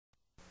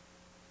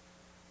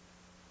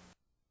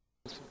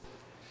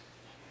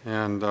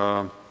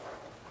And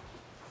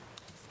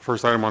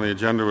first item on the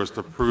agenda is to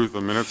approve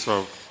the minutes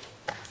of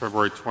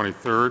February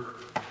 23rd.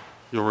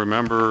 You'll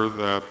remember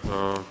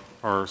that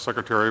our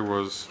secretary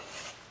was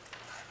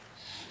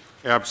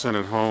absent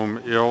at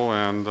home, ill,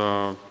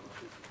 and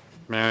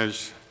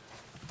managed,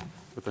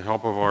 with the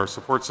help of our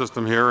support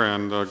system here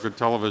and good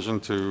television,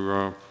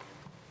 to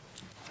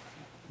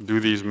do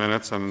these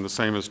minutes, and the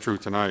same is true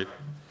tonight.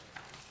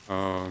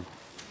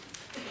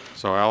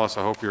 So Alice,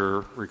 I hope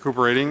you're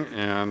recuperating,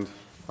 and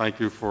thank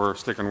you for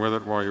sticking with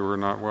it while you were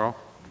not well.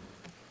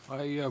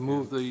 I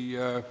move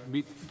the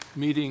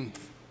meeting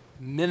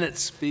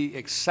minutes be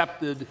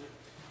accepted,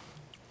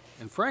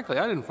 and frankly,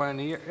 I didn't find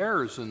any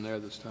errors in there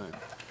this time.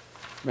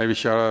 Maybe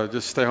she ought to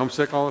just stay home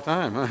sick all the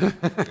time,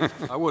 huh?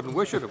 I wouldn't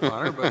wish it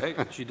upon her, but hey,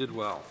 she did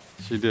well.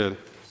 She did.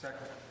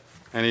 Second.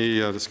 Any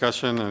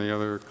discussion, any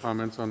other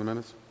comments on the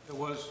minutes? There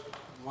was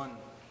one,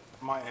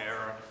 my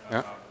error.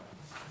 Yeah.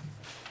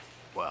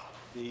 Well,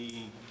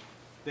 the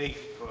date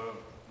for,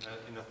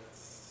 in the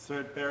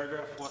third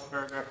paragraph, fourth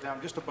paragraph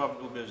down, just above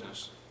new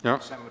business. Yeah.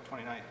 December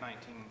 29th,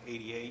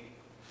 1988.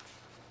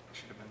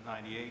 Should have been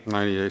 98.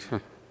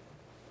 98.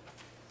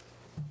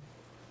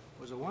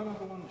 Was there one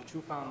other one that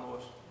you found,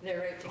 Lois? They're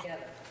right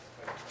together.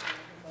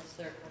 A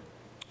circle.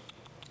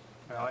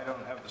 Well, I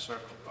don't have the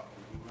circle. Do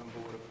you remember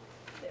what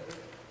it?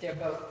 They're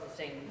both the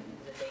same,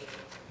 the date.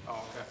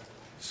 Oh, okay.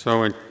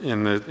 So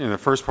in the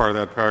first part of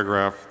that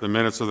paragraph, the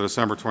minutes of the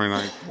December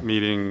 29th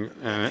meeting,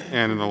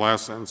 and in the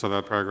last sentence of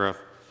that paragraph,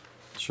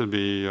 should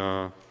be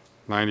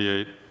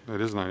 98.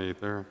 It is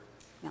 98 there.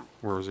 No.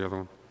 Where was the other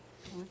one?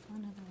 There was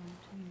one other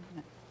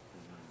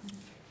one, too.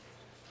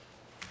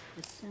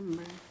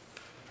 December,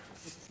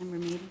 the December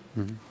meeting?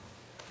 Mm-hmm.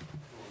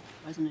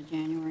 Wasn't a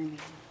January meeting.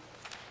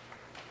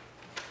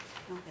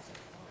 No,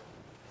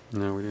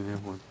 No, we didn't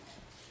have one.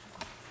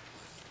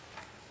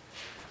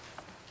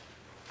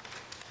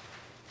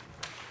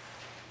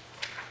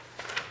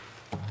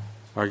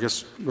 I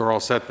guess we're all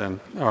set then.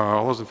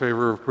 All those in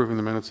favor of approving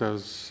the minutes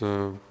as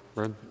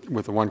read,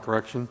 with the one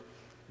correction?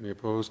 Any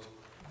opposed?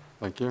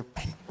 Thank you.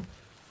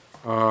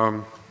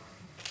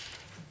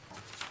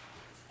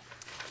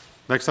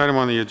 Next item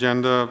on the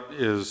agenda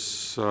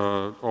is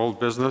old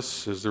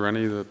business. Is there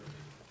any that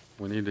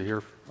we need to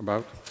hear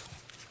about?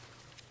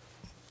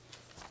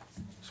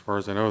 As far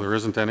as I know, there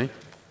isn't any.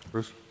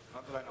 Bruce?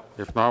 Not that I know.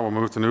 If not, we'll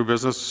move to new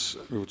business,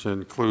 which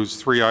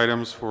includes 3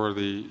 items for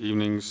the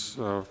evening's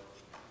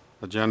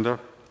agenda.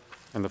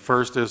 And the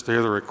first is to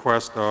hear the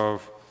request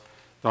of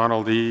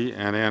Donald E.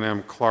 and Ann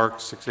M.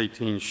 Clark,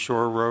 618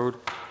 Shore Road,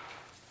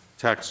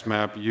 tax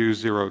map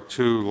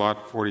U02,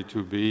 lot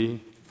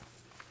 42B,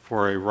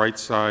 for a right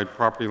side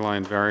property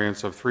line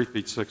variance of 3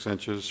 feet 6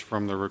 inches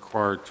from the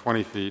required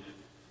 20 feet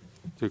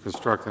to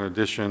construct an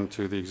addition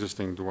to the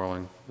existing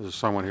dwelling. Is there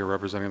someone here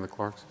representing the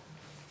Clarks?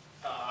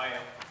 I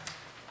am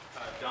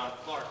Don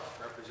Clark,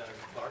 representing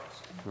the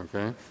Clarks.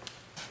 Okay.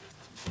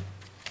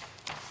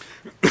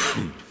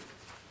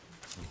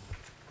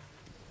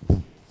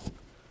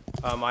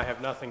 I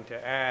have nothing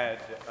to add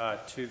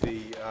to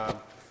the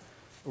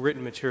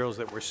written materials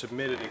that were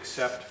submitted,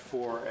 except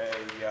for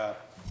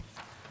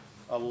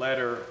a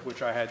letter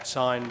which I had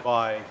signed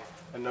by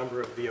a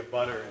number of the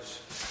abutters,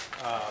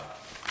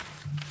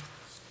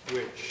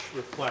 which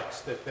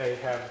reflects that they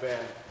have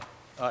been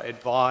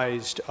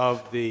advised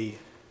of the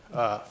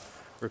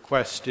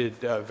requested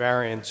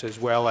variance, as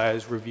well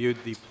as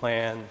reviewed the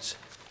plans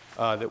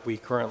that we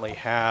currently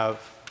have,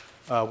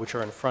 which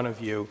are in front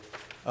of you,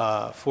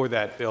 for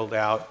that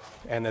build-out,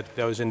 and that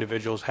those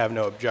individuals have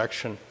no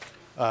objection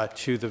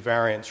to the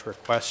variance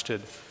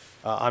requested.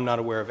 I'm not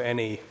aware of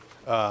any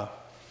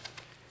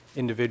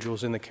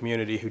individuals in the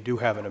community who do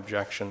have an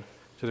objection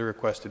to the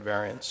requested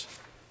variance.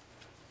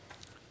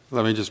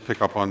 Let me just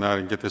pick up on that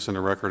and get this in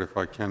the record if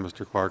I can,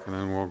 Mr. Clark, and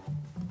then we'll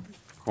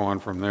go on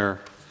from there.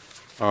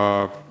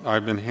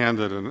 I've been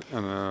handed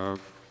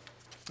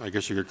I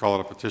guess you could call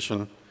it a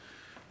petition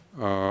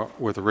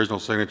with original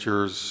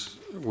signatures,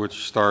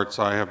 which starts,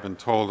 I have been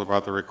told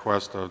about the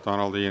request of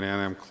Donald E. and Ann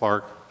M.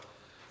 Clark,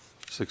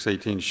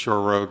 618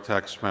 Shore Road,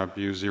 tax map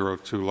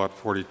U02, lot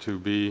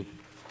 42B,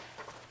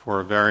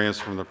 for a variance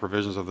from the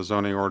provisions of the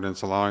zoning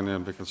ordinance allowing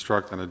them to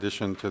construct an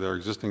addition to their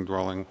existing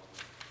dwelling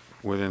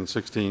within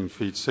 16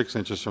 feet 6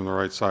 inches from the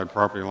right side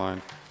property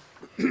line,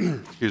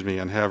 excuse me,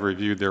 and have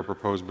reviewed their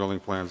proposed building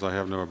plans. I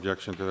have no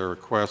objection to their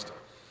request,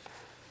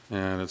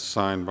 and it's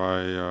signed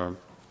by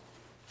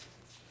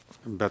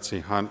Betsy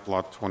Hunt,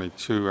 lot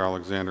 22,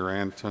 Alexander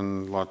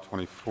Anton, lot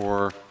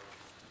 24,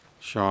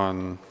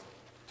 Sean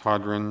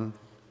Todran,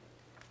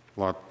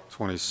 lot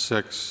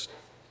 26,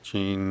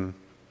 Jean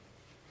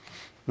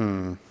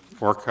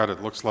Orcutt,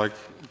 it looks like,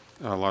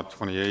 lot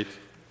 28,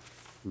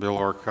 Bill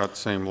Orcutt,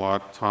 same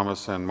lot,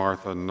 Thomas and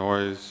Martha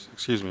Myers,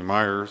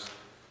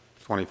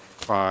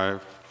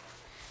 25,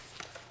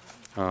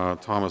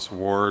 Thomas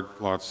Ward,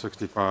 lot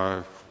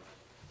 65,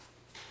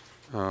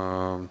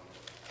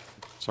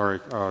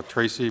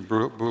 Tracy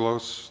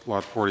Boulos,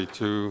 lot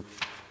 42,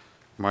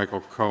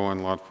 Michael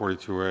Cohen, lot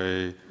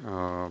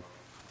 42A,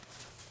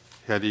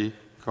 Hetty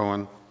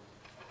Cohen,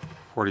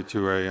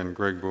 42A, and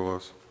Greg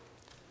Boulos.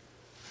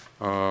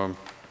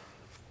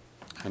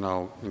 And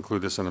I'll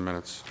include this in the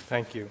minutes.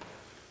 Thank you.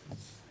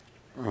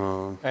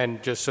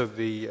 And just so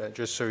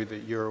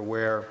that you're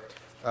aware,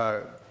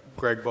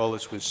 Greg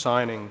Bolus was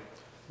signing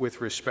with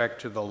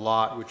respect to the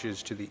lot which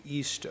is to the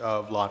east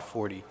of Lot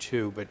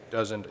 42, but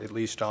doesn't, at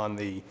least on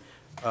the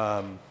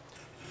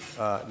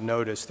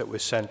notice that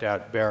was sent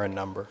out, bear a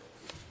number.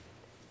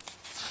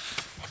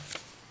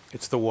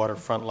 It's the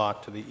waterfront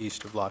lot to the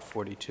east of Lot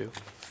 42.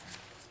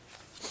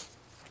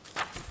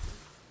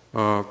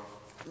 I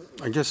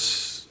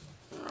guess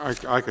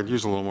I could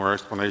use a little more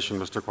explanation,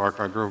 Mr. Clark.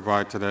 I drove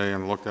by today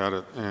and looked at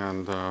it,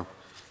 and I'm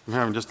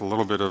having just a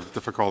little bit of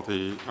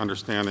difficulty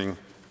understanding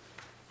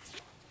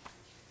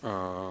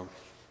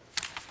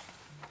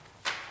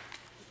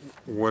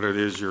what it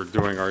is you're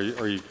doing. Are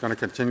you going to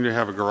continue to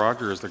have a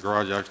garage, or is the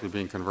garage actually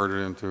being converted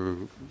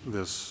into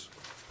this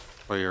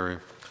play area?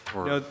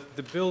 Or No,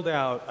 the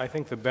build-out, I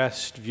think the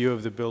best view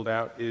of the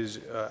build-out is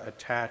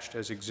attached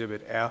as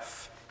Exhibit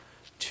F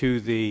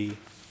to the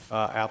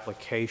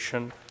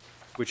application,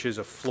 which is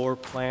a floor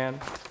plan.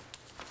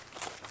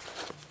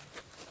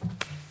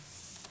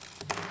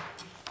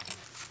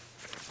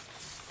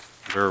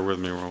 bear with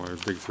me while I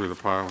dig through the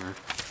pile here.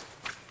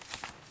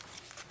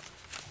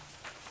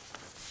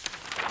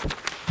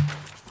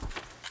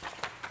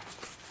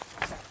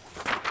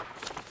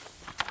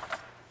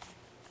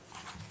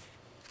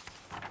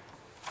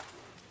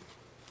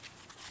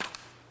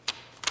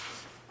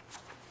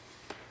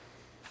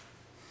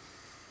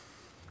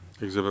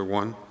 Exhibit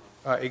 1?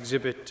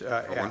 Exhibit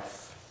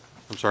F.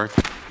 I'm sorry?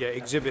 Yeah,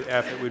 Exhibit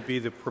F, it would be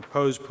the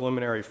proposed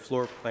preliminary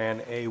floor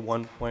plan A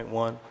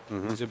 1.1,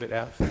 Exhibit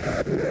F.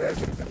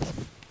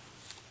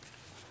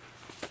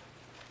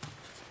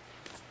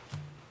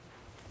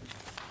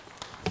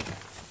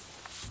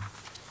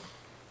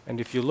 And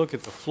if you look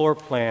at the floor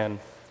plan,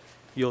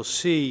 you'll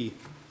see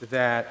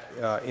that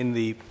in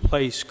the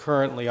place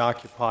currently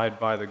occupied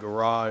by the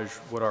garage,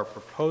 what our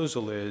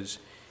proposal is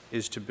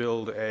to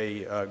build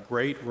a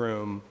great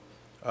room,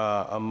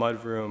 a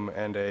mudroom,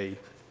 and a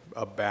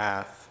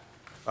bath,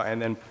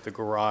 and then put the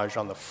garage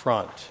on the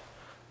front.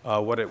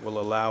 What it will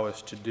allow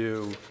us to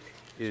do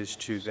is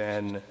to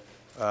then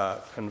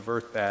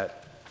convert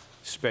that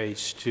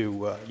space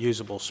to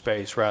usable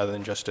space rather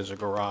than just as a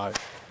garage.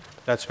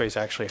 That space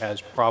actually has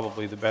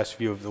probably the best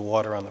view of the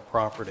water on the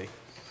property,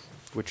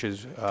 which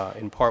is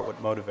in part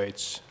what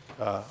motivates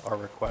our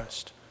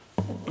request.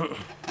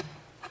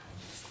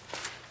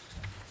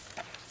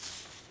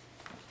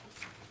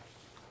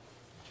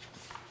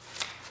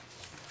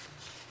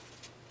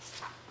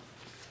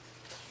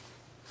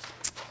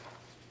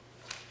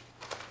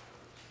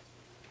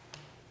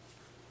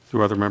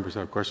 Do other members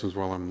have questions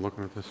while I'm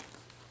looking at this?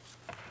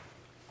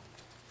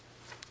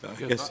 I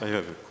guess I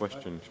have a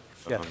question.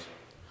 Yes.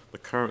 The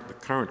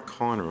current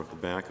corner of the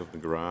back of the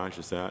garage,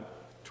 is that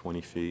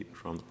 20 feet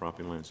from the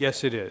property line?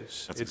 Yes, it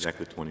is. That's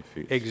exactly 20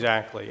 feet.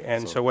 Exactly.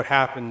 And so So- what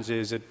happens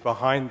is that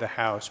behind the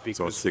house, So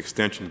because it's the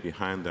extension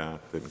behind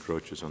that that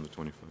encroaches on the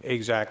 20 foot.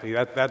 exactly,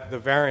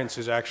 the variance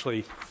is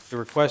actually, the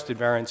requested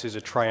variance is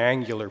a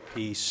triangular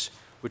piece,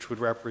 which would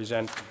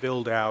represent the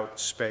build-out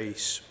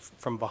space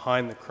from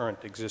behind the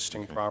current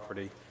existing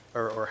property,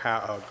 or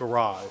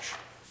garage,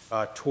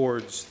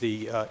 towards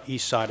the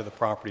east side of the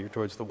property, or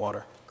towards the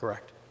water,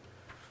 correct?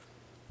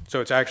 So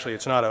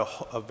it's not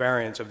a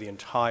variance of the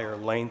entire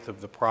length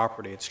of the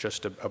property, it's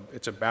just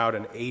it's about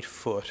an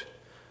 8-foot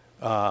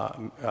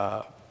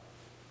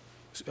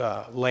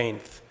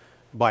length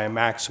by a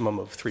maximum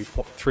of 3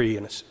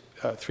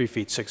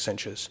 feet 6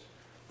 inches.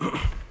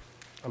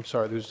 I'm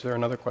sorry, is there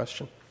another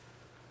question?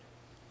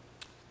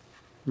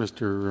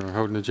 Mr.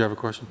 Houghton, did you have a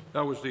question?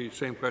 That was the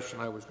same question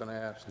I was going to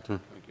ask. Okay.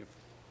 Thank you.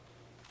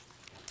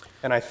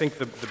 And I think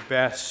the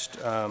best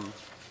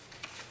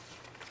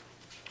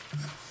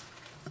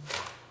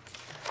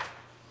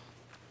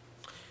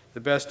the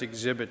best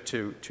exhibit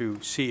to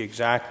see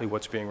exactly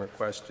what's being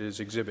requested is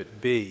Exhibit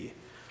B,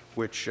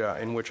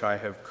 in which I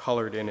have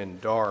colored in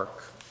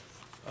dark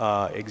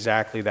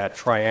exactly that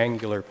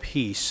triangular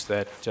piece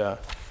that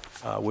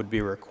would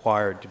be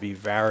required to be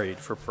varied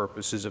for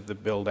purposes of the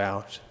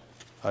build-out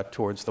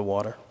towards the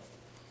water.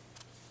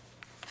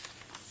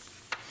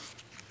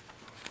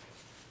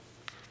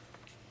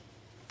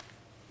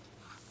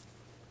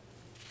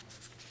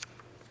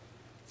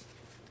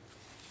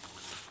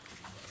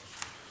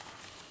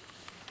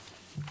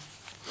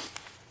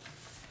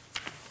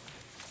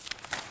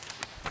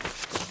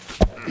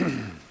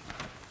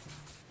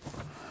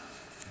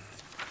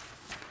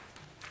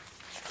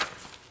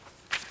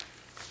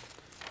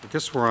 I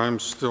guess where I'm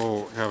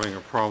still having a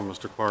problem,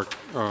 Mr. Clark,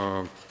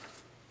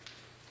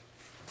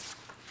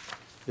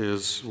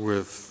 is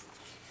with,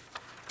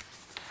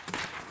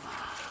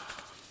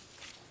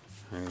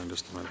 hang on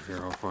just a minute here,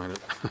 I'll find it.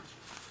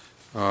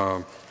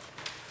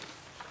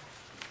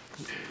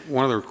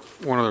 One of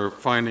the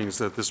findings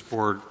that this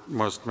board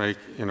must make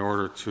in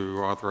order to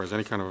authorize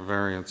any kind of a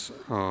variance,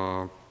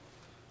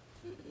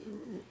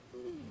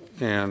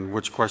 and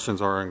which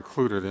questions are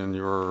included in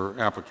your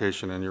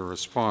application and your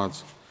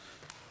response,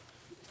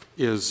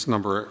 is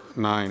number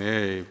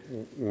 9A,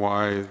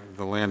 why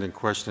the land in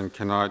question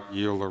cannot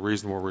yield a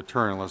reasonable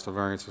return unless the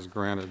variance is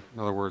granted.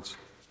 In other words,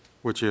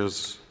 which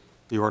is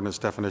the ordinance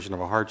definition of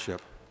a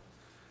hardship.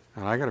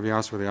 And I got to be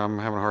honest with you, I'm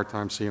having a hard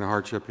time seeing a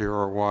hardship here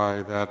or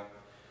why that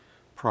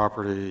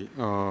property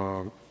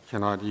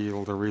cannot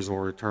yield a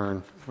reasonable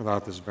return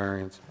without this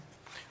variance.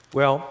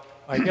 Well,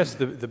 I guess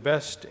the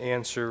best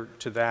answer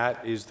to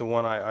that is the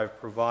one I've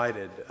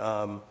provided.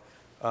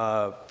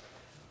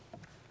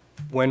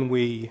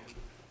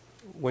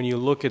 When you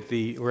look at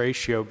the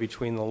ratio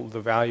between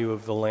the value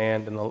of the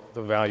land and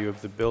the value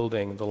of the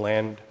building, the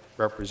land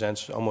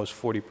represents almost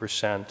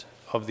 40%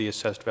 of the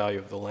assessed value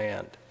of the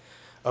land,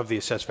 of the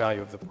assessed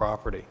value of the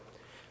property.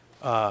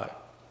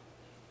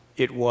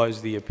 It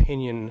was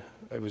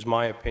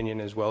my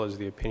opinion as well as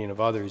the opinion of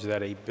others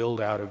that a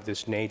build-out of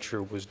this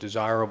nature was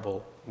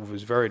desirable,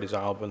 was very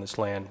desirable in this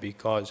land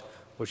because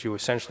what you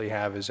essentially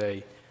have is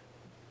an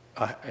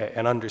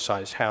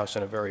undersized house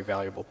and a very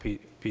valuable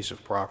piece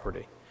of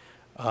property.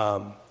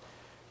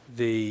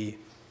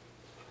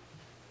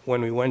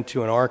 When we went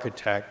to an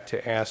architect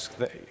to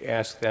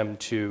ask them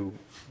to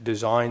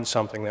design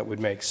something that would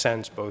make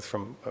sense both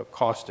from a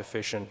cost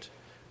efficiency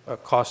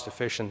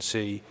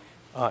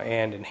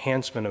and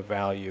enhancement of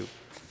value,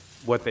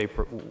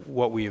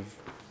 what we've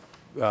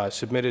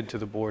submitted to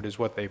the board is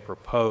what they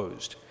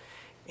proposed.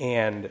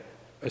 And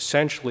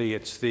essentially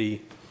it's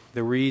the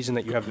reason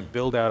that you have the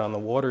build out on the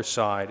water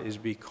side is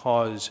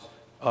because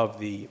of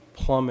the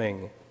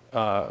plumbing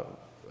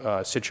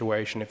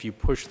situation. If you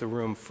push the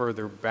room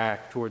further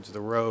back towards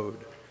the road,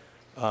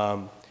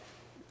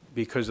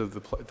 because of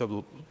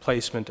the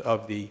placement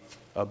of the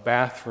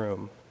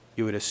bathroom,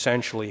 you would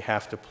essentially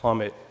have to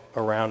plumb it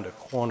around a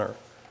corner.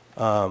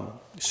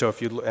 So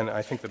and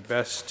I think the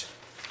best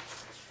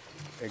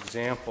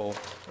example,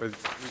 or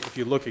if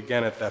you look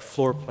again at that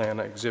floor plan,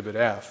 Exhibit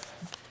F,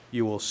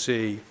 you will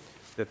see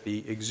that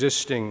the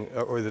existing,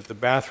 or that the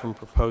bathroom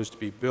proposed to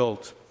be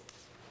built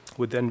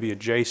would then be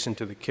adjacent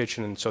to the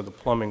kitchen, and so the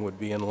plumbing would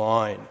be in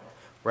line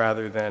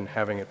rather than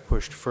having it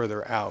pushed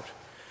further out.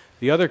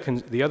 The other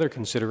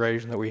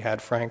consideration that we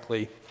had,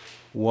 frankly,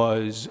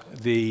 was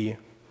the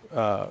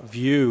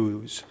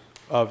views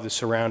of the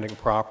surrounding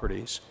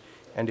properties.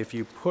 And if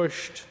you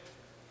pushed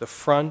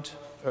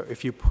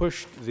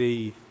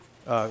the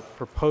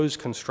proposed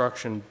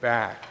construction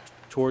back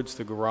towards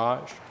the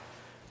garage,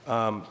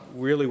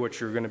 really what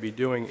you're going to be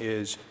doing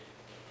is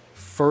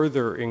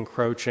further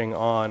encroaching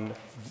on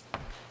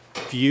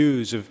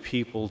views of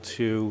people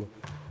to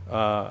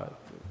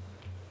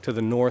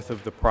the north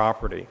of the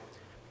property,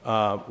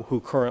 who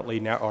currently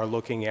now are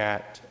looking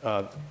at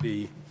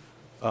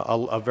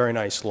a very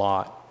nice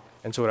lot.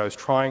 And so what I was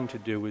trying to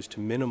do was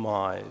to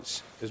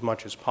minimize as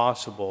much as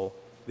possible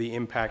the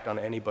impact on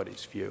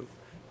anybody's view.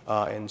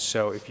 And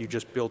so if you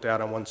just built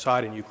out on one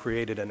side and you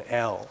created an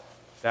L,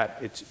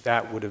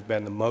 that would have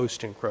been the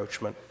most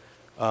encroachment.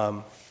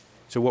 So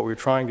what we're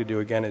trying to do,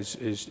 again,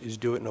 is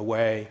do it in a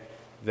way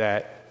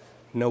that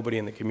nobody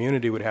in the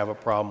community would have a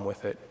problem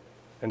with it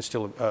and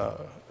still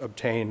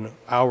obtain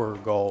our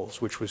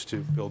goals, which was to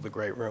build the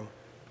great room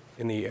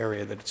in the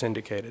area that it's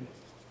indicated.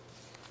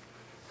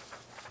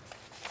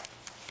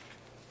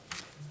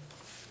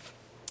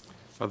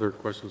 Other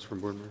questions from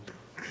board members?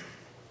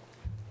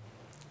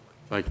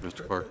 Thank you,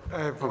 Mr. Clark.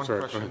 I have one sorry,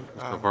 question.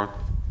 go ahead, Mr. Barr.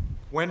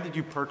 When did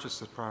you purchase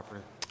this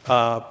property?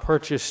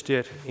 Purchased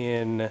it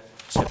in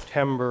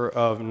September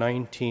of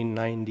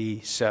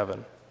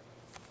 1997.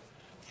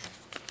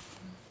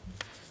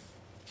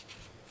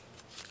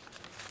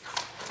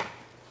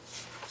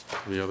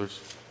 Any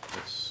others?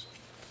 Yes.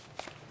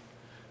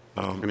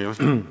 Any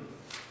others?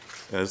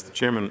 As the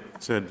chairman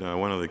said,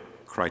 one of the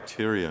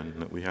criteria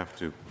that we have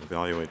to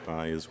evaluate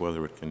by is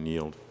whether it can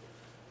yield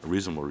a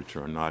reasonable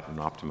return, not an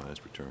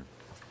optimized return.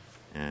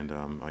 And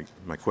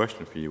my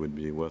question for you would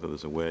be whether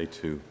there's a way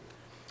to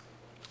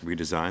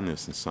redesign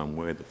this in some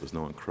way that there's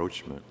no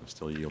encroachment and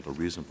still yield a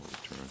reasonable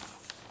return.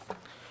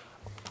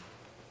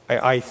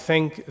 I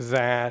think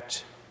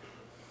that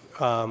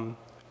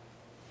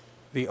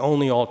the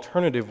only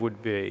alternative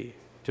would be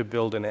to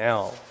build an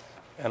L,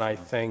 and I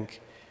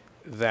think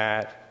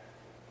that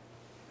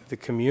the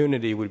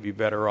community would be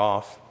better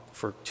off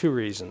for two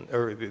reasons,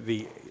 or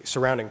the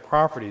surrounding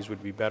properties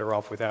would be better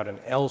off without an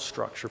L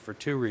structure for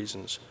two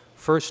reasons.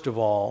 First of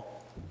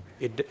all,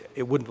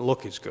 it wouldn't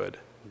look as good,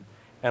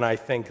 and I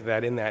think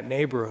that in that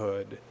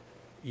neighborhood,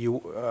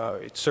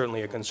 it's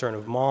certainly a concern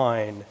of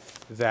mine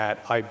that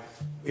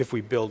if we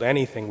build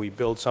anything, we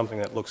build something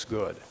that looks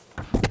good.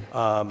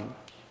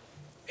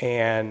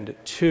 And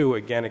two,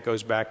 again, it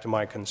goes back to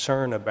my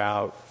concern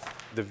about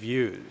the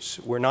views.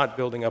 We're not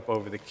building up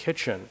over the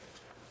kitchen.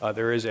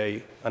 There is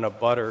an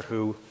abutter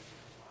who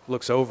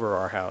looks over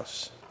our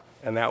house,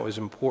 and that was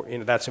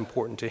important. That's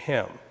important to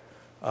him.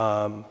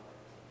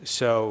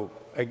 So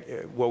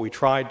what we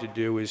tried to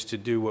do is to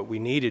do what we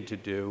needed to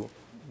do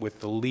with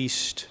the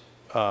least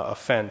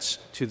offense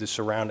to the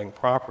surrounding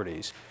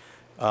properties.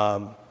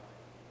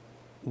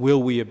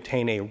 Will we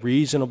obtain a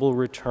reasonable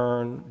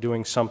return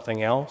doing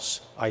something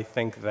else? I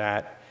think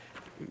that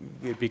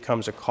it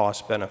becomes a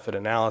cost-benefit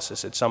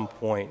analysis. At some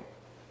point,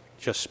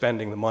 just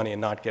spending the money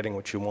and not getting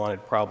what you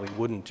wanted probably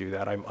wouldn't do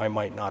that. I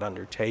might not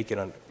undertake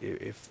it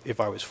if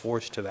I was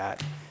forced to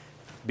that,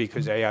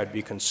 because A, I'd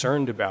be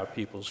concerned about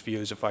people's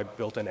views if I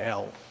built an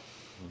L,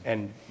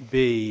 and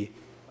B,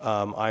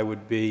 I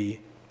would be,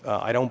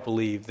 I don't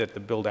believe that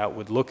the build-out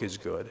would look as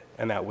good,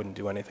 and that wouldn't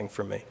do anything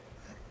for me.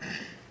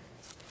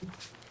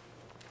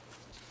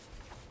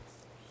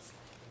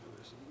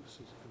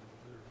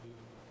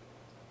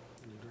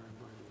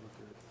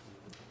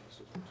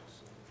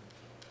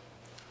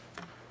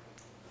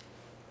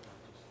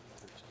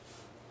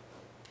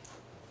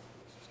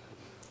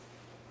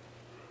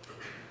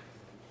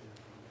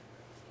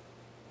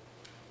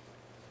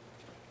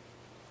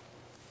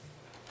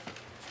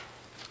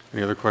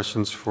 Any other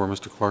questions for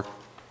Mr. Clark?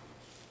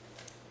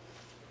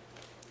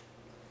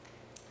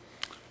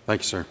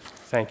 Thank you, sir.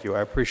 Thank you.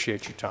 I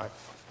appreciate your time.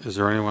 Is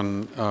there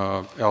anyone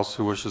else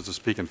who wishes to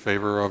speak in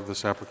favor of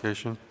this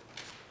application?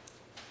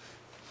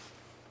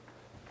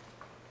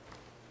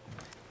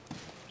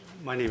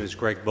 My name is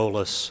Greg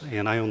Bolas,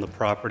 and I own the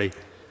property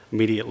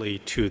immediately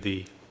to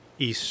the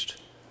east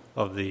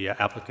of the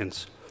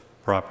applicant's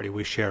property.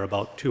 We share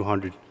about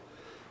 200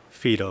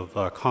 feet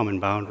of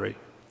common boundary.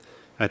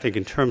 I think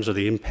in terms of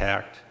the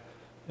impact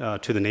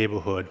to the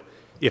neighborhood,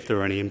 if there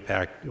were any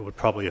impact, it would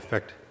probably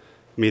affect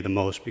me the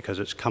most because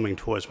it's coming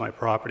towards my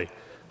property.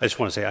 I just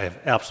want to say I have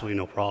absolutely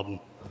no problem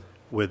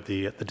with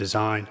the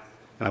design,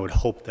 and I would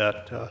hope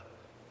that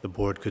the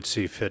board could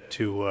see fit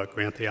to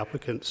grant the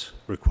applicant's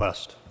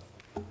request.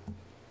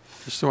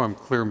 Just so I'm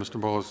clear, Mr.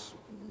 Bolas,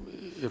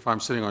 if I'm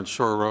sitting on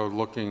Shore Road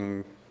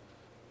looking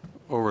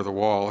over the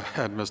wall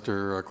at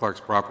Mr. Clark's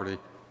property,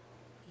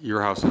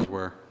 your house is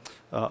where?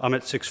 I'm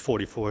at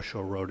 644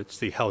 Shore Road. It's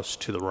the house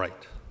to the right.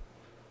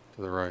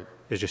 To the right.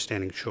 Is just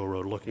standing Shore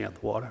Road looking at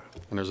the water.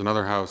 And there's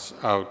another house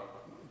out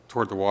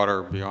toward the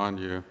water beyond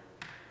you.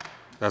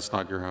 That's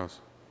not your house?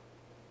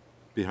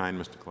 Behind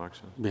Mr.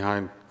 Clarkson?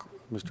 Behind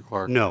Mr.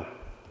 Clark? No,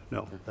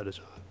 that is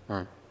All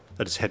right.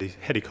 that is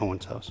Hetty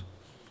Cohen's house.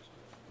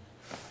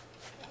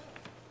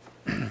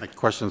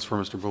 Questions for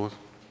Mr. Bullis?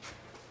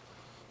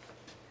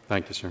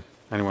 Thank you, sir.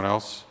 Anyone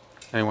else?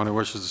 Anyone who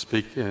wishes to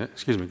speak?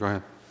 Excuse me, go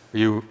ahead. Are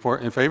you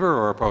in favor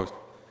or opposed?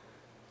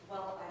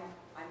 Well,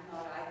 I'm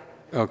not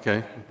either.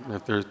 Okay.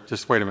 If there's,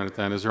 just wait a minute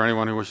then. Is there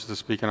anyone who wishes to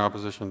speak in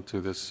opposition to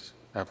this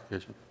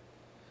application?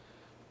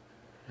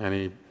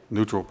 Any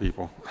neutral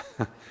people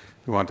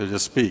who want to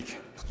just speak?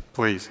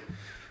 Please.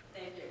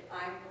 Thank you.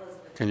 I'm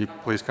Elizabeth. Can you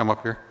please come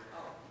up here?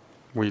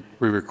 We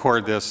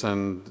record this,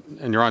 and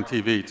you're on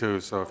TV, too,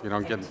 so if you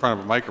don't get in front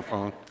of a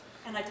microphone.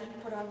 And I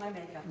didn't put on my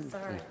makeup,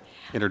 sorry.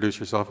 Introduce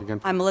yourself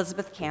again. I'm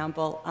Elizabeth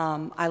Campbell.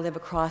 I live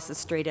across the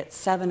street at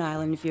 7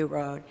 Island View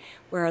Road.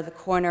 We're at the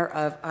corner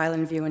of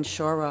Island View and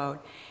Shore Road.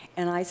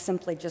 And I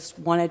simply just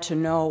wanted to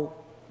know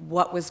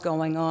what was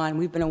going on.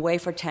 We've been away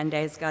for 10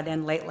 days, got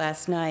in late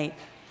last night,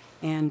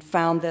 and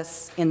found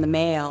this in the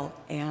mail.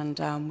 And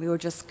we were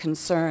just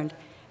concerned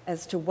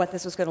as to what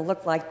this was going to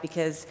look like,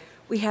 because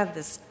we have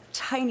this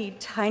tiny,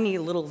 tiny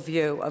little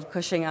view of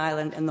Cushing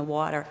Island and the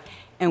water.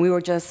 And we were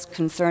just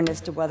concerned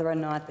as to whether or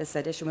not this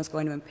addition was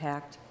going to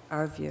impact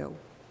our view.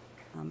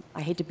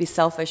 I hate to be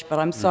selfish, but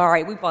I'm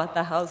sorry. We bought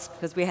the house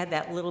because we had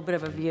that little bit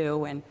of a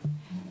view, and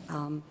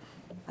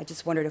I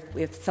just wondered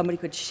if somebody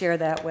could share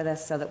that with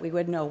us so that we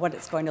would know what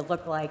it's going to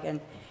look like.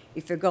 And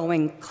if you're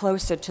going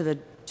closer to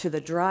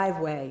the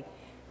driveway,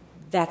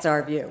 that's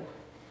our view.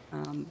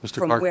 Mr.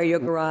 From Clark, where your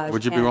garage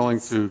would you be willing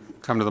ends. to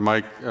come to the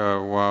mic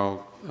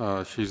while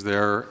she's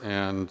there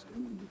and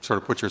sort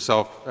of put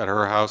yourself at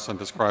her house and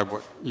describe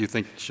what you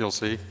think she'll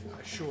see?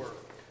 Sure.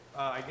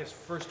 I guess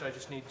first I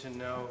just need to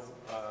know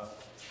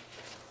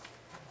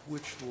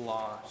which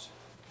lot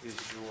is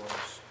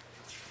yours.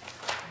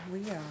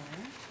 We are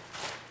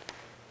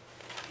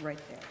right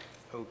there.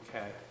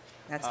 Okay.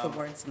 That's the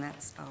words, and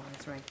that's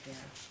ours right there.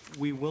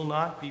 We will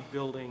not be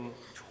building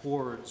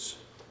towards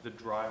the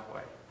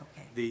driveway.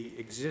 Okay. The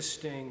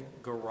existing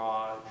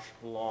garage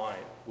line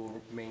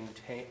will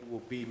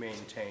be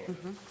maintained.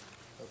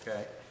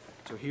 Okay?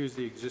 So here's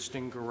the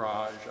existing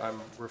garage. I'm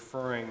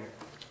referring,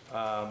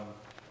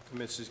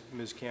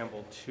 Ms.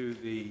 Campbell, to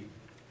the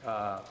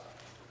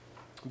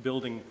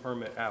building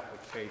permit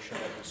application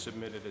that was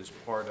submitted as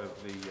part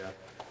of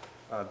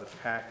the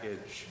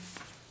package.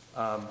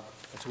 And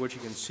so what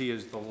you can see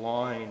is the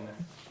line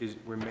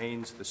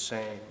remains the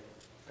same.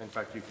 In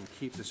fact, you can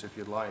keep this if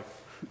you'd like.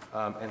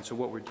 And so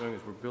what we're doing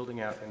is we're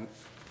building out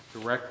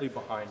directly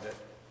behind it,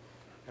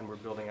 and we're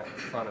building out in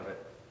front of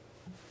it.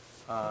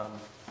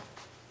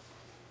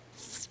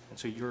 And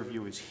so your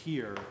view is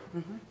here.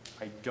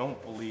 I don't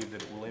believe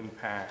that it will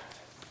impact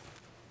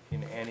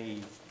in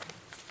any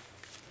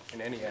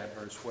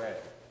adverse way.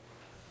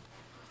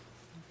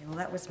 Okay, well,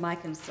 that was my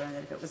concern,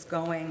 that if it was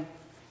going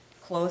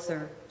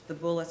closer to the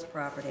Bullis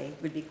property, it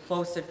would be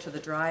closer to the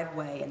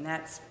driveway, and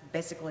that's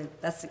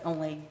the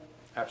only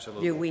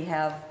Absolutely. view we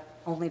have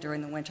only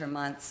during the winter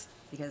months,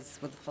 because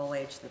with the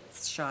foliage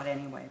that's shot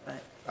anyway,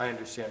 but... I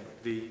understand.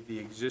 The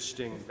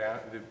existing,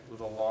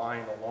 the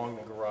line along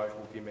the garage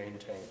will be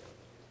maintained.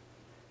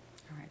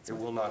 All right, It so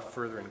will not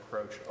further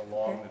encroach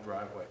along the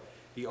driveway.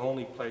 The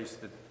only place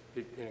that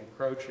it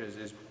encroaches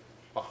is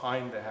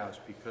behind the house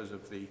because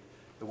of the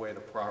way the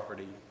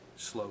property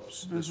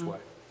slopes this way.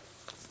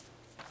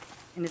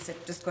 and is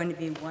it just going to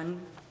be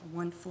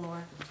one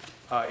floor?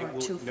 It Or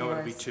will, two no,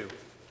 it'll be floors? two.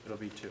 It'll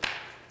be two.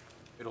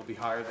 It'll be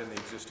higher than the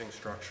existing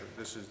structure.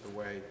 This is the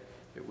way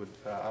it would,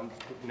 I'm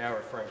now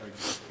referring to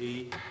Exhibit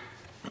E.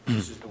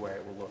 This is the way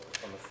it will look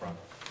from the front.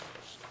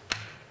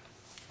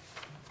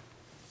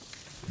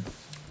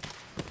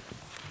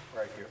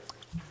 Right here.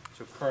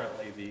 So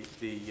currently,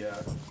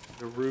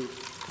 the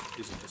roof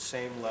is at the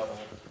same level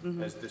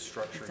as this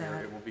structure here.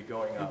 That- It will be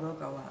going It up. will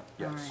go up?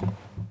 Yes. All right.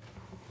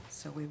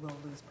 So we will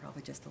lose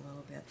probably just a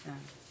little bit then.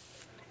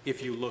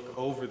 If you look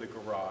over the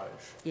garage,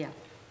 Yeah.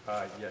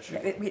 yes, you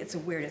Yeah, it's a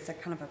weird, it's a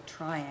kind of a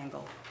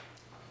triangle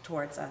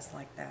towards us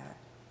like that,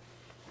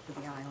 with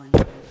the island and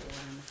the door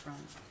in the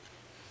front.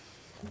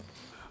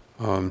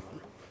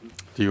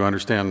 Do you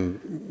understand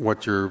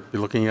what you're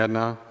looking at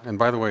now? And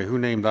by the way, who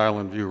named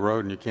Island View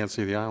Road and you can't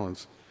see the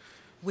islands?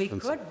 We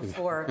could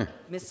before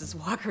Mrs.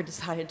 Walker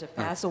decided to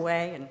pass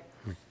away, and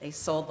they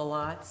sold the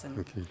lots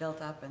and built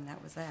up, and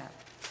that was that.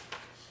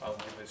 I'll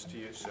give this to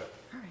you, sir.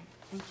 All right,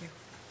 thank you.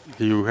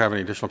 Do you have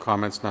any additional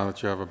comments now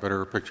that you have a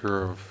better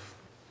picture of?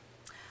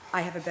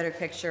 I have a better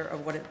picture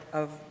of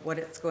what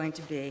it's going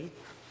to be,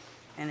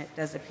 and it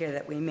does appear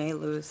that we may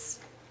lose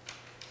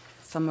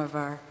some of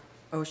our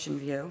ocean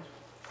view.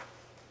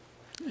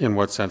 In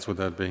what sense would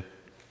that be?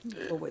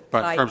 But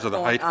But in terms of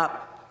the height?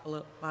 Up a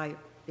little, by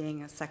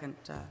being a second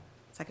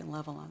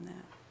level on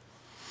that.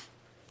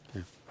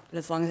 Yeah. But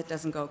as long as it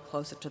doesn't go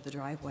closer to the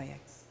driveway, I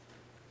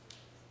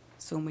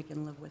assume we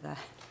can live with that.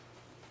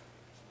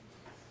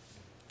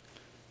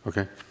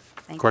 Okay.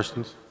 Thank you.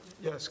 Questions?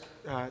 Yes,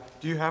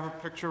 do you have a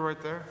picture right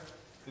there?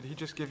 Did he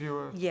just give you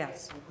a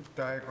Yes.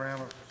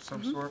 diagram of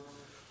some sort?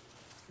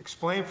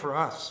 Explain for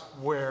us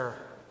where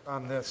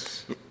on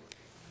this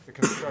the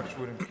construction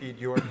would impede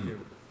your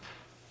view.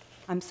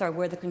 I'm sorry,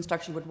 where the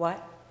construction would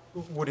what?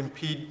 Would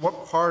impede,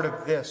 what part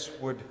of this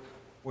would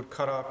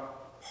cut off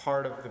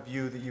part of the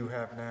view that you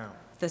have now?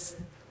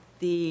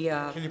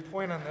 Can you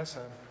point on this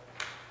end?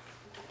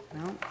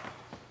 No,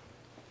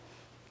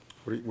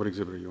 What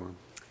exhibit are you on?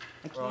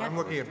 I Well, I'm can't.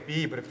 looking at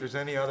B, but if there's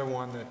any other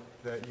one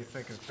that you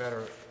think is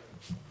better,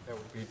 that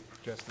would be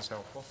just as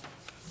helpful.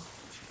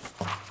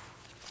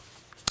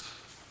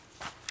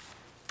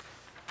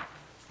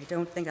 I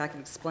don't think I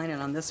can explain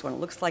it on this one. It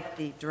looks like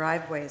the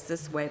driveway is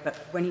this way, but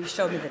when he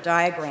showed me the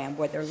diagram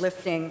where they're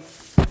lifting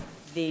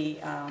the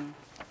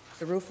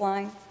roof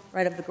line,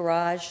 right of the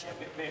garage,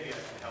 Maybe I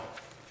can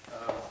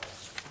help.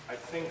 I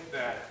think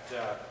that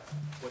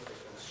what the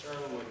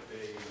concern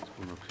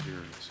One up here.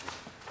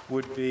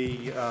 would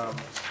be,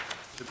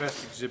 the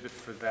best exhibit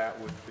for that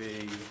would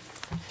be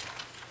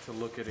to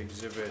look at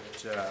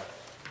Exhibit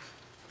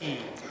E,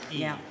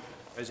 Yeah.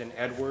 as in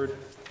Edward.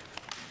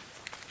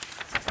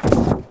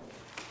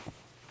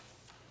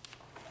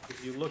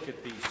 If you look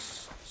at the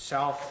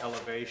south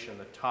elevation,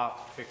 the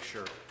top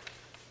picture,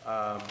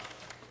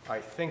 I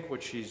think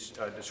what she's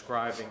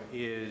describing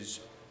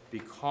is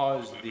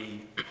because the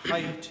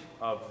height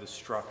of the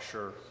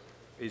structure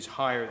is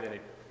higher than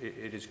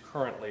it is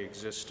currently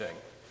existing.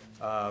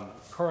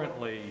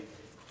 Currently,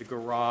 the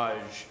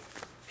garage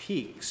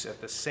peaks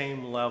at the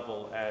same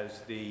level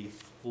as the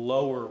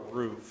lower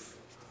roof,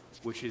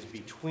 which is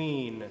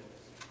between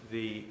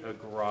the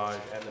garage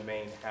and the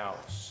main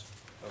house,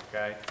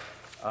 okay?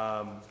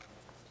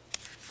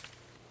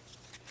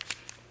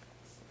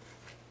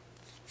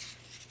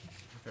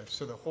 Okay,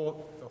 so the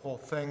whole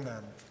thing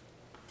then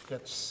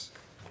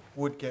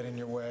would get in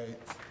your way,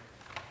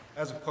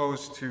 as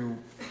opposed to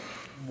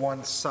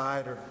one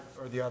side or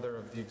the other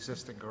of the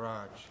existing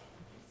garage?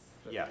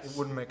 Yes. It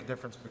wouldn't make a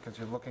difference because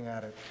you're looking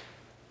at it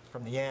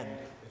from the end,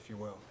 if you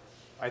will.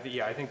 I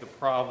think the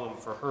problem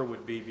for her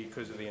would be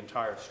because of the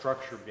entire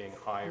structure being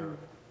higher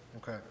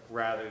Okay.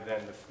 rather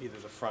than either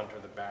the front or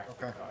the back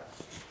being Okay. higher.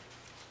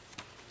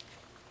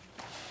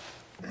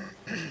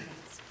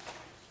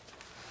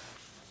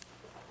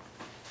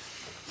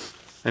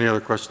 Any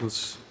other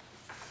questions?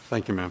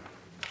 Thank you, ma'am.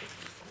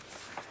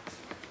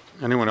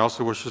 Anyone else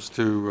who wishes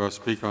to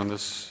speak on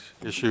this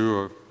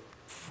issue,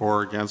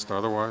 for, against, or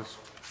otherwise?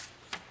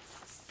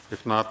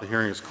 If not, the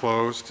hearing is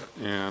closed,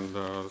 and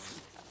the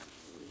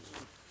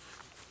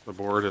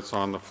board is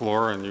on the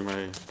floor, and you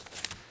may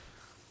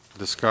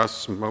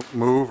discuss,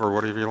 move, or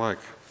whatever you like.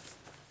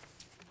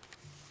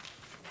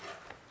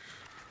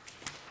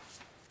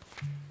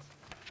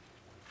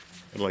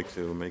 I'd like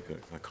to make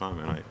a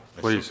comment.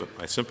 Please.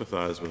 I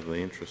sympathize with the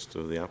interest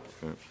of the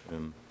applicant,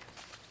 and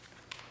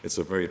it's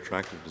a very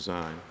attractive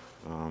design.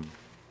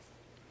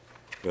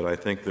 But I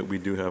think that we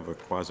do have a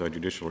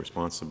quasi-judicial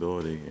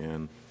responsibility,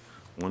 and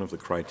one of the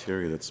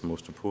criteria that's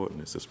most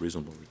important is this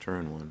reasonable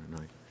return one,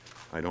 and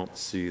I don't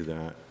see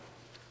that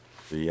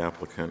the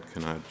applicant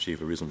cannot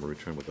achieve a reasonable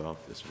return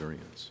without this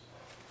variance.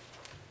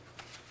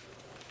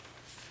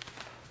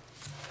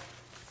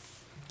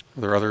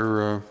 Are there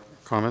other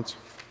comments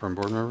from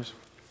board members?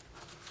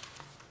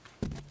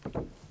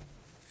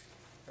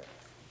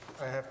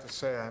 I have to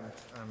say,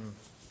 I'm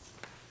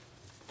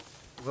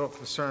a little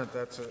concerned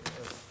that's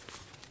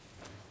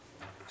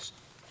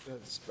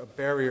a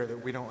barrier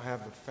that we don't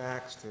have the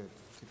facts to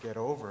get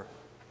over,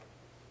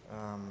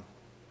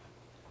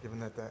 given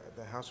that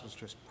the house was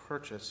just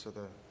purchased, so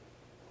the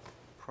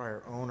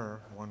prior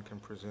owner, one can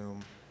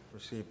presume,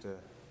 received a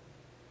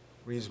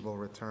reasonable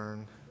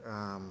return.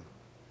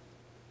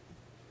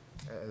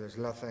 There's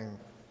nothing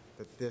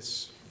that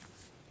there's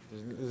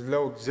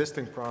no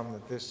existing problem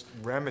that this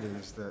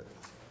remedies that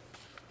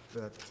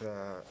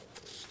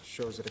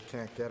shows that it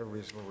can't get a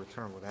reasonable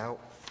return without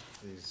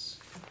these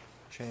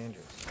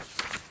changes.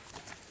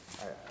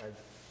 I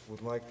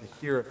would like to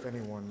hear if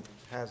anyone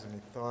has any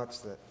thoughts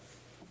that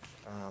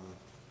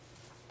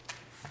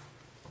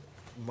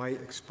might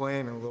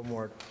explain a little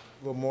more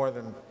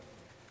than,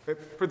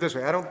 put it this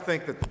way, I don't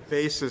think that the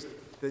basis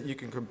that you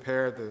can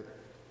compare the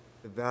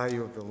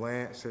value of the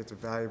land, say it's a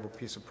valuable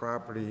piece of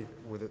property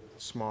with a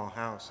small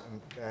house, and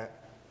that,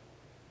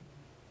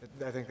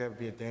 I think that would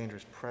be a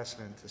dangerous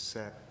precedent to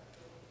set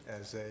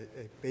as a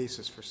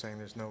basis for saying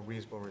there's no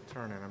reasonable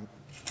return, and I'm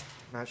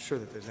not sure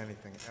that there's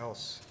anything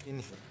else in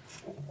here.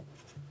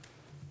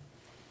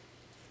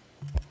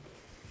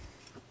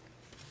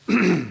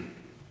 In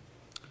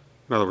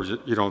other words,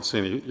 you don't see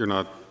any, you're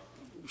not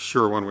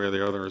sure one way or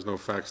the other, there's no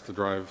facts to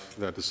drive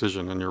that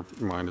decision in your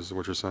mind, is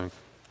what you're saying?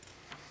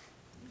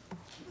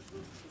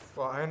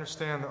 Well, I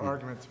understand the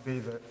argument to be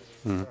that,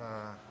 that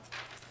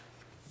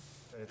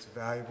it's a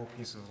valuable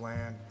piece of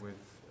land with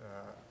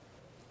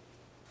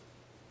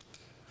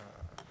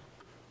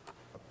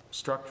a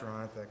structure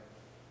on it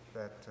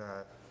that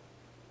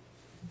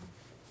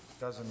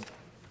doesn't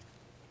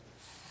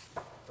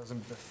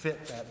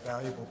befit that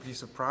valuable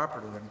piece of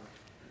property,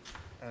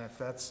 and if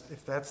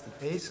that's the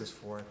basis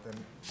for it, then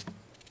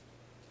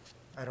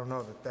I don't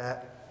know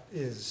that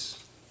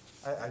is.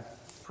 I'm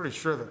pretty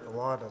sure that the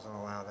law doesn't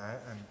allow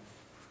that, and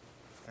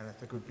I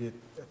think it would be a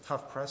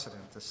tough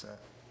precedent to set.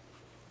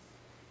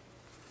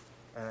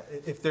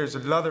 If there's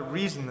another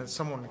reason that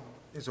someone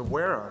is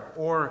aware of,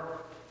 or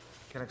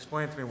can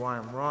explain to me why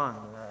I'm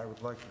wrong, then I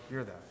would like to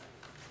hear that,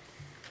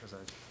 because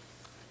I'm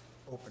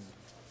open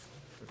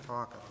to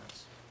talk on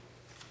this.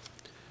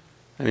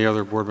 Any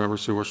other board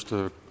members who wish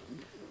to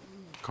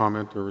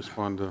comment or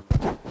respond to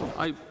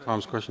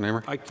Tom's question?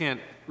 Amer? I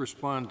can't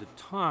respond to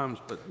Tom's,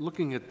 but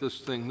looking at this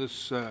thing,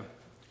 this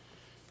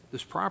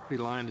property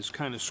line is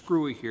kind of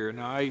screwy here.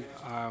 Now, I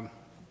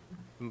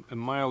am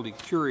mildly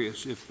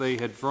curious if they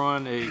had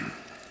drawn a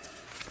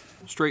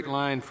straight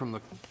line from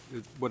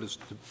what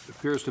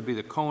appears to be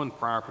the Cohen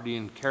property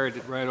and carried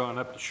it right on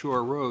up to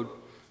Shore Road,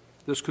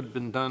 this could have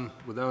been done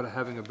without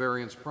having a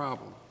variance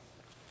problem,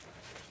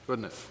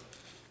 couldn't it?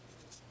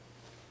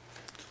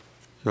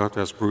 You'll have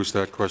to ask Bruce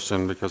that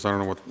question, because I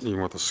don't know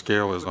even what the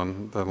scale is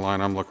on that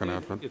line I'm looking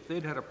at. But if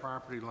they'd had a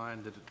property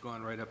line that had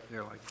gone right up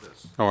there like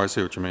this. oh, I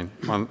see what you mean.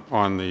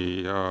 On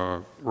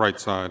the right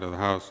side of the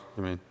house,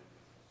 you mean?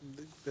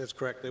 That's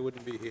correct. They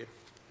wouldn't be here,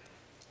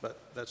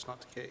 but that's not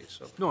the case.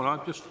 So. No,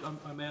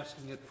 I'm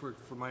asking it for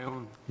my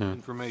own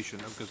information,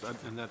 because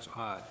and that's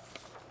odd.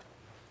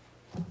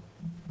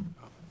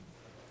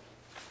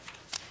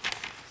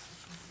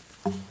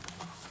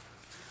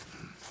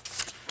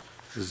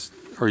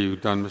 Are you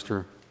done,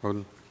 Mr.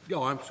 Oden?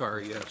 Oh, I'm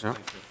sorry, yes, Yeah.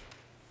 thank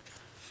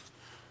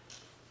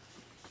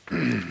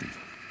you.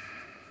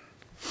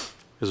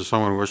 Is there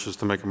someone who wishes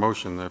to make a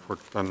motion if we're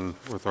done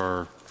with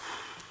our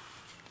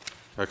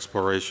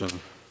exploration?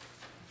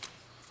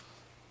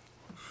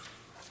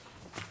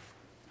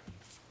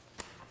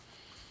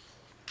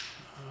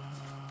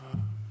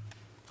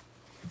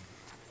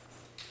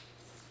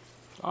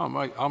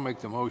 I'll make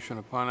the motion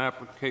upon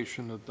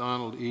application of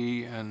Donald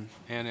E. and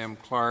Ann M.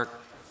 Clark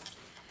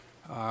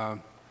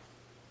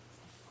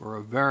for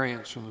a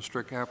variance from the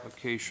strict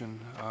application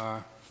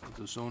of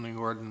the zoning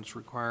ordinance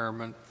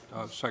requirement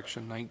of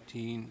section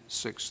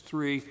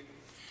 1963.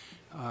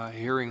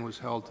 Hearing was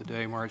held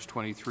today, March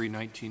 23,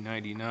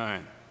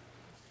 1999.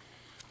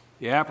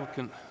 The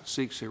applicant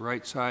seeks a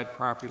right side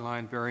property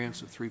line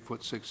variance of 3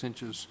 foot 6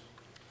 inches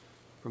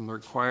from the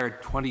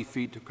required 20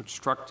 feet to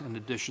construct an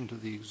addition to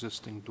the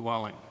existing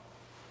dwelling.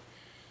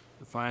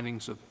 The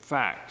findings of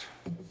fact: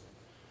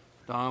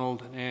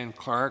 Donald and Ann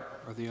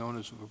Clark are the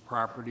owners of a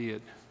property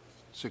at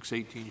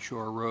 618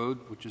 Shore Road,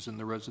 which is in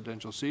the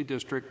residential C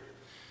district,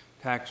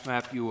 tax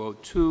map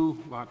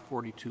U02, lot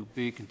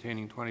 42B,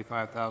 containing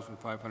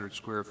 25,500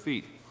 square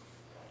feet.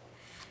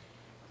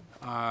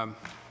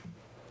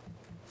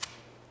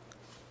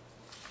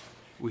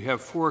 We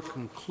have 4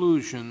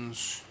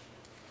 conclusions.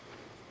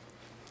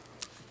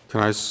 Can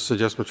I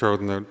suggest, Mr.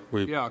 Oden, that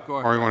we Yeah, go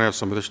ahead. probably want to have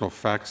some additional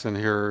facts in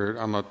here?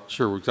 I'm not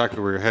sure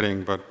exactly where you're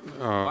heading, but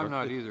I'm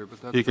not either,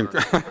 but that's you can,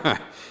 all right.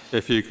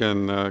 if you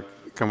can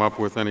come up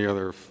with any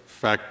other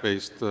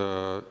fact-based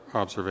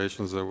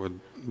observations that would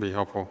be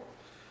helpful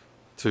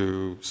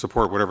to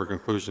support whatever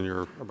conclusion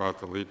you're about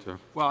to lead to.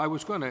 Well, I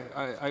was going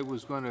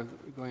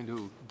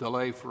to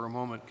delay for a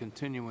moment,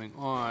 continuing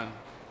on.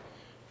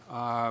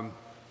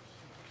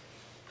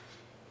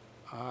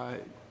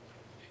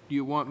 Do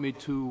you want me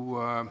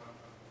to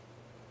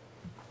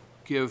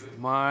give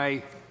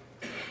my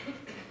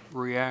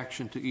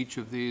reaction to each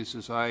of these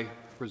as I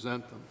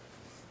present them.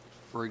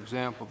 For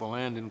example, the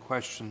land in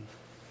question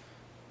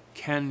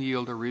can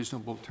yield a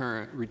reasonable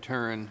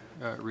return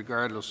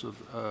regardless of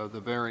the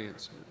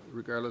variance,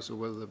 regardless of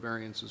whether the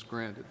variance is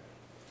granted.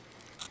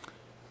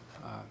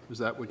 Is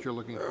that what you're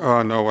looking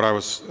for? No, what I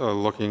was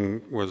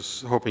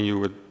was hoping you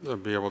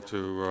would be able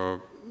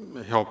to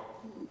help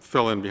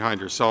fill in behind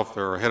yourself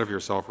there, or ahead of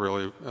yourself,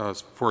 really.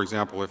 For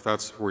example, if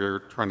that's where you're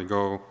trying to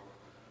go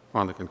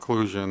on the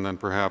conclusion, then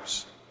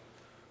perhaps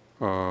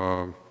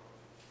a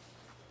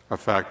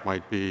fact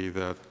might be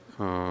that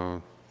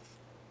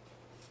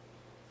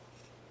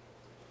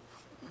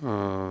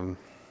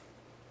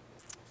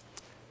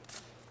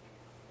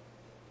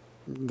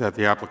that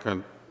the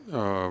applicant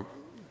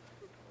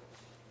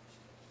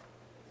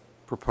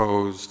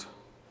proposed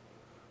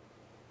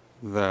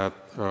that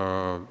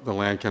the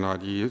land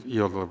cannot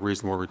yield a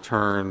reasonable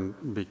return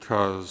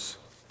because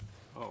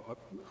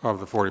of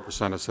the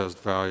 40% assessed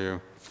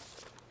value.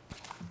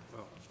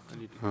 Well, I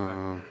need to go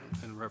back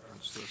and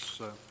reference this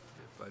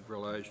if I'd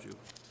realized you.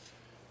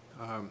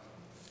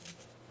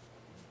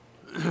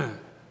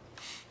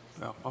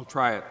 Well, I'll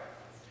try it.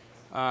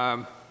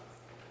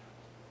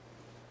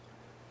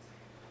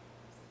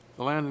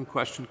 The land in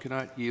question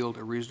cannot yield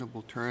a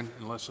reasonable return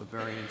unless a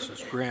variance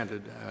is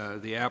granted.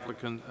 The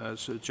applicant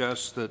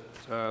suggests that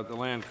the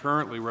land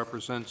currently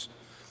represents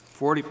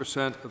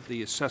 40% of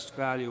the assessed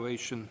value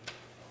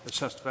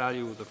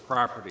of the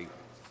property.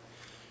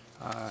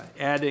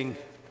 Adding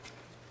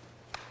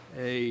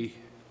a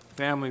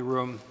family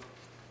room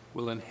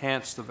will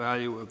enhance the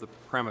value of the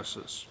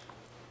premises.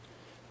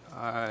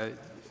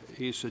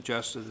 He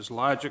suggests it is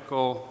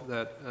logical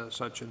that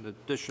such an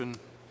addition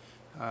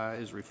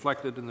is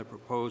reflected in the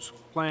proposed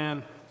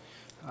plan,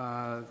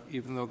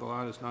 even though the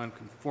lot is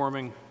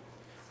non-conforming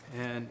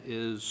and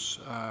the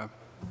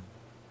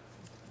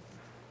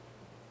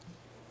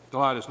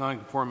lot is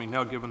non-conforming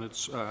now given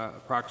its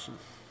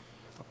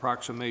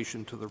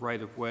approximation to the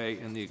right-of-way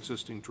and the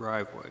existing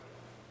driveway.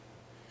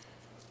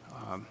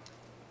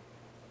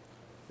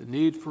 The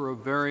need for a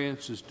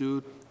variance is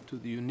due to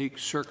the unique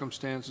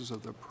circumstances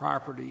of the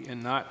property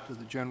and not to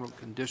the general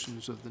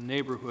conditions of the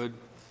neighborhood.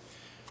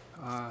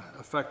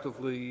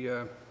 Effectively,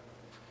 the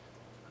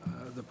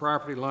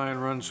property line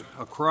runs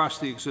across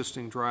the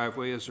existing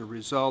driveway. As a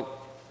result,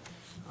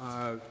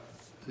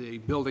 the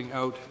building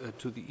out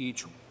to the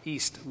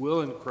east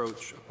will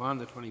encroach upon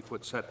the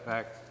 20-foot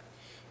setback,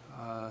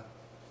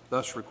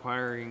 thus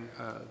requiring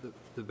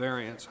the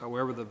variance.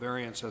 However, the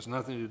variance has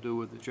nothing to do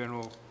with the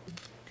general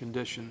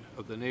condition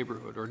of the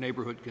neighborhood or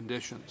neighborhood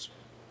conditions.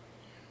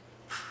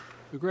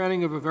 The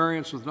granting of a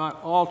variance would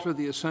not alter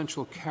the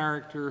essential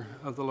character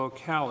of the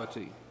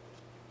locality.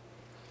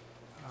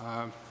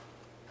 I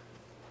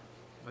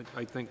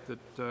think that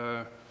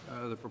the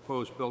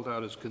proposed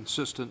build-out is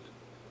consistent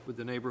with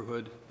the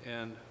neighborhood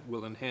and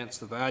will enhance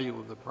the value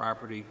of the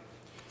property,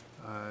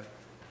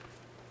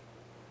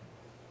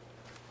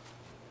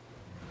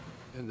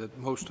 and that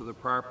most of the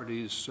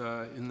properties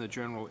in the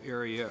general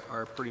area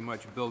are pretty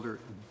much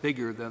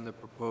bigger than the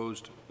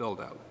proposed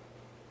build-out.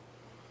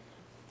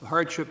 The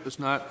hardship is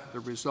not the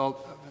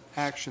result of an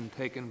action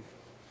taken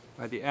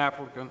by the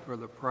applicant or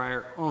the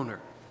prior owner.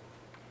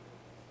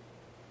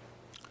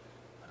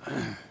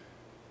 The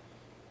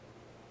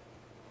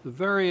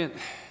variant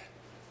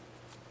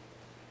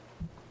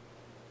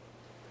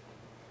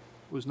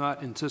was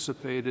not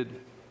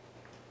anticipated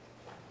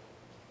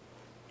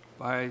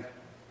by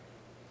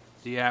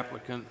the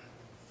applicant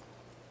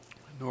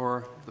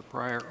nor the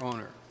prior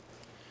owner.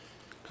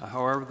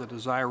 However, the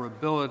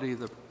desirability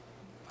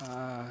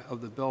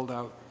of the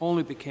build-out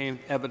only became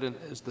evident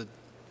as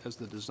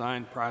the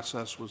design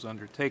process was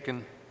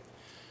undertaken,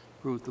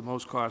 proved the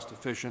most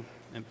cost-efficient,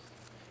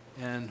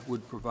 and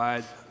would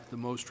provide the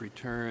most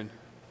return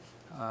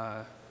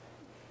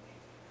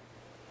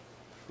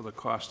for the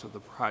cost of the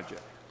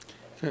project.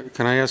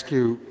 Can I ask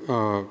you,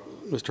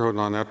 Mr. Houghton,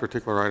 on that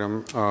particular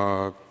item,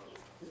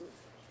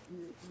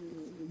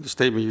 the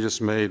statement you just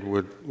made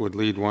would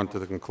lead one to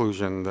the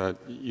conclusion that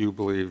you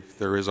believe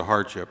there is a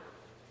hardship,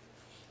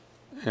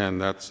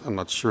 and I'm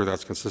not sure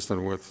that's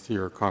consistent with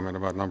your comment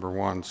about number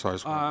one. So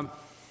I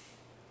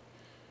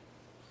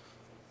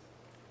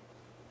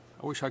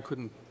wish I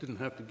didn't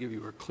have to give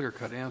you a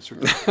clear-cut answer,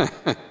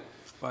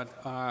 but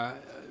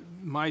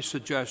my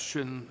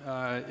suggestion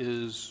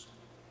is,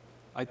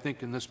 I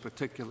think in this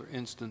particular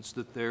instance,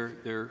 that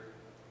there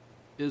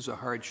is a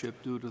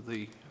hardship due to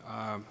the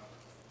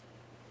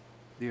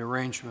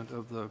arrangement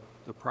of the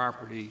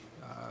property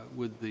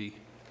with the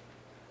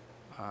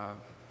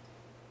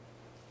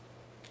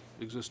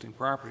existing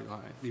property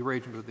line, the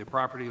arrangement of the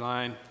property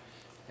line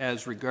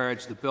as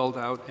regards the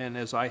build-out, and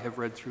as I have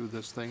read through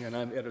this thing, and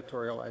I'm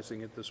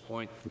editorializing at this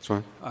point, that's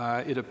fine.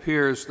 It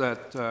appears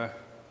that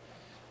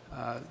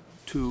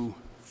to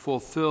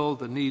fulfill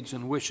the needs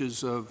and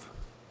wishes of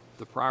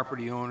the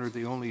property owner,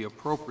 the only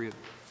appropriate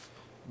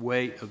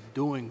way of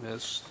doing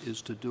this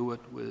is to do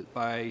it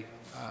by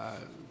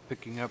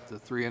picking up the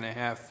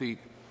 3.5 feet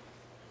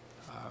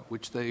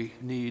which they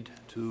need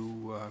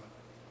to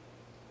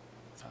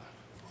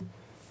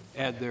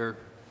add their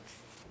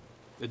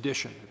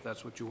addition, if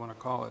that's what you want to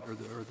call it, or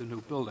the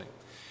new building.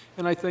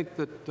 And I think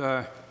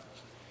that,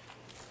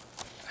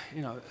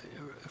 you know,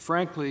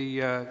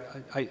 frankly,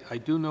 I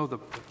do know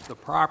the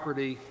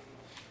property,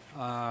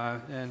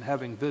 and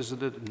having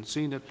visited and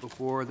seen it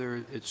before,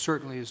 it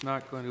certainly is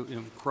not going to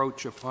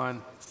encroach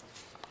upon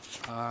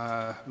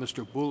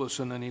Mr. Boulos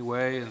in any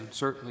way, and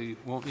certainly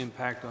won't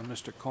impact on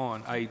Mr.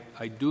 Cohen.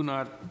 I do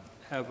not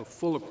have a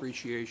full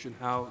appreciation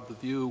how the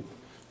view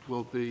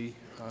will be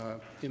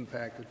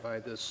impacted by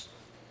this,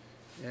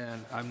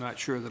 and I'm not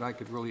sure that I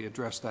could really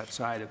address that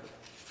side of it.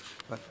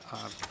 But,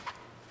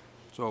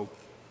 so,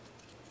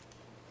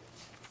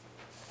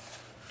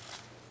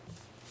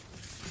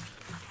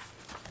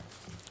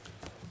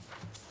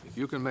 if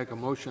you can make a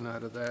motion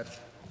out of that,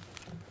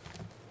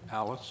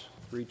 Alice,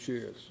 3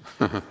 cheers.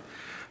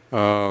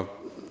 Why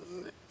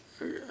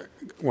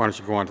don't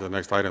you go on to the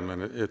next item,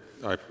 and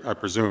I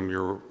presume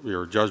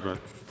your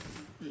judgment,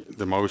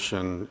 the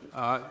motion.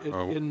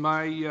 In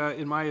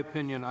my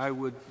opinion, I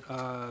would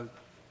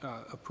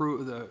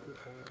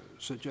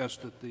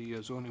suggest that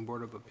the Zoning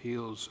Board of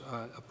Appeals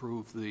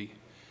approve the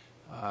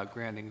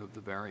granting of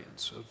the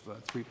variance of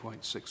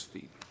 3.6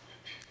 feet.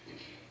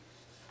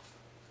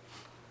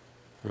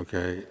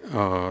 Okay.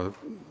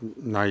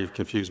 Now you've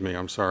confused me.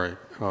 I'm sorry.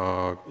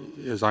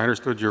 As I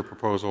understood your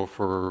proposal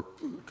for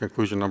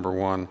conclusion number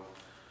 1,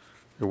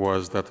 it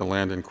was that the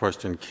land in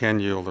question can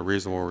yield a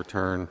reasonable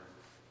return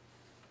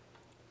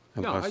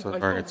unless a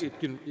variance.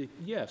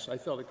 Yes, I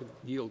felt it could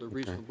yield a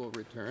reasonable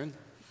return.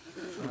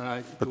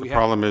 But the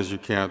problem is you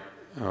can't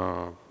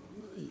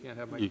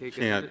have my you cake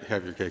can't and eat it.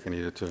 have your cake and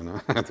eat it too.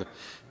 No?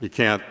 You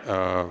can't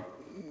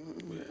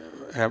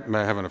have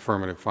an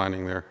affirmative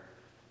finding there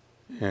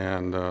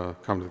and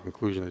come to the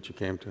conclusion that you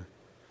came to.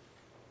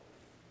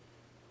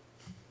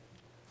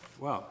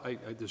 Well,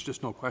 there's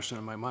just no question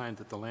in my mind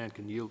that the land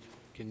can yield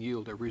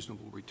a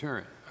reasonable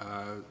return.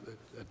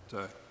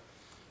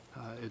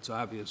 It's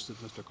obvious that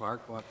Mr.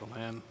 Clark bought the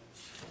land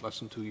less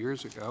than 2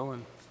 years ago,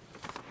 and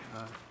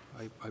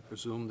I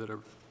presume that at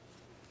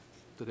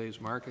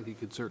today's market he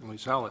could certainly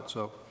sell it.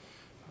 So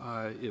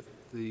if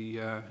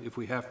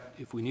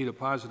we need a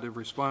positive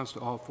response to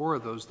all 4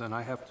 of those, then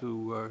I have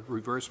to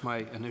reverse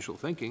my initial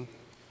thinking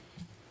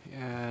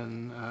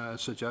and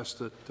suggest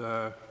that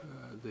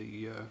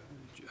the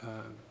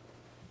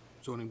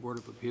Zoning Board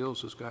of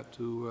Appeals has got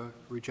to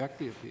reject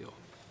the appeal.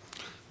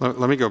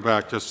 Let me go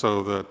back just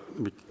so that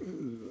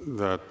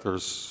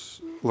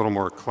there's a little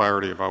more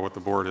clarity about what the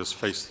board is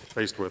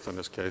faced with in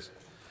this case.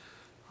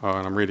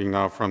 And I'm reading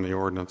now from the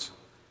ordinance,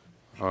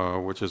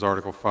 which is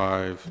Article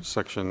 5,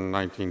 Section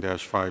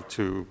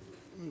 19-52,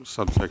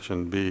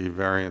 subsection B,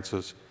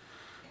 variances.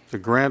 To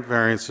grant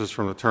variances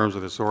from the terms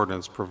of this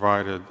ordinance,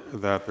 provided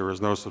that there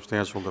is no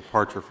substantial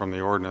departure from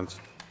the ordinance,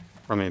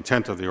 from the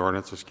intent of the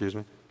ordinance, excuse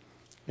me,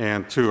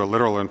 and 2, a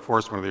literal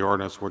enforcement of the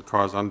ordinance would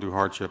cause undue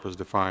hardship as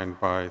defined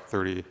by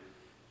 30-A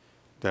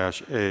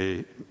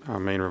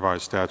Maine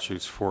Revised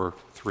Statutes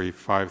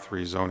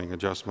 4353 zoning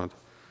adjustment.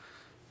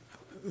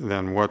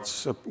 Then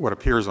what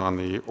appears on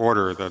the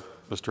order that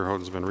Mr.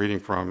 Houghton's been reading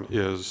from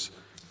is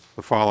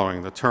the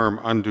following. The term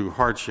undue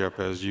hardship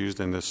as used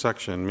in this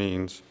section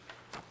means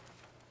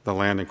the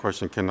land in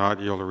question cannot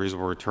yield a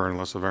reasonable return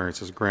unless a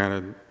variance is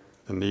granted.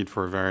 The need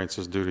for a variance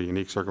is due to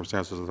unique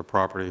circumstances of the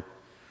property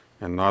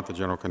and not the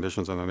general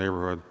conditions in the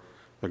neighborhood.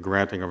 The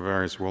granting of a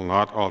variance will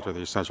not alter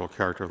the essential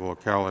character of the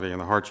locality,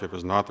 and the hardship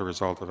is not the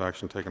result of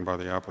action taken by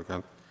the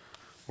applicant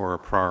or a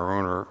prior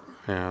owner.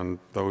 And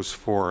those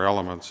 4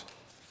 elements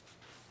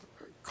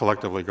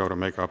collectively go to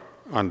make up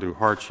undue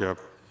hardship,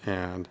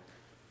 and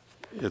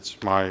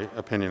it's my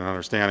opinion and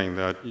understanding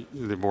that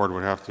the board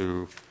would have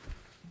to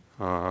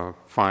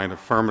find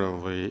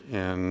affirmatively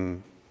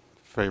in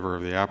favor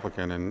of the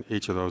applicant in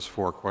each of those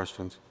 4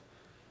 questions,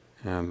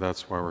 and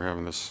that's why we're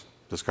having this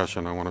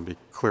discussion. I want to be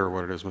clear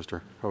what it is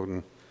Mr.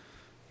 Houghton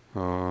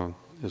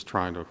is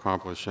trying to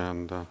accomplish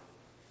and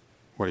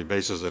what he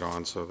bases it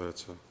on so that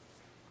it's a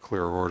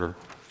clear order.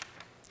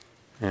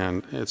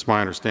 And it's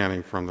my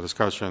understanding from the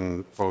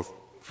discussion, both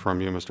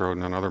from you, Mr.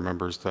 Houghton, and other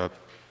members, that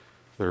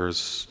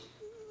there's,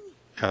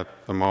 at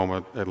the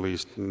moment, at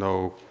least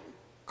no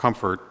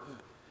comfort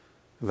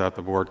that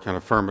the board can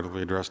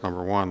affirmatively address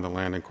number 1, the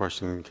land in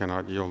question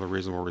cannot yield a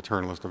reasonable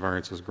return unless the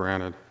variance is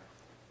granted.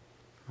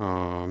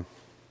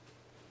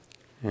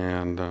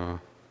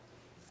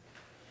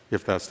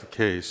 If that's the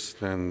case,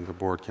 then the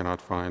board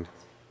cannot find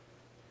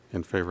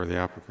in favor of the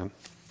applicant.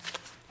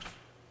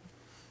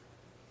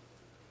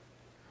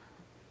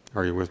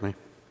 Are you with me?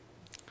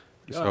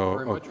 Yeah, so,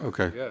 very much.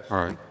 Okay, Yes.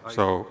 all right. I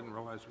So, didn't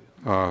realize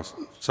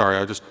sorry,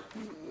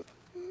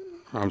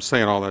 I'm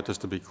saying all that just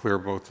to be clear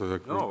both to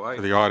the, No,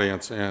 to the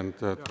audience and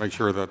to make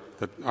sure that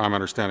I'm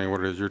understanding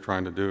what it is you're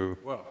trying to do.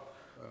 Well,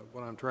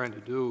 what I'm trying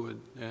to do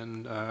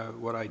and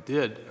what I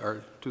did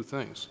are 2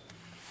 things.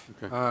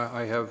 Okay.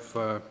 I have,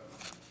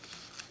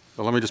 So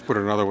let me just put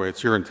it another way.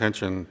 It's your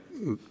intention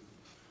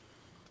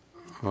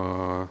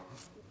to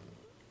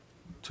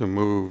to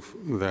move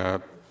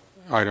that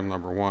item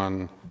number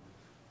 1,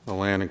 the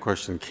land in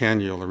question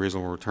can yield a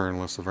reasonable return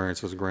unless the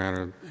variance is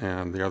granted,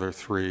 and the other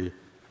 3,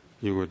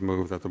 you would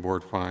move that the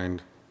board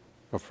find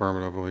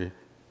affirmatively.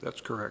 That's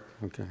correct.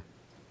 Okay.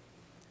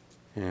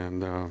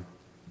 And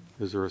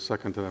is there a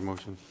second to that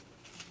motion?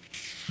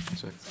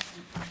 Second.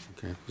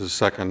 Okay, there's a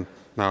second.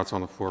 Now it's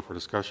on the floor for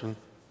discussion.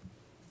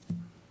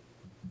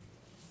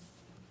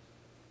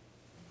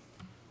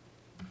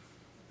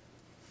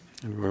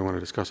 Anybody want to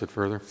discuss it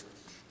further?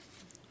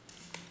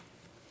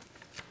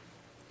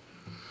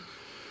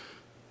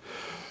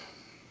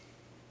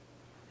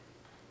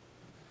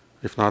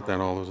 If not, then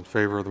all those in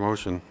favor of the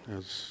motion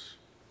as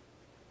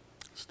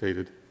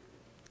stated,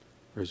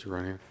 raise your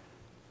right hand.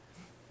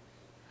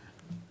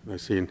 I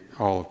see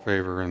all in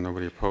favor and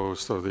nobody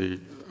opposed, so the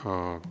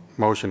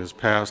motion is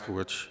passed,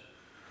 which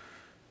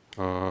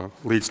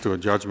leads to a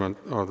judgment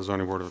of the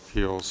Zoning Board of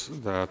Appeals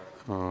that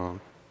the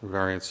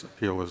variance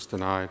appeal is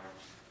denied.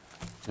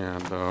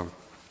 And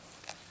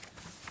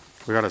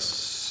we got a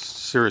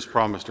serious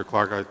problem, Mr.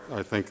 Clark.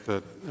 I think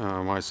that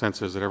my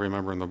sense is that every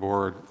member on the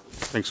board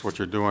thinks what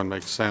you're doing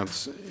makes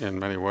sense in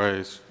many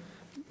ways,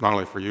 not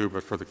only for you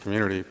but for the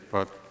community,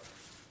 but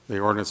the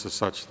ordinance is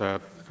such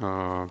that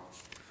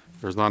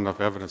there's not enough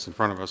evidence in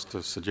front of us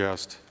to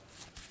suggest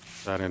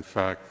that, in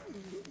fact,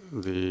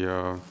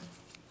 the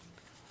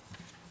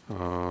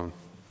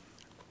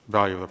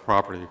value of the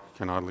property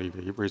cannot lead to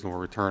a reasonable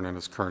return in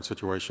its current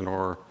situation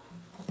or,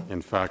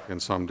 in fact, in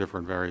some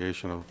different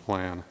variation of the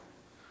plan.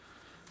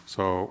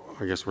 So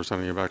I guess we're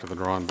sending you back to the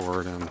drawing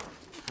board and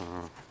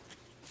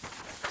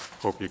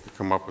hope you can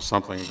come up with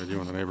something that you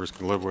and the neighbors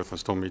can live with and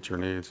still meet your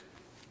needs.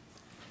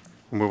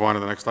 We'll move on to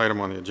the next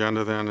item on the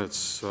agenda then.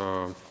 It's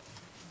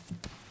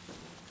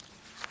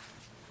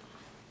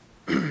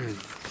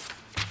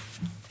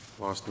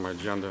lost my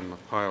agenda in the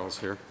piles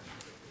here.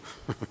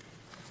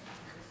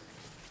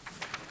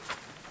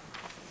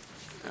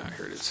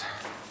 Here it is.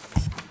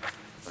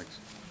 Thanks.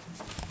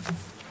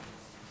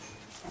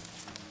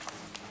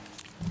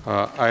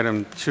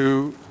 Item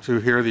 2, to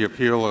hear the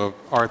appeal of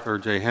Arthur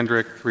J.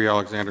 Hendrick, 3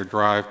 Alexander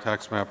Drive,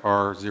 tax map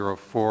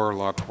R04,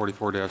 lot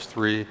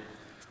 44-3,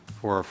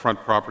 for a front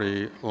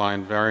property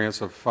line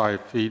variance of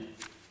 5 feet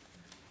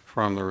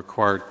from the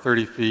required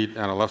 30 feet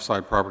and a left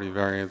side property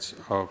variance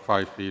of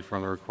 5 feet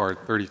from the required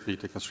 30 feet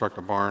to construct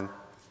a barn.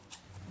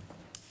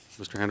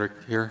 Mr. Hendrick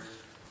here?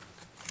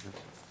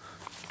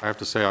 I have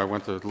to say I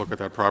went to look at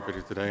that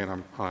property today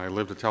and I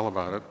live to tell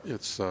about it.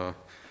 It's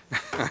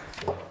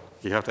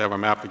you have to have a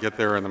map to get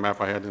there, and the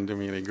map I had didn't do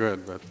me any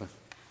good, but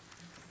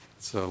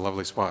it's a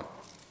lovely spot.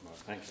 Well,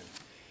 thank you.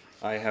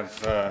 I have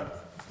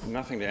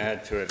nothing to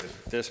add to it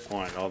at this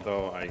point,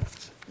 although I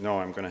know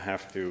I'm going to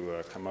have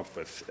to come up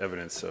with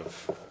evidence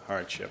of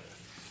hardship.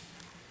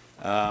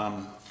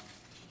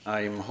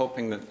 I'm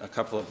hoping that a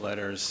couple of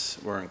letters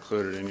were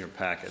included in your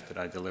packet that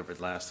I delivered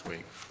last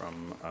week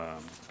from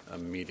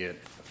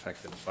immediate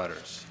affected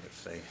butters.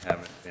 If they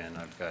haven't been,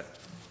 I've got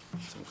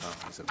some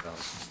copies of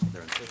those.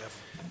 They're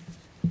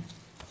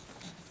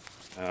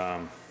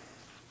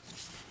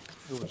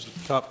It was the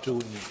top 2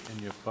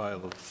 in your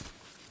file of...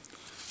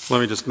 Let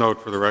me just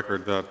note for the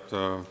record that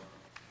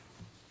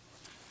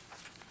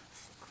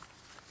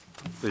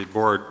the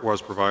board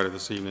was provided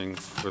this evening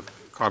with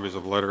copies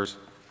of letters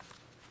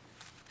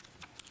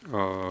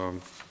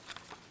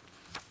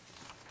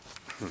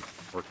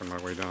working my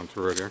way down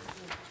through it here,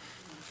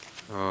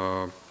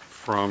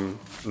 from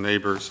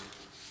neighbors,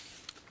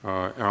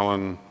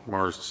 Alan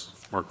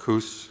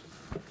Marcuse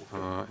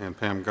and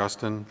Pam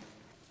Guston,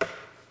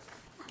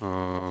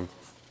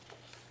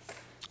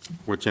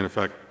 which in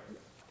effect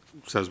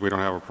says we don't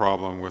have a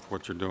problem with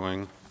what you're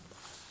doing,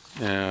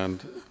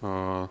 and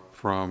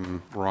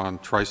from Ron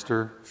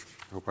Treister,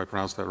 I hope I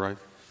pronounced that right.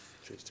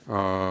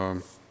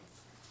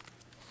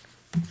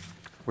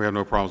 We have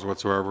no problems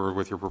whatsoever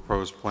with your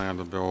proposed plan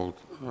to build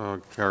a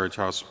carriage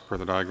house per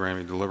the diagram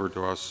you delivered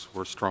to us.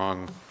 We're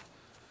strong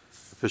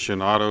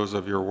aficionados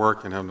of your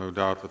work and have no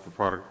doubt that the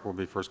product will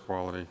be first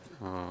quality.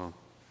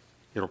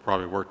 It'll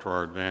probably work to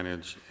our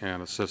advantage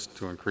and assist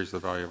to increase the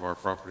value of our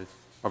property,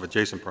 of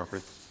adjacent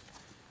property.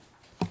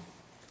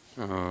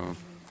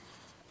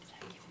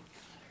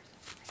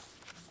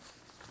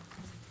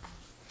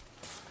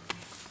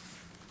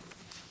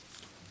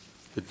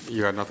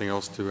 You had nothing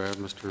else to add,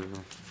 Mr.?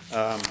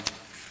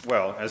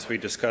 Well, as we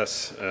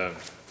discuss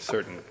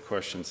certain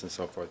questions and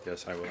so forth,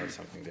 yes, I will have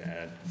something to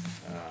add.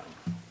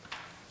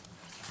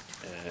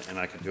 And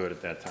I could do it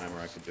at that time,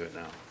 or I could do it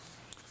now.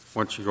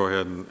 Why don't you go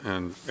ahead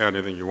and add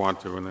anything you want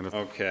to, and then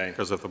okay.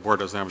 Because if the board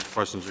doesn't have any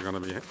questions, you're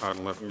going to be out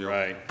and left field.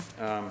 Right.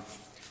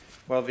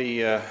 Well,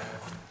 the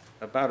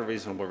about a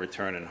reasonable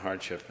return and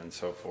hardship and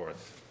so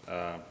forth.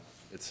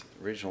 It's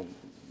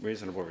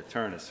reasonable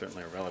return is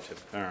certainly a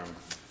relative term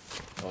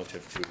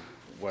relative to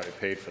what I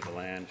paid for the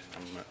land,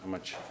 how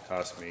much it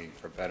cost me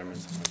for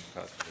betterments, how much it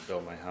cost me to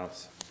build my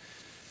house,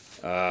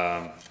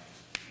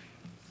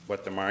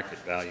 what the market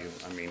value,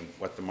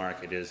 what the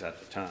market is at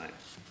the time.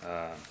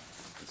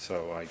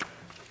 So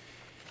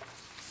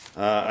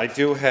I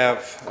do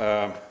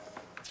have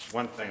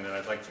one thing that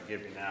I'd like to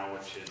give you now,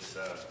 which is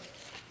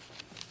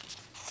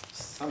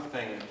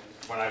something,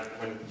 when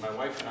my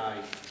wife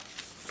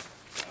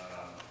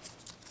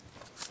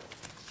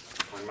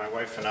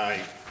and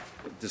I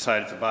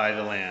decided to buy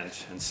the land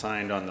and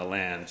signed on the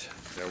land,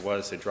 there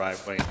was a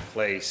driveway in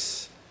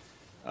place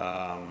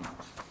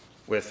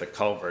with a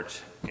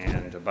culvert,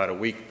 and about a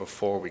week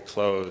before we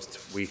closed,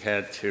 we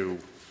had to,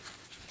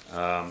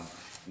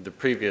 the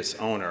previous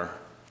owner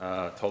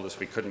told us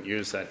we couldn't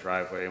use that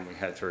driveway and we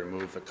had to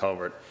remove the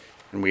culvert,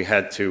 and we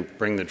had to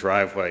bring the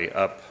driveway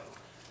up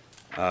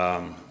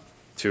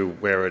to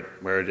where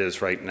it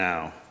is right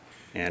now.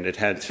 And it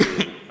had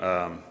to,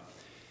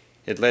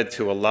 it led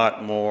to a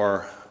lot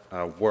more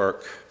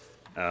work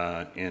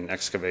in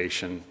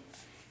excavation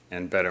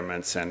and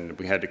betterments, and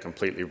we had to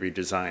completely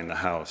redesign the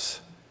house.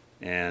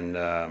 And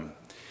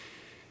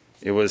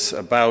it was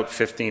about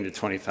 $15,000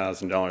 to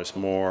 $20,000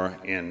 more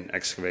in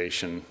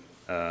excavation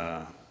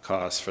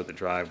costs for the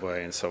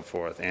driveway and so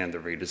forth, and the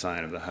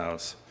redesign of the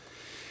house.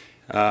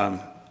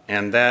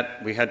 And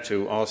that, we had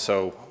to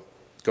also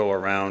go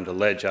around a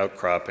ledge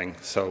outcropping.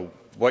 So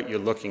what you're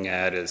looking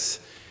at is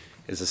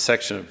a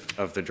section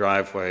of the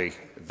driveway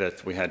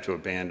that we had to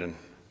abandon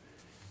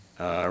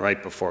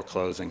right before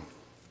closing.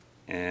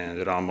 And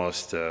it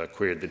almost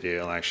queered the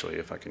deal, actually,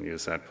 if I can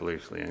use that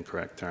politically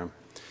incorrect term.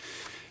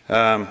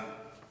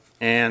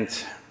 And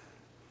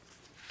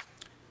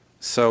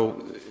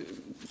so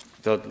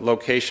the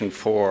location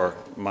for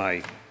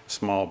my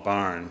small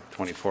barn,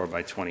 24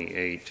 by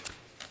 28,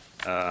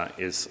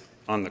 is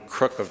on the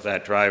crook of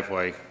that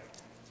driveway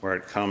where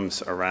it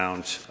comes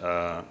around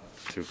to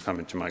come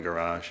into my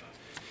garage.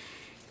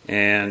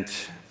 And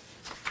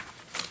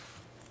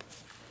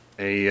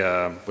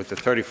with the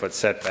 30-foot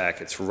setback,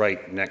 it's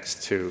right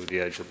next to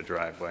the edge of the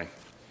driveway.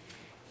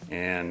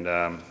 And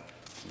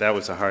that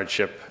was a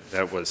hardship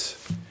that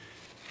was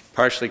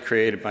partially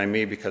created by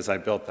me because I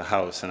built the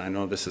house, and I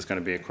know this is going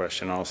to be a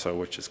question also,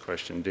 which is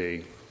question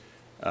D,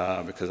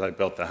 because I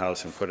built the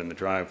house and put in the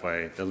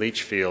driveway. The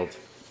leach field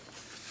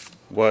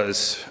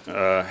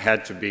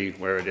had to be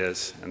where it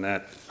is, and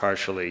that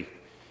partially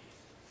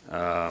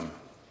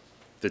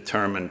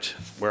determined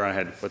where I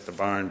had to put the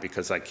barn,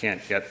 because I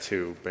can't get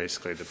to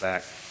basically the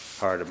back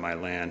part of my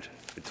land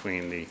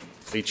between the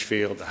leach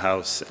field, the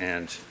house,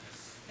 and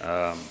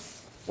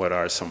what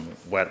are some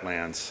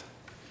wetlands.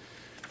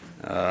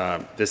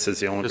 This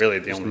is really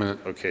the only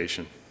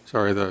location.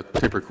 Sorry, the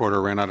tape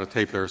recorder ran out of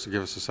tape there, so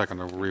give us a second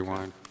to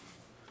rewind.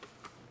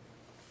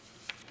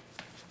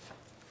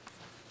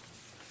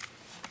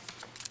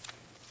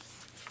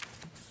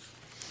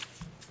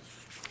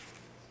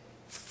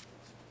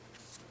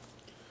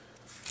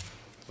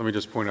 Let me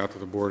just point out to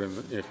the board,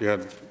 and if you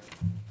had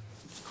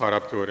caught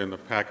up to it in the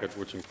packet,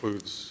 which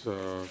includes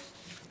Mr.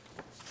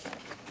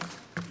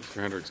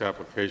 Hendrick's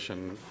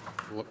application,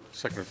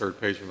 second or third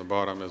page from the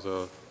bottom is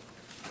a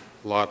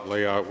lot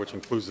layout, which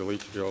includes the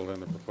leach field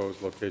and the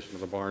proposed location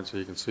of the barn, so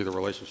you can see the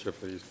relationship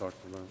that he's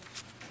talking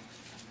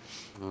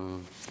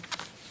about.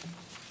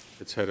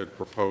 It's headed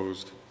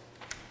proposed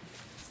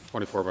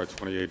 24 by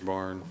 28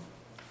 barn.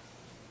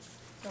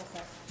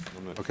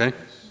 Okay?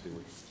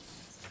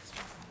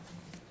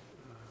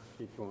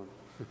 Keep going.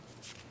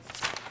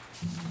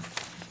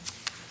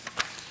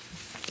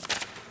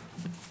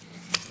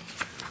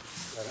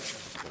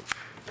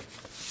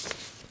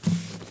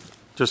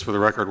 Just for the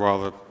record,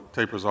 while the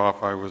tape was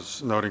off, I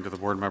was noting to the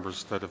board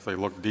members that if they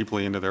look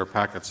deeply into their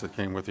packets that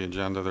came with the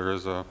agenda, there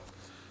is a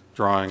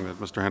drawing that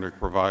Mr. Hendrick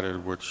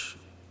provided which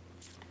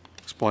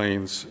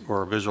explains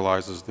or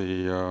visualizes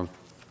the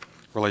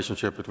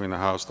relationship between the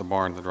house, the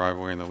barn, the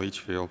driveway, and the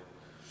leach field.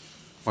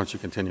 Why don't you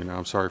continue now?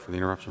 I'm sorry for the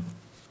interruption.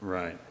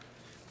 Right.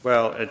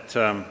 Well, it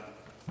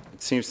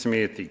seems to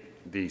me that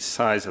the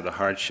size of the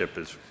hardship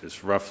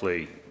is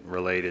roughly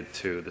related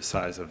to the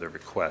size of the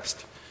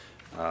request.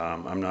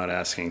 I'm not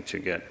asking to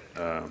get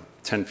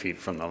 10 feet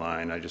from the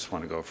line. I just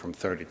want to go from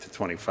 30 to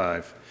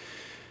 25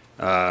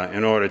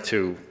 in order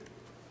to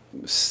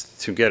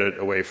get it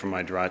away from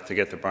my drive, to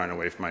get the barn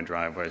away from my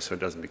driveway, so it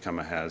doesn't become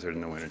a hazard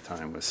in the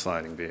wintertime with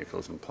sliding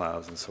vehicles and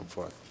plows and so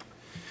forth.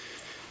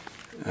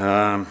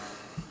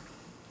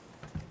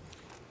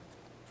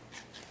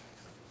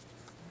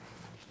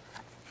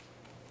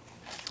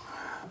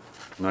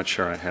 I'm not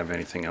sure I have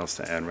anything else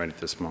to add right at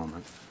this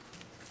moment.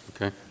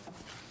 Okay.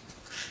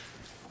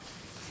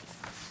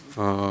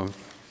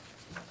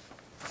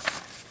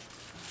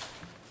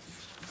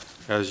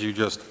 As you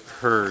just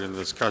heard in the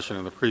discussion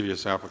in the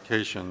previous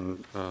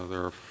application,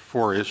 there are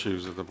 4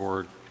 issues that the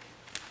board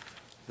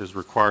is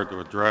required to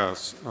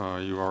address.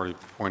 You already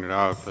pointed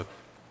out that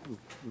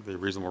the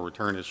reasonable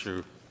return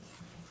issue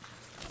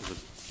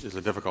is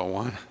a difficult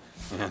one,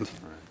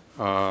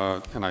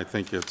 and I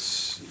think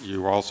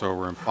you also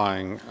were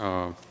implying,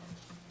 and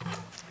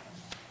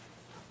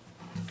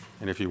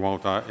if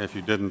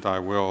you didn't, I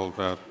will,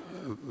 that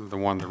the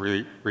one that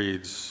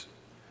reads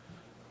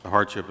the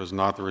hardship is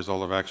not the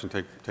result of action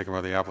taken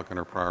by the applicant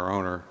or prior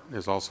owner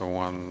is also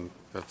one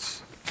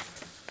that's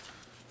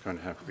going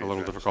to have to be a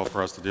little difficult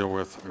for us to deal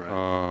with,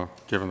 Right.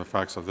 Given the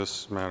facts of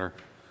this matter.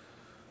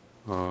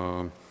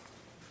 So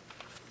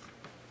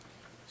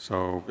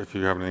if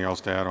you have anything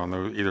else to add on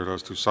either of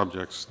those two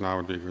subjects, now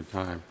would be a good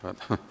time, but.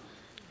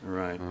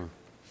 Right.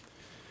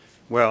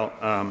 Well,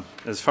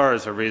 as far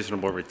as a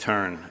reasonable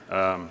return,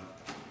 I'm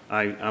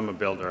a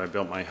builder. I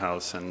built my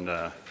house, and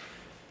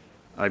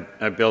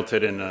I built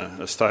it in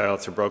a style.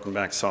 It's a broken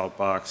back salt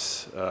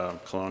box,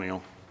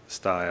 colonial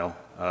style,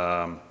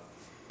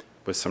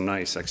 with some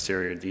nice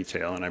exterior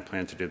detail, and I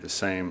plan to do the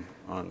same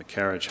on the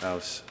carriage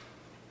house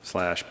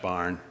 /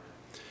 barn.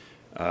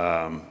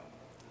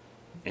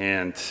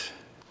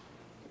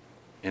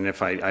 And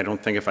if I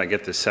don't think if I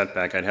get the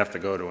setback, I'd have to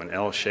go to an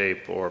L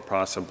shape or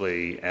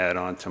possibly add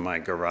on to my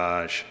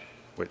garage,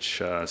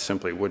 which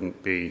simply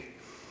wouldn't be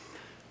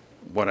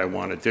what I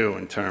want to do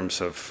in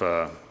terms of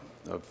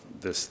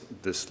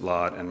this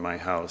lot and my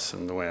house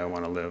and the way I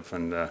want to live.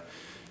 And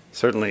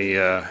certainly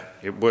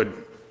it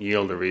would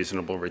yield a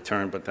reasonable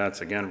return, but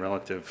that's again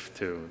relative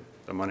to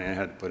the money I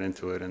had to put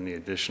into it and the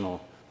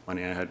additional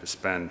money I had to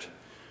spend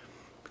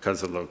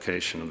because of the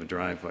location of the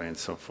driveway and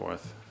so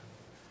forth.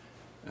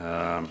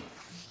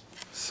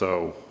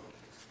 So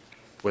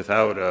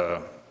without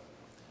a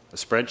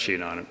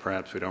spreadsheet on it,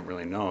 perhaps we don't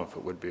really know if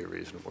it would be a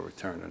reasonable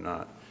return or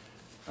not.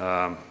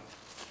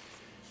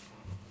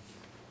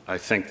 I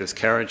think this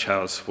carriage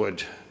house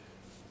would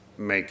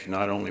make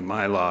not only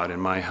my lot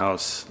and my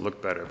house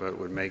look better, but it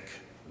would make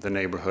the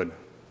neighborhood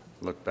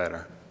look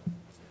better.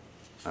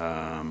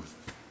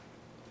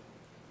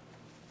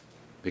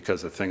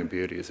 Because a thing of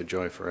beauty is a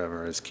joy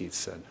forever, as Keats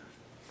said.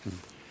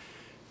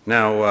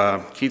 Now,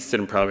 Keats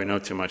didn't probably know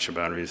too much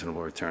about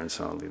reasonable returns,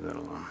 so I'll leave that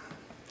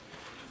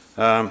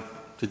alone.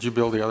 Did you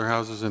build the other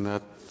houses in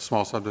that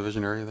small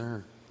subdivision area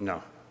there?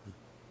 No.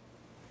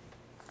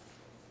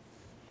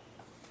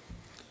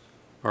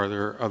 Are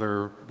there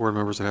other board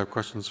members that have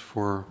questions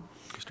for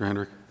Mr.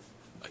 Hendrick?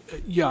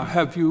 Yeah,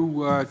 have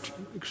you...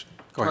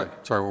 Go ahead.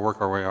 Sorry, we'll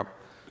work our way up.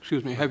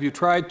 Excuse me. Have you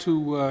tried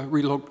to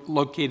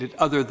relocate it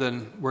other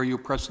than where you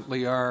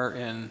presently are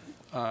and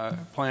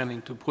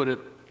planning to put it?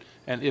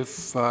 And if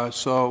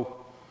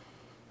so,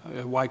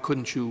 why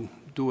couldn't you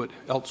do it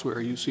elsewhere?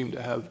 You seem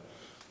to have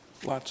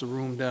lots of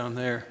room down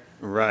there.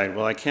 Right.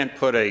 Well, I can't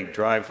put a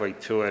driveway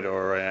to it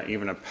or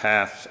even a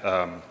path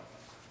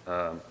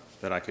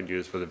that I could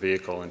use for the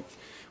vehicle and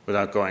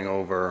without going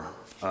over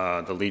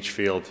the leach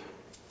field.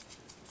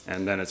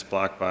 And then it's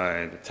blocked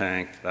by the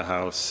tank, the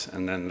house,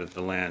 and then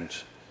the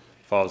land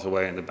falls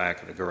away in the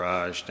back of the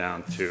garage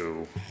down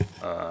to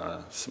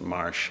some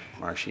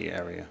marshy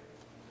area.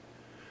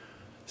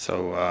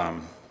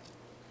 So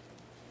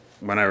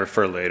when I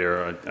refer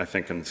later, I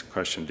think in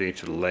question D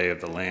to the lay of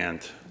the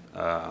land,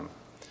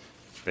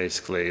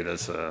 basically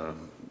there's a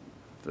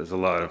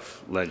lot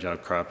of ledge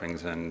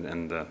outcroppings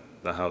and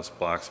the house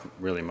blocks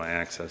really my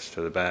access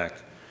to the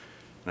back.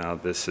 Now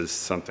this is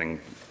something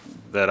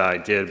that I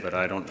did, but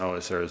I don't know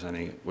if there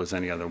was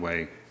any other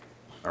way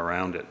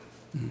around it.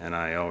 Mm-hmm. And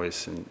I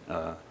always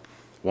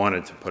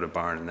wanted to put a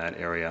barn in that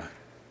area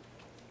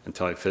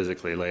until I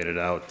physically laid it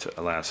out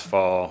last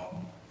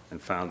fall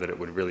and found that it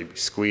would really be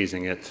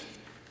squeezing it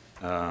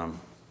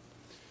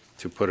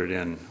to put it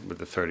in with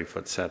the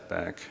 30-foot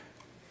setback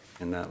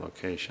in that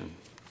location.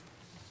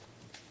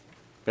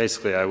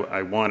 Basically,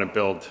 I want to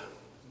build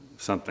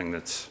something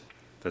that's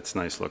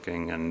nice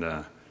looking, and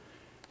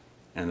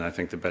I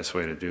think the best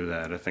way to do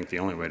that, I think the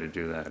only way to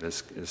do that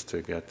is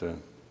to get the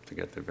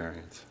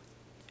variance.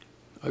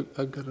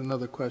 I've got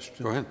another question.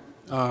 Go ahead.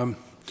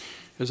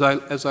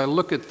 As I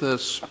look at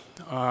this,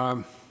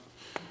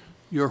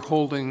 you're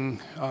holding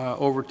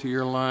over to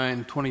your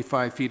line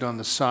 25 feet on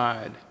the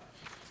side.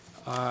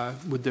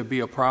 Would there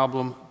be a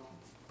problem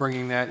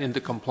bringing that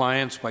into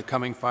compliance by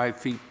coming 5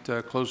 feet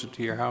closer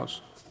to your house?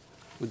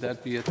 Would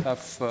that be a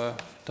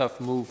tough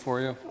move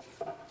for you?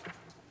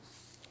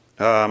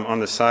 On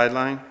the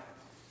sideline?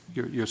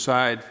 Your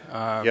side?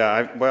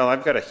 Yeah,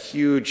 I've got a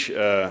huge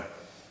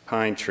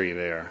pine tree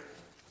there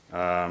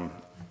that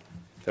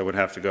would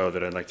have to go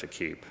that I'd like to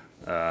keep.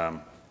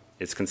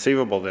 It's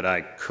conceivable that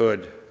I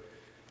could,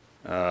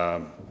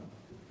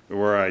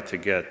 were I to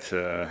get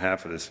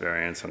half of this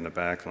variance on the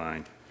back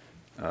line,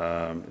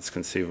 it's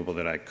conceivable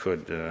that I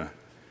could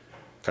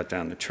cut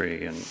down the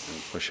tree and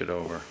push it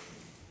over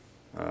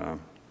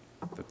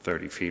the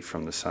 30 feet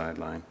from the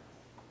sideline.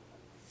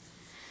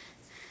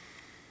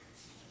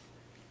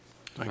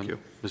 Thank you.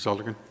 Ms.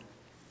 Aldergan?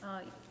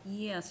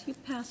 Yes, you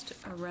passed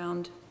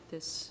around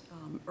this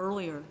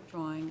earlier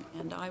drawing,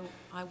 and I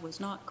was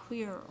not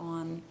clear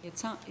on, it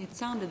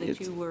sounded that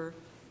you were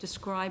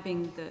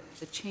describing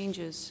the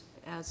changes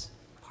as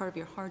part of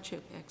your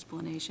hardship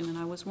explanation, and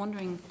I was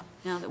wondering,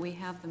 now that we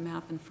have the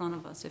map in front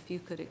of us, if you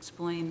could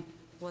explain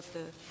what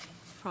the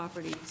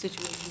property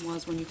situation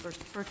was when you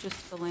first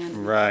purchased the land.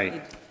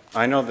 Right.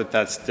 I know that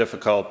that's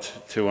difficult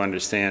to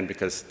understand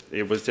because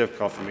it was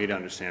difficult for me to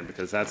understand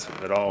because that's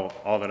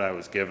all that I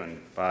was given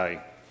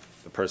by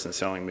the person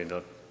selling me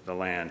the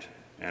land,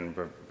 and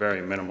a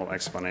very minimal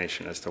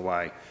explanation as to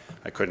why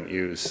I couldn't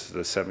use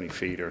the 70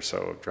 feet or so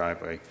of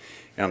driveway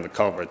and the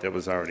culvert that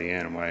was already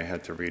in and why I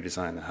had to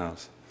redesign the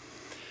house.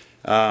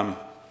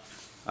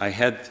 I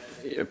had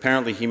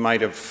apparently he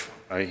might have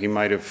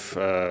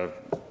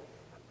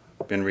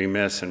been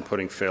remiss in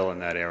putting fill in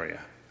that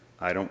area.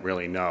 I don't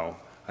really know.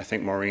 I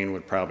think Maureen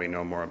would probably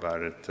know more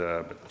about it,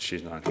 but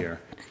she's not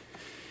here.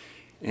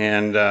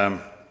 And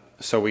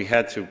so we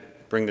had to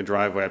bring the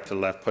driveway up to the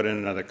left, put in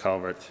another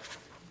culvert.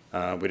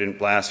 We didn't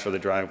blast for the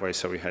driveway,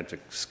 so we had to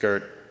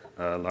skirt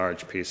a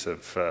large piece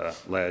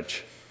of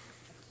ledge,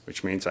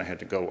 which means I had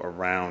to go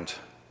around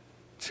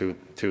to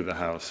the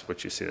house,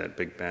 which you see that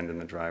big bend in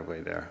the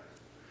driveway there.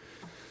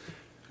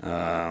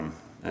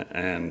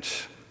 And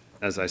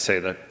as I say,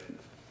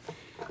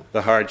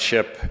 the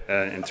hardship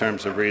in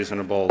terms of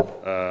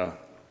reasonable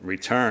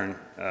return,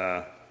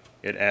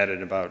 it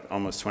added about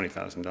almost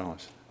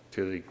 $20,000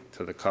 to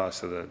the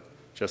cost of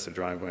just the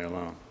driveway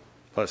alone,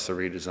 plus the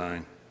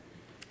redesign.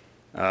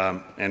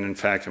 And in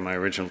fact, in my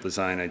original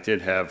design, I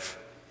did have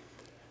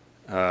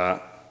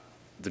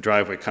the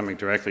driveway coming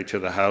directly to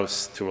the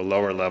house to a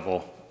lower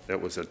level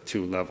that was a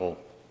 2-level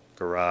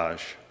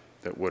garage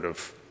that would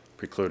have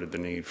precluded the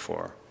need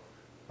for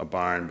a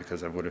barn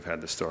because I would have had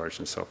the storage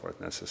and so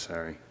forth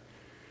necessary.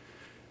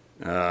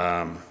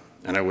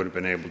 And I would have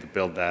been able to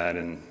build that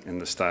in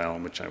the style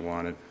in which I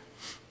wanted.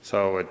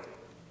 So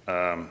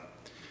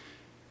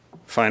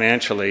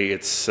financially,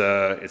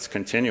 it's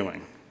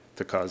continuing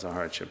to cause a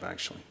hardship,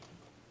 actually.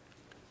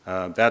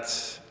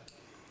 That's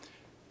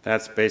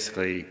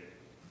basically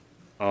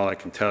all I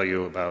can tell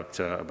you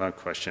about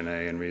question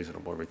A and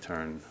reasonable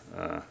return.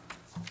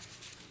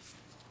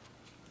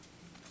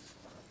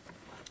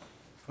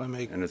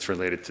 And it's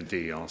related to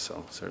D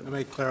also, certainly.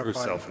 Let me clarify. Or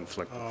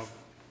self-inflicted.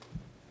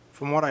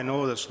 From what I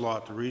know of this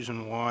lot, the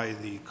reason why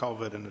the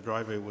culvert and the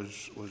driveway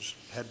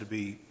had to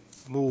be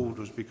moved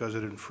was because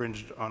it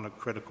infringed on a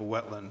critical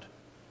wetland,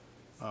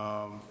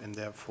 and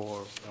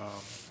therefore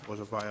was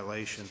a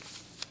violation.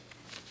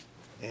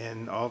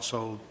 And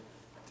also,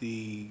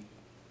 the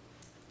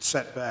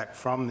setback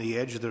from the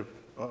edge of the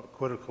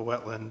critical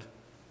wetland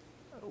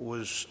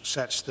was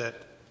such that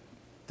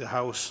the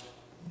house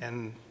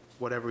and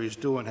whatever he's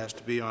doing has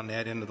to be on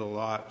that end of the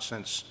lot,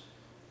 since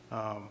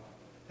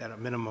at a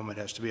minimum it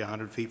has to be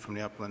 100 feet from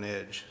the upland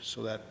edge.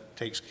 So that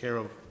takes care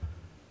of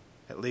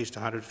at least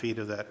 100 feet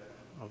of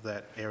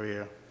that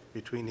area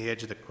between the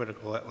edge of the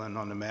critical wetland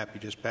on the map you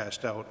just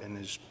passed out and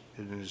his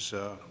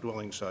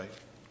dwelling site.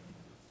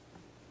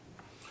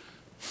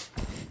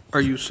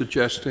 Are you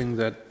suggesting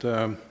that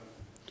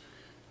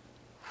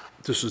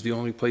this is the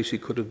only place he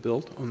could have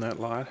built on that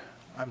lot?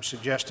 I'm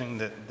suggesting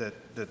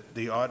that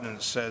the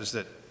ordinance says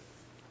that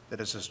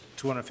it's a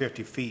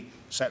 250 feet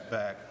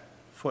setback,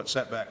 foot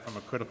setback from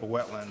a critical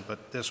wetland,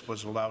 but this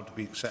was allowed to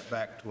be set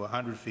back to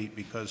 100 feet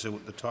because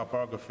the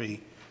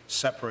topography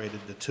separated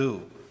the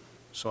two.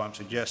 So I'm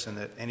suggesting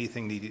that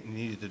anything he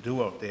needed to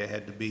do out there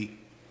had to be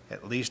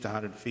at least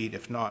 100 feet,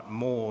 if not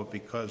more,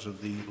 because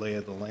of the lay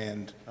of the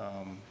land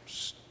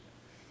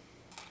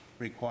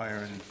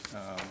requiring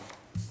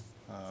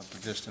the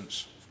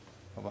distance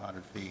of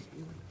 100 feet.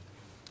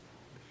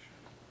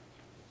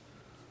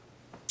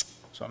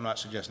 So I'm not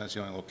suggesting that's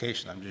the only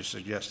location. I'm just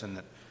suggesting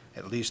that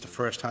at least the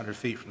first 100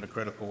 feet from the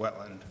critical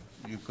wetland,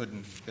 you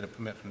couldn't get a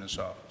permit from this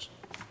office.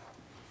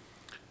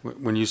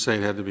 When you say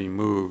it had to be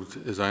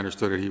moved, as I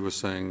understood it, he was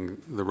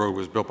saying the road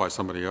was built by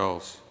somebody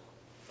else.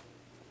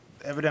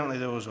 Evidently,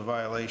 there was a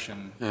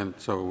violation. And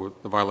so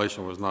the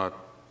violation was not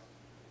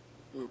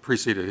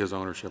preceded his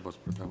ownership, let's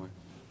put it that way.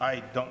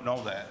 I don't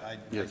know that. I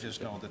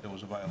just know that there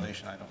was a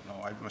violation. I don't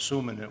know. I'm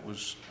assuming it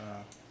was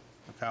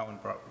a Cowan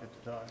property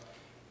at the time.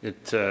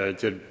 It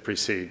did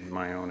precede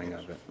my owning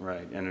of it,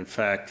 right. And in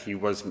fact, he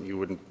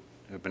wouldn't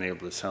have been able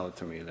to sell it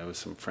to me. There was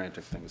some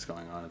frantic things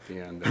going on at the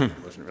end that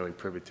I wasn't really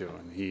privy to.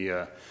 And he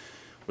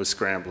was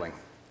scrambling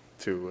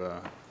to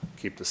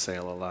keep the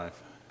sale alive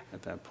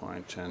at that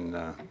point.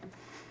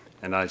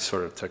 And I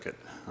sort of took it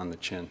on the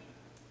chin.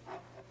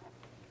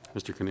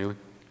 Mr. Keneally?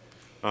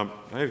 I'm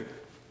a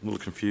little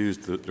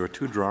confused. There are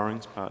two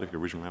drawings part of your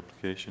original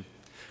application?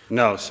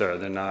 No, sir,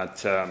 they're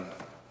not.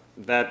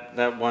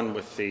 That one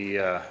with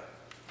the,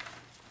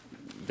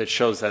 that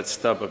shows that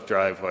stub of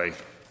driveway,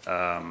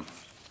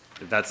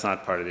 that's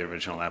not part of the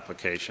original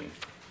application.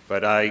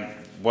 But I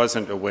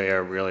wasn't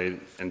aware really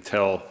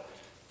until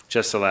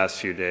just the last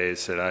few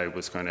days that I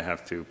was going to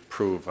have to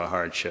prove a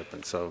hardship,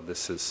 and so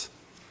this is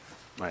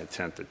my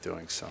attempt at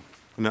doing so.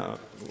 No,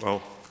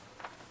 well,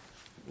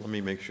 let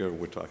me make sure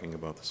we're talking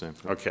about the same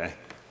thing. Okay.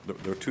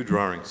 There are two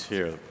drawings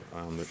here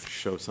that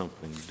show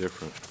something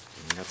different,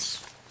 and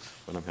that's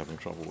what I'm having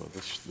trouble with.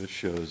 This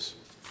shows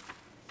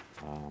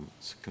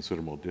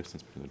considerable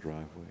distance between the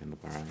driveway and the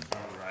barn. Oh,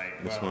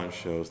 right. This one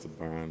shows the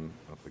barn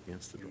up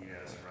against the driveway.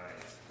 Yes,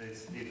 right.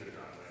 It's neither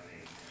driveway,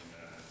 and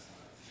it's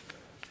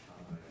not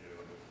what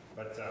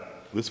I do.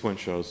 But this one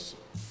shows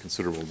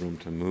considerable room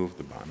to move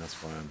the barn. That's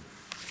why I'm.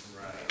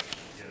 right.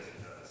 Yes, it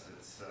does.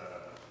 It's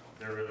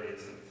there really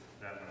isn't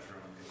that much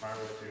room. If I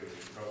were to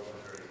go for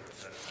 30-foot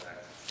setback,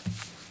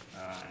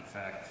 in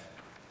fact,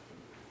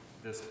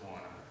 this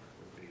corner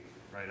would be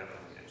right up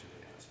on the edge of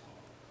the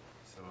asphalt.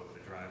 So if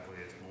the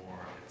driveway is more,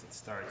 it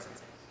starts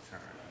its turn,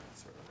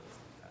 sort of.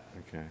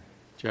 Okay.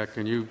 Jack,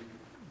 can you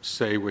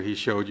say what he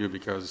showed you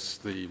because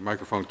the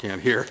microphone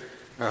can't hear.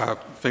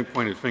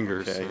 Pointed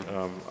fingers. Okay.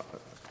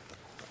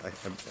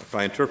 If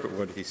I interpret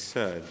what he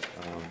said,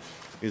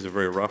 these are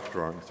very rough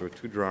drawings. There were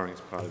two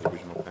drawings part of the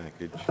original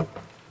package.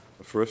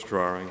 The first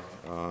drawing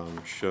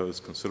shows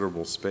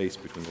considerable space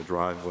between the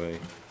driveway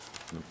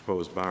and the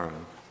proposed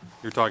barn.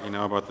 You're talking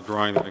now about the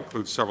drawing that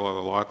includes several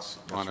other lots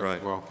on it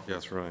as well? Yes.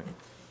 That's right.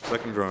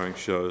 Second drawing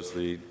shows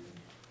the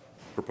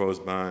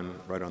proposed barn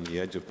right on the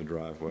edge of the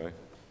driveway.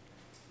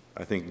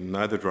 I think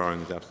neither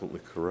drawing is absolutely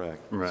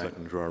correct. Right. The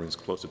second drawing is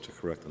closer to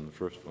correct than the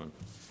first one,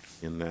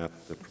 in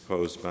that the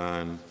proposed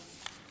barn,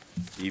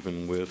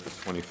 even with the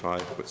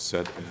 25-foot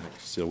setback,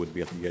 still would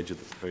be at the edge of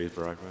the paved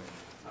driveway.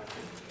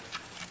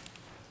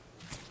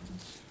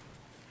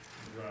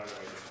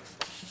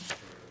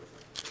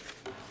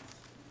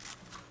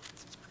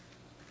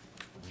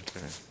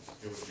 Okay.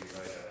 It would be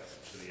right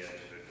to the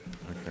edge of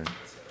it. Okay.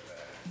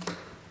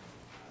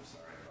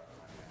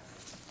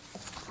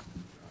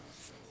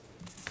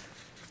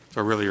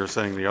 So really, you're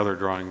saying the other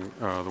drawing,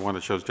 the one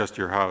that shows just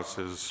your house,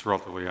 is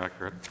relatively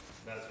accurate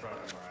That's probably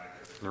more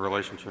accurate. in the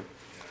relationship?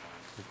 Yeah,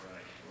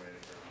 right, the way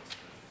the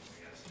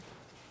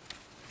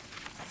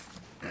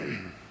ground's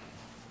been, yes.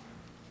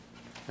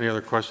 Any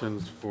other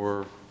questions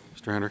for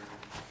Mr. Hendrick?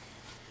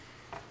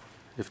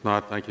 If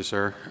not, thank you,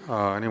 sir.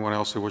 Anyone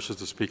else who wishes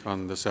to speak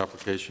on this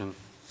application,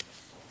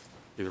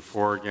 either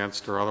for,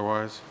 against, or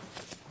otherwise?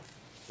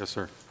 Yes,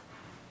 sir.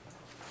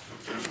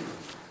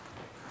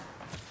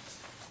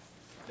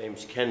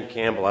 Name's Ken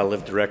Campbell. I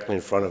live directly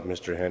in front of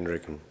Mr.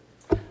 Hendrick, and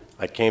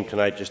I came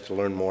tonight just to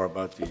learn more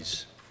about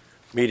these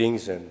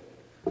meetings and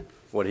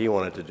what he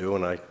wanted to do,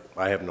 and I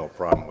have no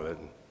problem with it.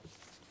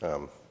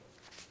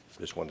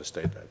 Just wanted to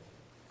state that.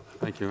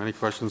 Thank you. Any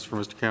questions for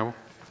Mr. Campbell?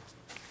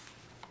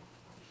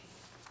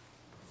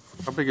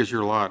 How big is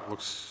your lot?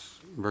 Looks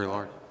very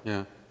large.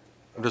 Yeah.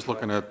 I'm just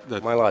looking at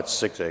that. My lot's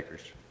 6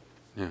 acres.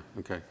 Yeah,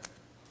 okay.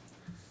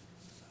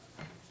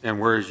 And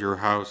where is your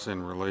house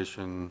in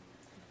relation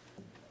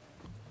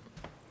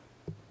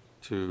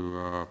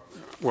to,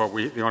 well,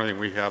 the only thing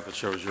we have that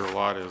shows your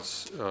lot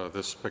is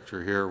this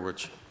picture here,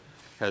 which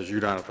has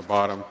you down at the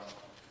bottom,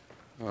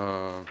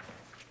 and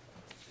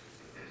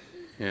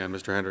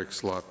Mr.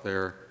 Hendrick's lot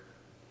there.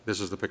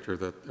 This is the picture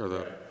that, or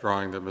the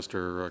drawing that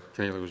Mr.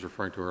 Keneally was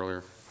referring to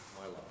earlier.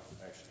 My lot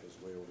actually goes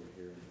way over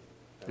here.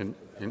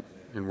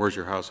 And where's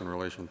your house in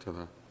relation to the,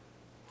 Right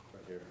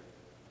here.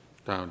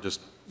 down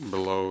just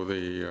below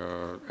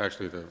the,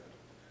 actually the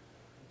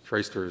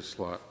Traster's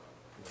lot?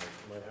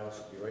 My house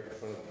would be right in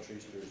front of the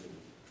Treesters and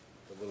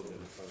a little bit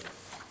in front of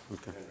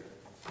Okay. Hendrick.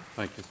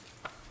 Thank you.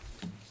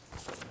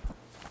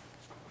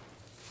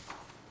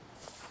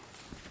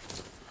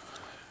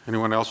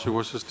 Anyone else who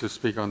wishes to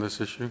speak on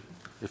this issue?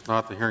 If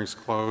not, the hearing's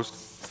closed.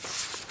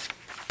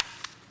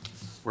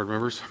 Board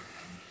members,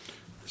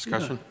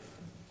 discussion?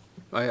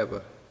 I have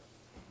a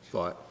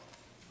thought.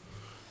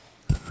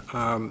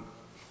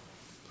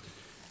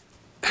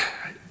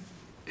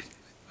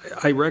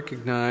 I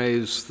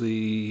recognize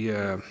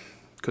the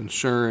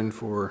concern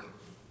for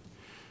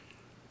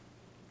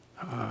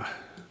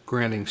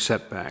granting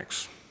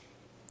setbacks.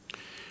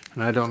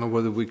 And I don't know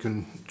whether we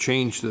can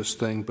change this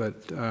thing,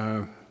 but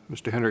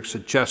Mr. Hendrick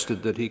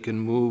suggested that he can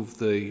move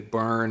the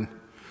barn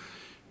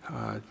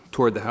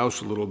toward the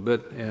house a little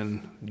bit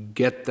and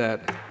get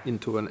that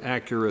into an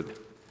accurate,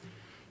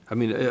 I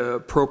mean,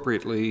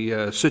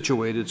 appropriately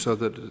situated so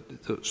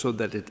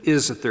that it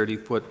is a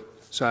 30-foot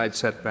side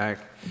setback.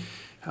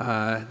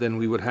 Then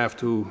we would have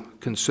to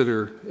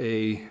consider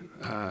a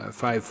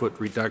 5-foot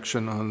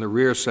reduction on the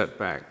rear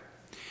setback.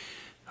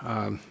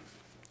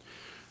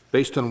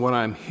 Based on what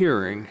I'm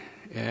hearing,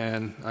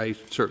 and I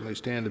certainly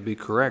stand to be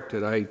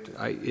corrected,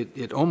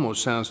 it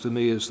almost sounds to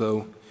me as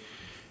though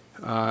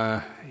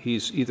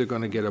he's either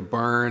going to get a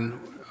barn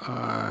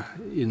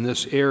in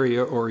this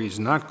area or he's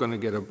not going to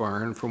get a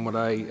barn from what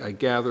I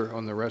gather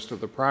on the rest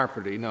of the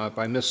property. Now, if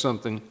I miss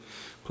something,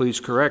 please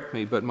correct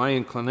me, but my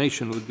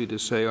inclination would be to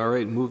say, all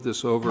right, move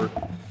this over,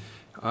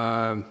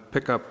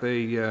 pick up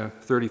a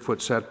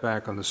 30-foot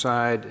setback on the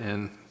side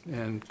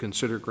and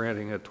consider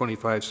granting a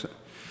 5-foot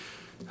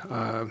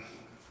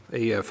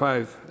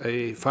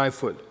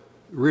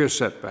rear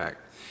setback.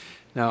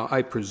 Now,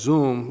 I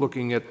presume,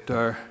 looking at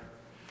the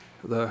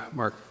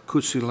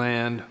Marcucci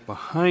land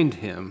behind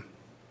him,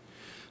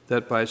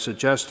 that by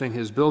suggesting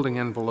his building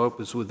envelope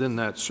is within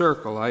that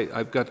circle,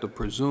 I've got to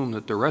presume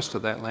that the rest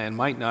of that land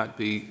might not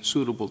be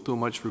suitable too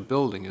much for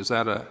building. Is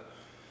that a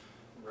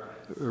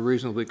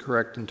reasonably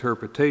correct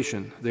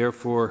interpretation?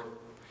 Therefore,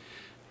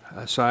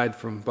 aside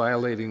from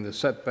violating the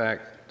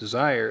setback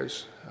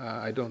desires,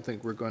 I don't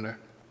think we're going to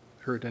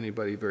hurt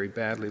anybody very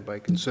badly by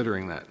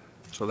considering that.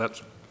 So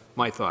that's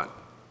my thought.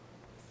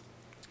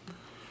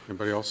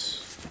 Anybody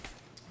else?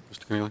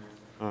 Mr. Keneally?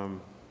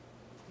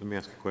 Let me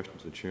ask a question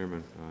to the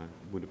chairman.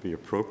 Would it be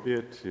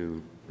appropriate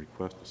to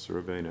request a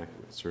survey, an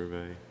accurate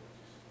survey,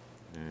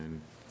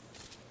 and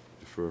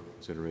defer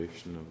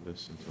consideration of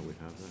this until we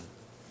have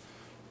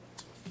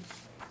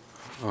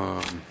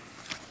that?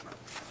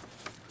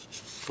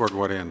 Toward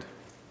what end?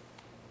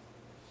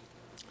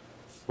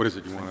 What is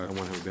it you want I to? want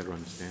to have a better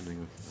understanding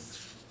of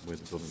where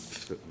the buildings would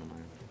fit in the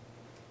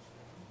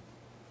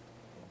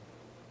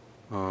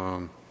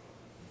land.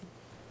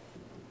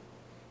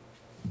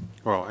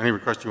 Well, any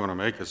request you want to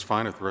make is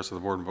fine if the rest of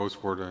the board votes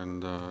for it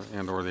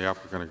and/or the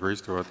applicant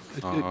agrees to it.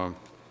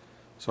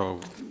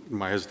 So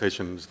my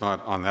hesitation is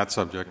not on that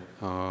subject.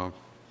 I'm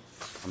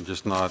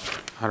just not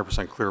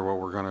 100% clear what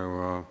we're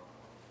going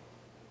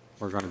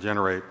to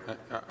generate.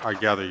 I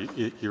gather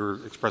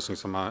you're expressing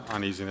some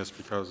uneasiness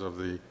because of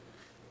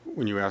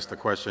when you asked the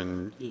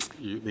question,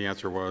 the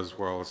answer was,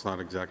 well, it's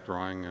not exact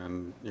drawing,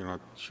 and you're not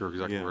sure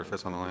exactly where it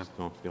fits on the land. I just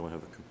don't feel I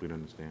have a complete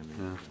understanding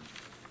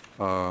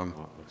Yeah. of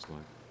what it looks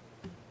like.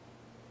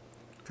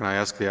 Can I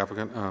ask the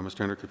applicant, Mr.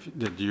 Hendrick,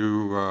 did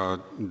you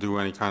do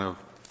any kind of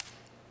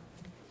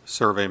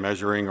survey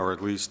measuring, or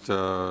at least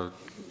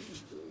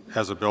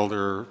as a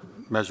builder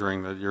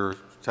measuring that you're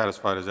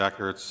satisfied is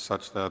accurate,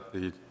 such that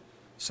the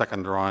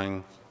second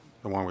drawing,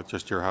 the one with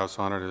just your house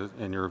on it,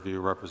 in your view,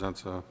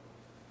 represents a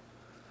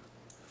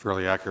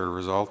fairly accurate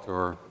result,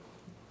 or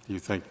do you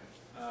think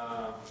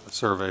a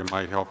survey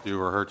might help you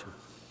or hurt you?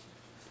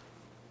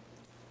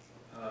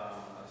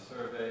 A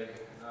survey,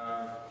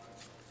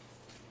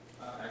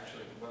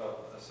 actually,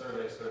 well, a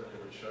survey certainly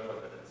would show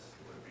that it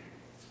would be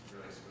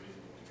really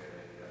squeezing to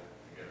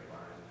get a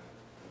barn,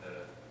 and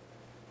that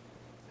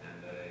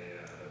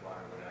the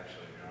barn would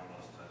actually be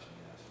almost touching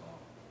the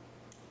asphalt.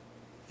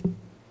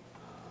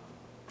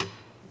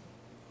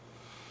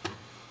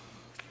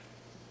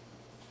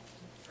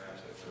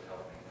 Perhaps it would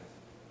help me.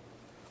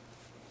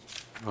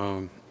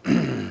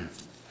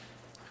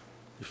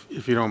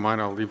 If you don't mind,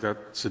 I'll leave that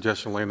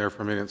suggestion laying there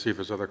for a minute and see if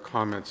there's other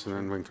comments, and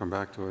then we can come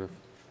back to it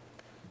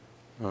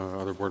if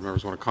other board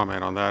members want to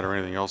comment on that or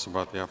anything else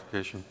about the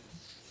application.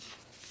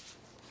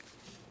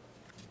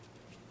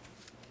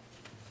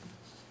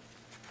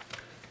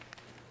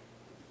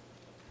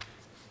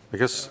 I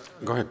guess,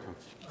 go ahead.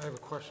 I have a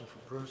question for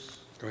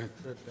Bruce. Go ahead.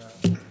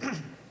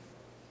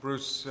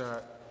 Bruce,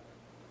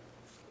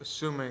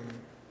 assuming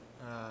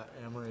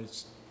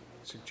Amory's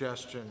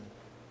suggestion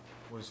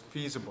was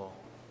feasible,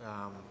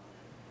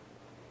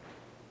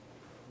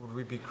 would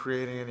we be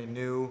creating any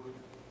new,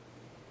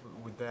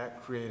 would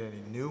that create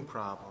any new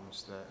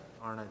problems that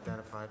aren't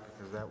identified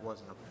because that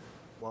wasn't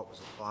what was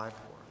applied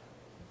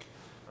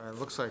for? It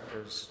looks like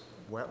there's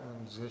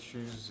wetlands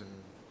issues and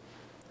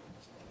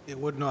It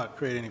would not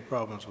create any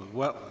problems with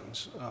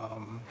wetlands.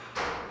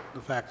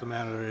 The fact of the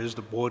matter is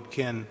the board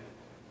can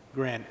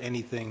grant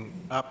anything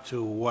up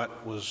to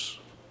what was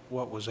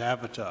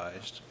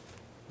advertised,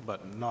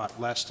 but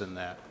not less than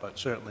that, but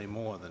certainly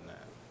more than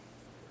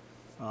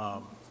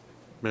that.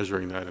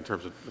 Measuring that in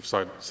terms of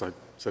side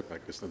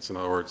setback distance. In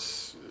other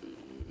words,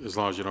 as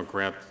long as you don't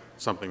grant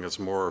something that's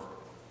more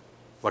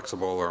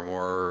flexible or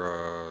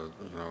more,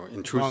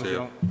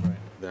 intrusive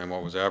than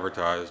what was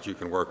advertised, you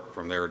can work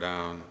from there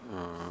down.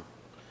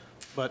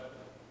 But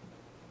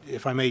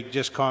if I may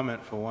just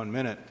comment for 1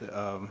 minute,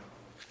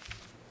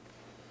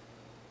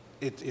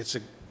 it's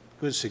a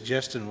good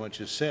suggestion what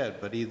you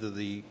said, but either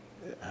the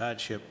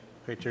hardship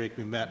criteria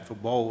can be met for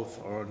both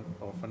or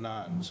for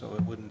none, so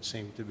it wouldn't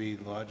seem to be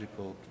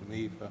logical to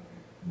me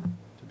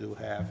to do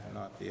half and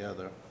not the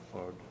other,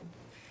 or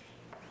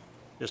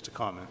just a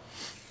comment.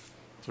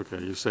 It's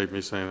okay, you saved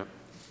me saying it.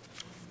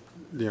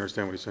 Do you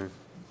understand what he's saying?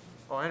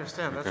 Oh, I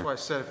understand. That's Okay. why I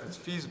said if it's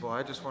feasible.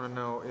 I just want to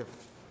know if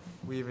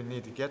we even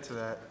need to get to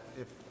that,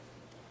 if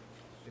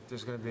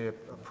there's going to be a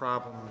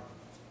problem,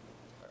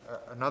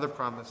 another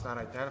problem that's not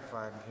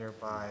identified here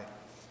by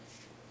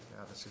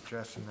the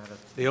suggestion that it...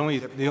 The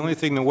only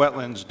thing the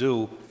wetlands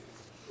do,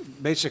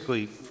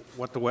 basically,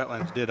 what the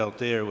wetlands did out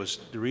there was,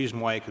 the reason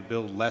why it could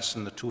build less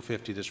than the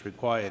 250 that's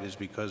required is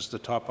because the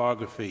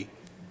topography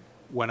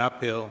went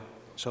uphill,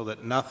 so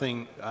that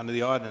nothing, under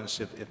the ordinance,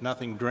 if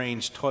nothing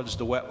drains towards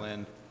the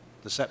wetland,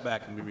 the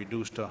setback can be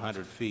reduced to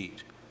 100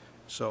 feet.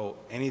 So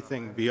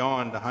anything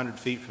beyond 100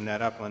 feet from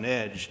that upland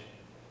edge,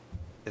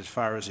 as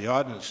far as the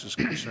ordinance is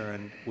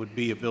concerned, would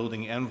be a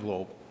building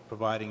envelope,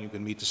 providing you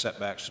can meet the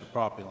setbacks to the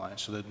property line.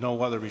 So there's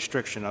no other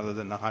restriction other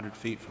than 100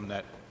 feet from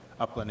that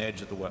upland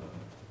edge of the wetland.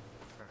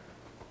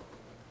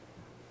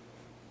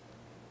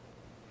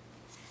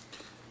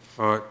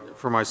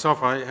 For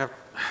myself,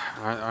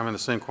 I'm in the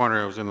same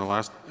corner I was in the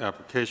last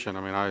application.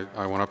 I mean,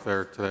 I went up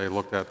there today,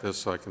 looked at this,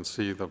 so I can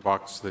see the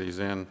box that he's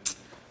in,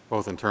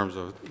 both in terms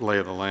of lay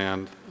of the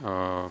land,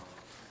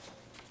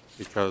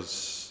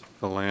 because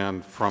the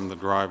land from the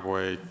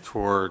driveway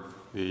toward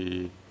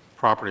the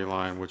property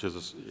line, which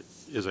is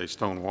a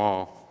stone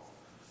wall,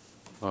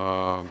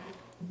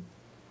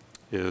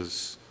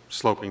 is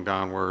sloping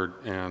downward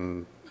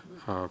and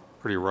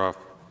pretty rough.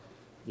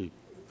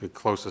 The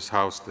closest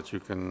house that you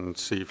can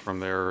see from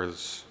there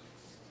is,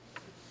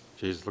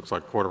 geez, it looks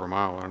like a quarter of a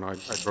mile. And I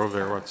drove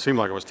there. Well, it seemed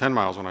like it was 10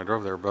 miles when I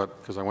drove there, but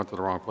because I went to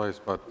the wrong place,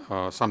 but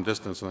some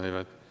distance in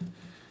it.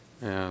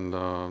 And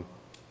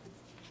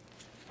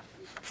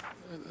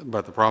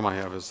but the problem I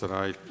have is that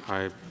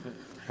I'm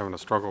having a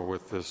struggle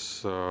with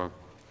this,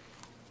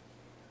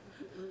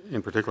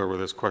 in particular with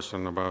this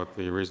question about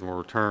the reasonable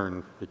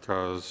return,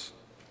 because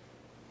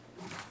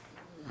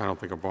I don't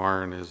think a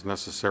barn is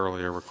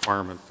necessarily a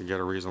requirement to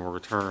get a reasonable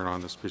return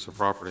on this piece of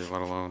property,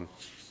 let alone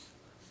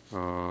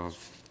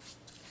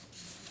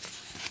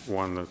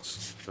one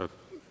that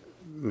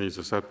needs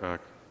a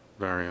setback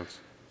variance.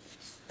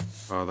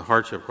 The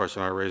hardship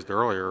question I raised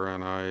earlier,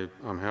 and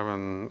I'm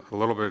having a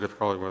little bit of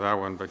difficulty with that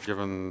one, but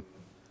given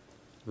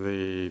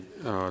the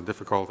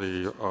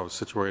difficulty of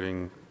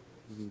situating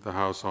the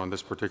house on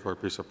this particular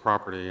piece of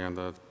property and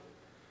the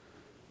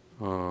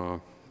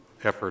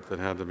effort that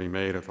had to be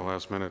made at the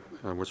last minute,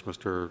 which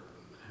Mr.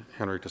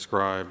 Henrik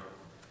described,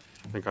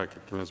 I think I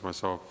could convince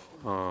myself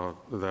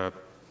that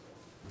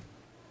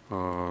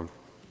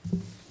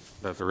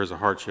there is a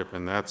hardship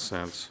in that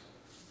sense,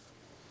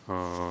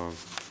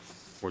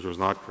 which was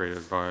not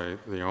created by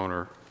the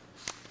owner.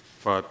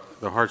 But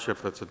the hardship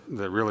that's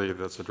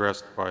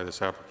addressed by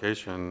this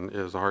application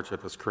is the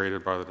hardship that's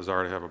created by the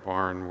desire to have a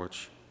barn,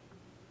 which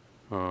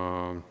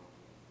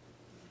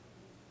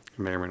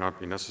may or may not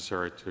be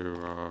necessary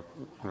to,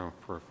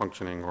 for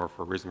functioning or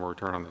for reasonable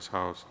return on this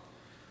house.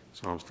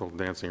 So I'm still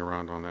dancing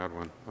around on that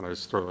one. And I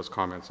just throw those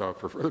comments out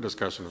for further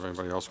discussion if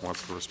anybody else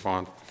wants to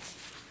respond.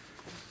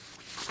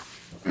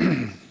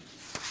 Can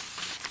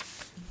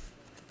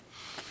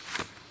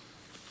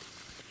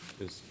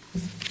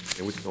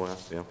we still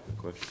ask the applicant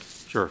question?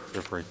 Sure,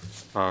 feel free.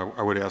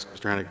 I would ask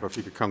Mr. Hennig if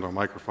you could come to a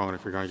microphone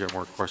if you're going to get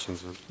more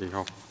questions, it'd be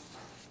helpful.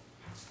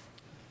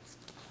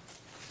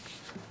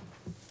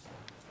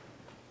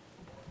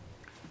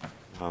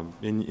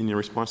 In your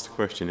response to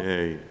question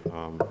A,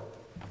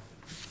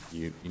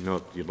 you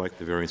note you'd like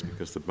the variance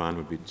because the barn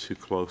would be too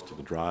close to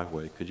the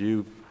driveway. Could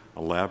you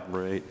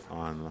elaborate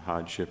on the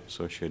hardship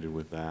associated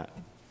with that,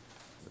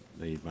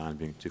 the barn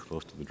being too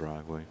close to the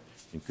driveway?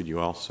 And could you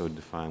also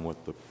define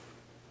what the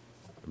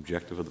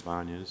objective of the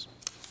barn is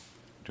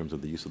in terms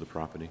of the use of the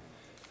property?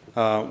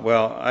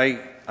 Well,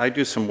 I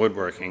do some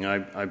woodworking.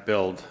 I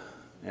build,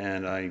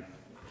 and I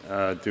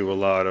do a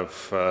lot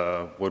of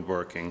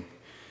woodworking.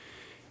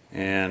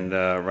 And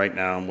right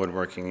now I'm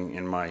woodworking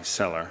in my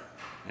cellar,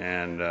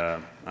 and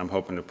I'm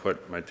hoping to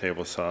put my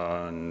table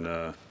saw and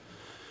a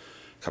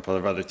couple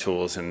of other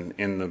tools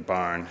in the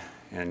barn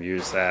and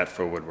use that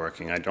for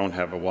woodworking. I don't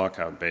have a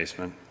walkout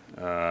basement,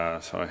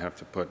 so I have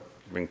to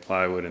bring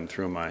plywood in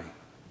through my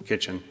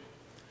kitchen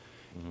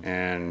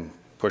and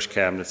push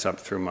cabinets up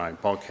through my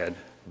bulkhead.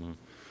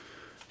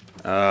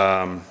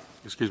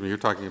 Excuse me, you're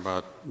talking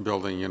about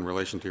building in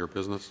relation to your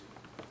business?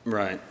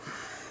 Right.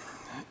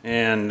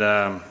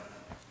 And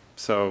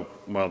so,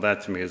 well,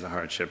 that to me is a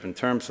hardship. In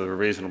terms of a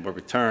reasonable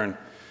return,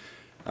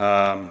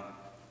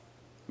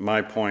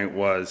 my point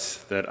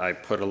was that I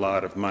put a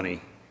lot of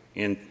money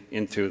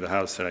into the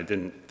house that I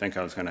didn't think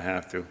I was going to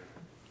have to.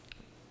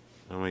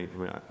 I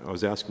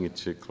was asking you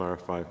to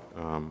clarify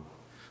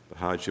the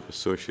hardship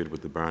associated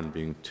with the barn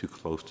being too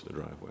close to the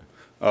driveway.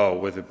 Oh,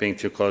 with it being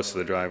too close to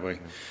the driveway.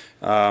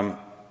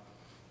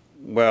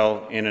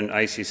 Well, in an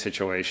icy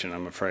situation,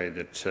 I'm afraid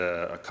that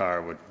a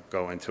car would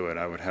go into it.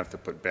 I would have to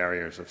put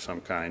barriers of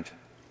some kind,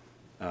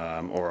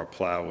 or a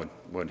plow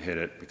would hit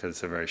it because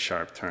it's a very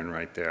sharp turn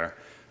right there.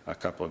 A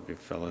couple of you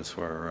fellas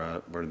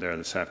were there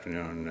this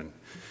afternoon,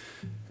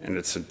 and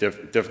it's a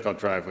difficult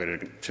driveway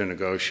to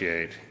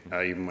negotiate,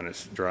 even when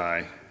it's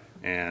dry.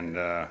 And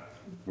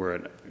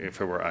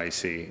if it were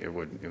icy, it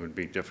would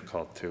be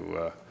difficult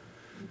to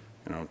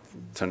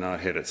to not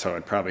hit it. So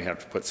I'd probably have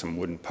to put some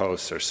wooden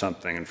posts or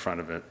something in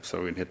front of it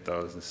so we'd hit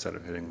those instead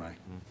of hitting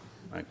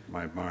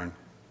my barn.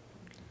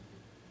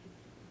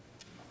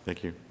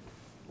 Thank you.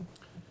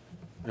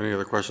 Any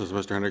other questions,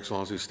 Mr. Henrik, as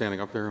long as he's standing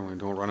up there and we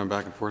don't run him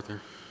back and forth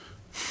there?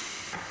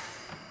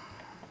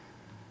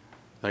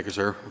 Thank you,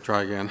 sir. We'll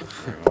try again.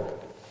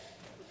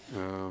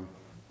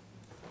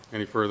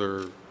 Any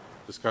further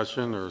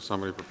discussion, or is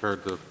somebody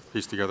prepared to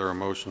piece together a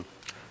motion?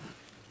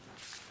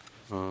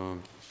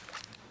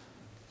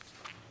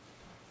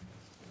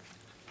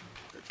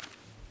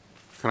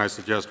 Can I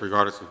suggest,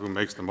 regardless of who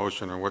makes the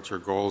motion and what your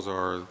goals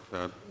are,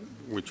 that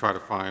we try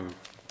to find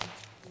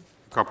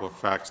a couple of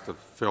facts to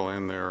fill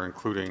in there,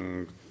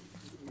 including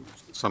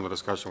some of the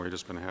discussion we've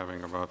just been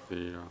having about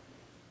the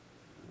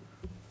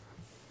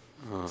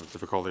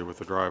difficulty with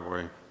the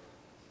driveway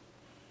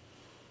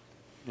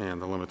and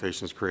the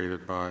limitations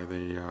created by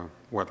the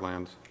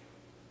wetlands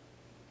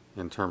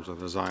in terms of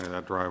the design of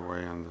that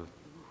driveway and the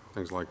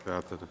things like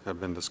that that have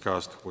been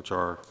discussed, which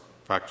are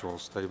factual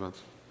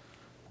statements,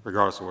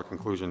 regardless of what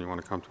conclusion you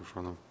want to come to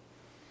from them.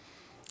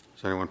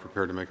 Is anyone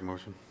prepared to make a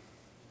motion?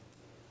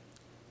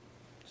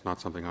 It's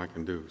not something I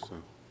can do,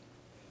 so.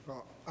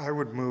 Well, I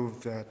would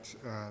move that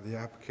the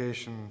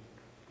application,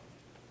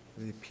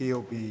 the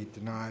appeal be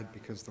denied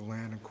because the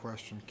land in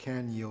question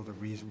can yield a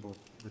reasonable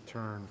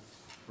return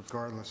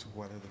regardless of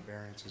whether the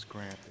variance is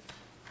granted.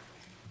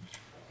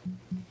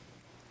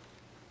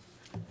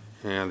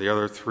 And the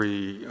other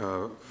three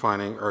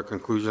finding or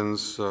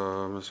conclusions,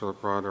 Mr.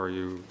 LaPrade, are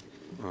you?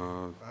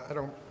 I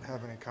don't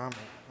have any comment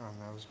on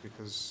those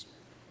because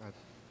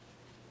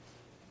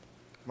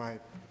my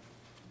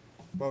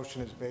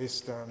motion is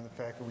based on the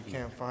fact that we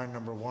can't find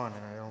number one,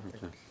 and I don't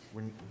think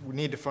we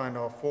need to find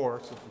all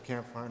four, so if we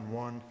can't find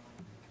one,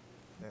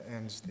 That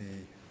ends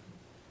the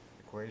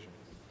equation.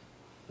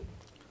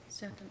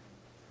 Second.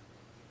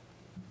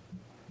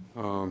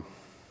 I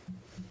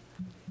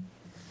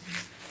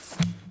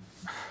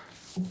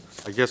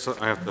guess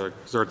I have to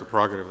exert the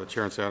prerogative of the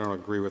chair and say I don't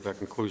agree with that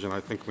conclusion.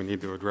 I think we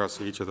need to address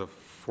each of the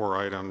 4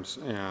 items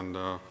and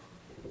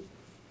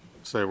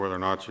say whether or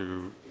not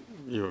you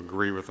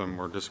agree with them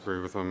or disagree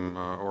with them,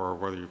 or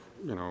whether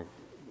you know,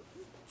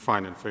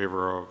 find in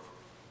favor of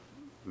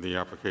the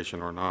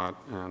application or not,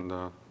 and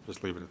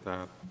just leave it at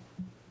that.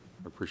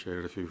 I'd appreciate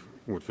it if you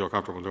would feel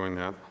comfortable doing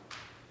that.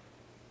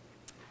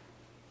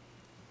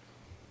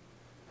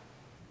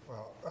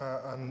 Well,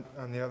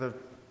 on the other,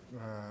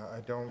 I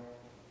don't,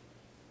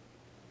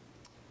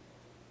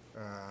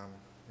 you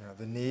know,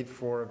 the need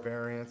for a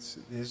variance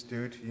is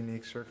due to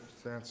unique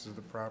circumstances of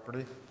the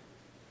property,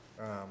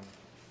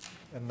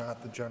 and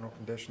not the general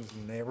conditions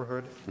in the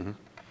neighborhood. Mm-hmm.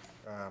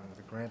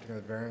 The granting of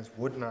the variance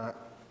would not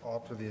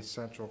alter the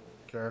essential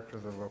character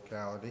of the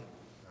locality,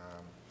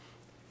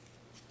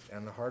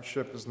 and the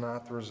hardship is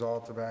not the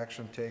result of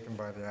action taken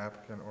by the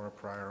applicant or a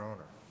prior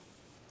owner.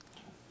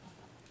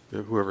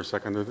 Whoever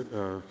seconded it,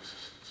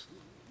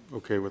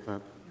 okay with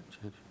that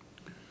change?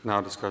 Now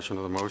discussion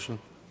of the motion.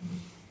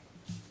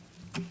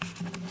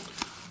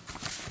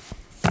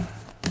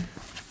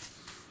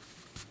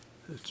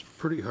 It's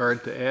pretty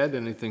hard to add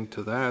anything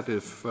to that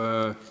if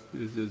the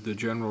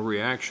general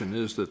reaction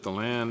is that the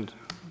land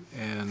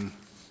and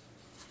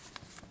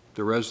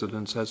the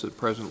residence as it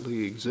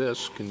presently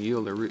exists can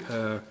yield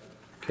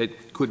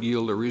could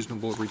yield a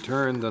reasonable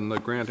return, then the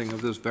granting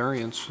of this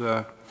variance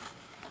will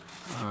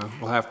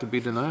have to be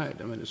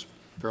denied. I mean, it's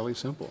fairly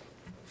simple.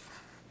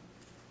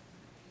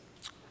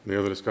 Any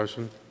other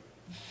discussion?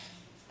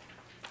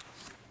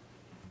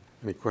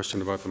 Any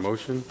question about the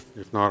motion?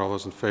 If not, all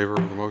those in favor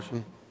of the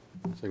motion,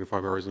 signify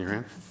by raising your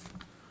hand.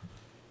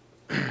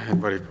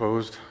 Anybody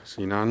opposed?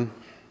 See none.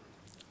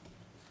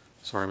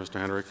 Sorry, Mr.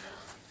 Hendrick.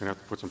 You're going to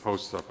have to put some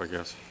posts up, I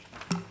guess.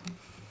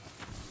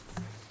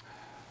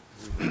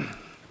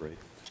 Break.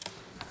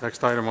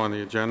 Next item on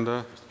the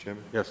agenda. Mr.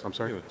 Chairman? Yes, I'm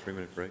sorry. You have a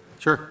 3-minute break?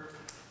 Sure.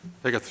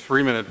 Take a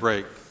 3-minute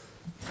break.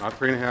 Not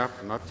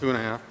 3.5, not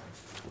 2.5,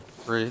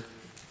 3.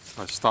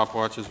 My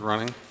stopwatch is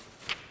running.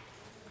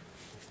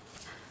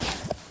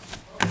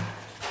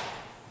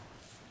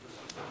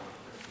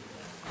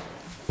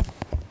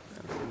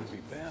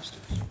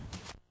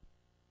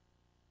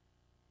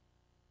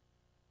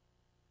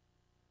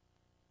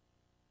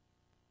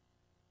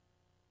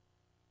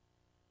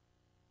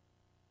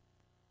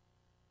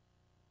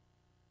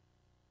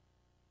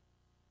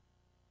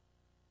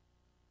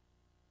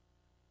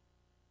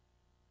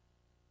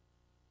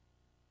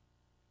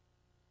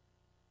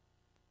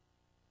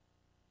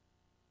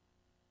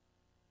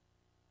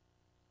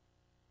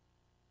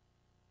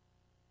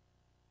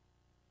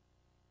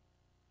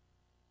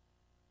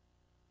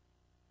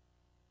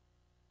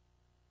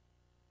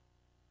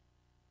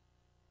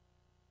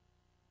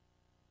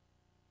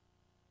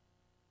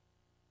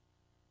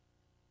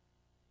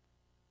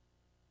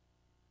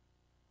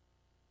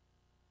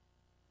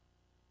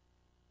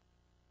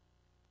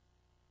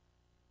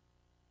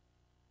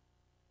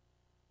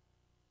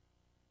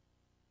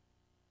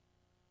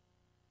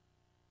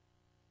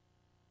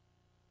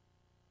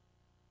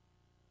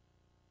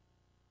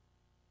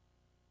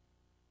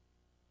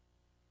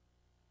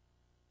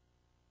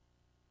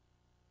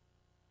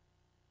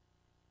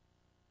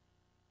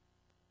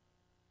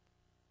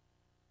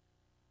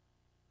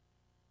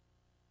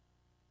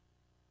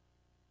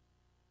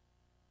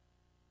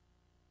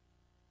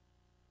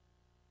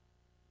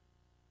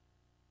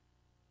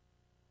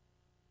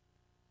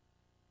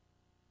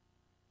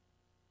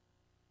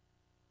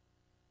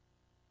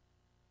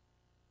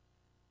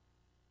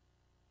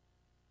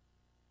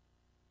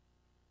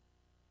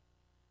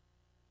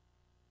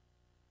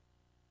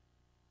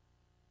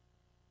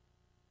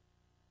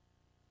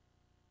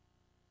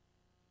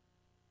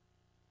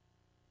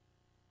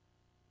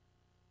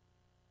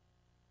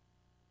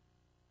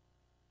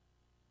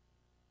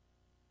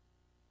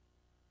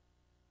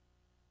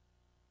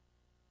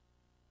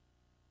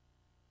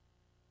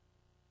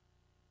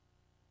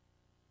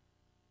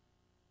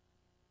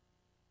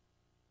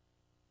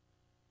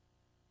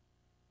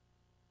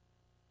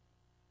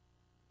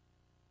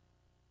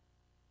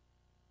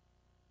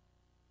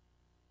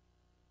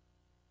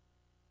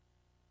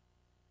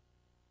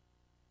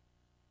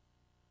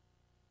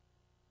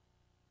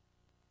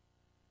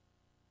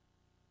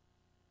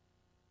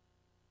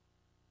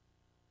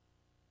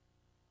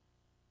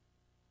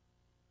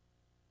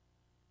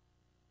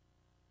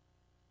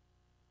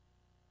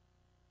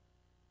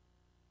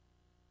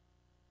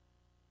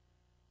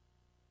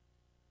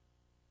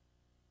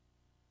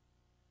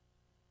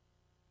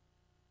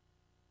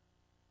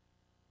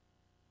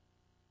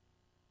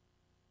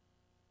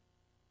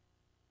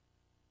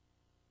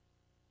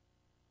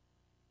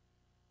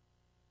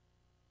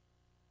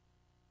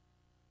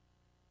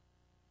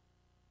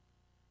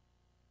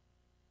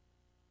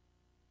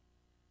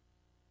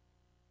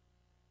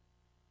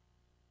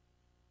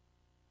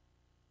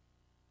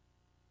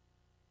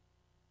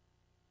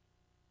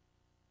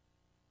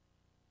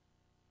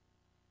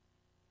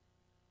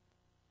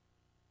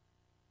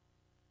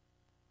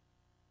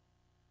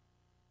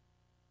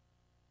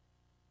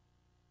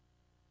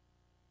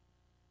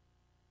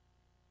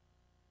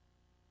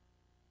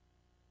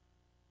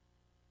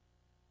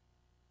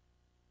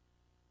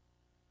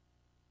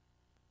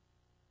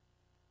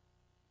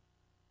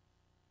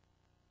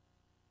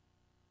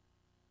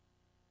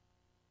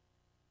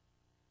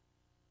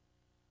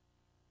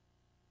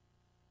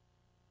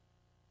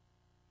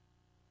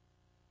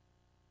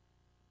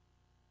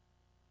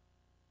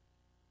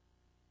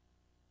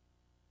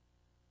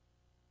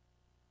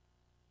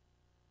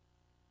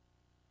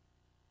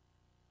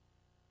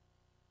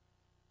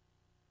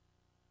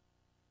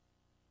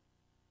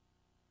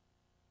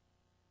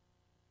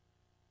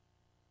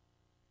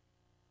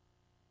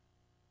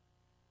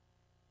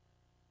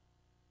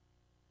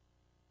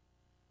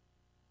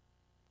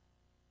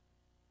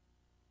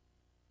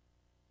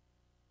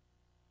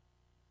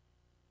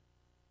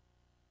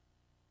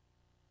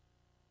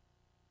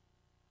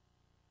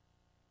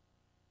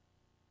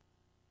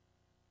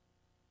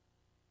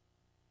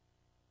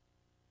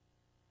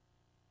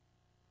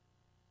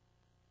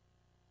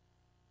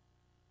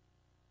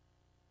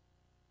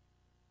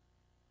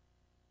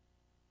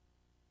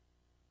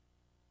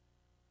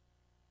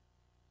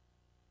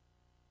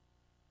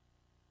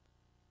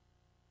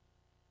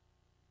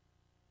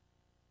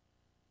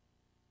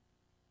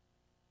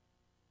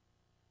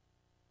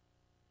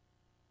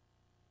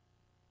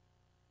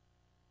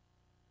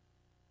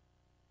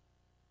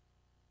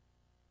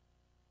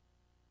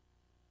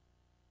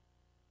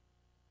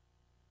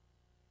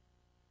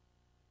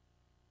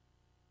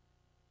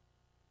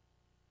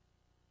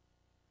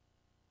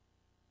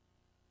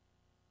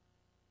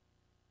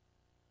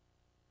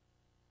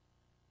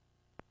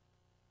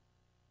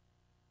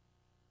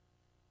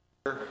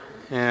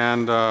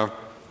 And damn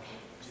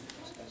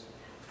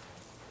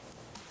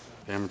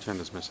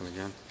agenda's missing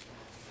again.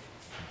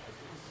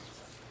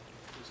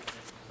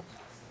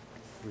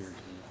 Weird.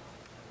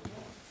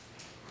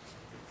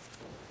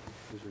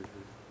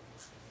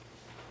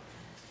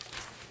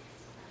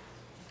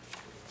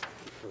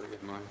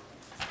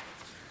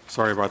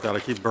 Sorry about that. I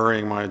keep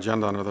burying my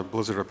agenda under the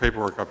blizzard of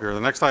paperwork up here. The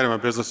next item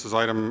of business is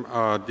item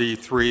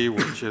D3,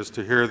 which is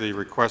to hear the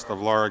request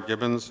of Laura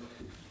Gibbons,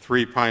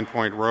 3 Pine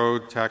Point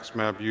Road, tax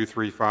map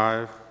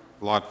U35,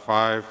 lot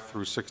 5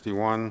 through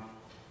 61,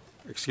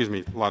 excuse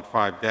me, lot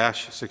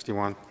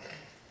 5-61,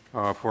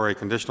 for a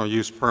conditional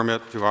use permit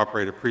to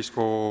operate a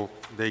preschool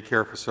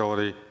daycare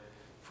facility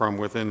from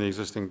within the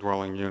existing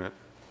dwelling unit.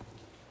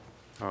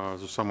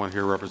 Is there someone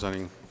here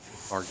representing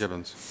Laura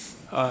Gibbons?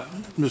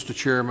 Mr.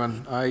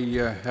 Chairman, I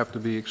have to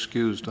be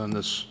excused on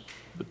this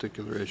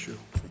particular issue.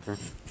 Okay.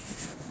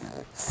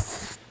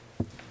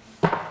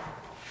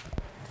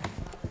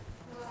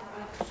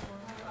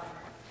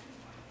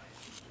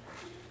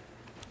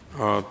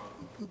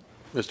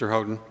 Mr.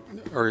 Houghton,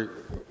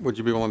 would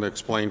you be willing to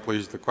explain,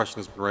 please, the question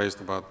has been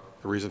raised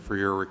about the reason for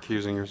your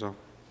recusing yourself?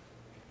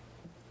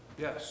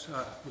 Yes,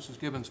 Mrs.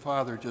 Gibbons'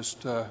 father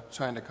just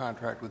signed a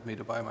contract with me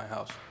to buy my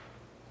house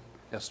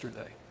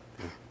yesterday.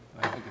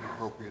 I think it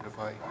appropriate if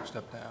I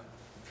step down.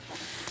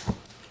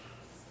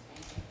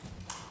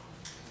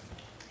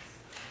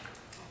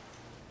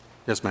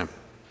 Yes, ma'am.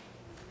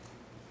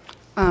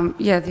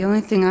 Yeah, the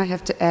only thing I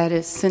have to add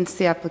is since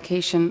the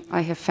application,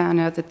 I have found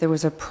out that there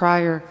was a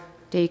prior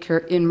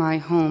daycare in my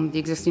home, the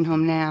existing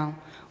home now,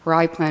 where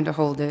I plan to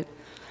hold it,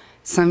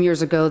 some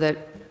years ago that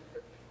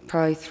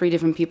probably 3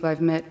 different people I've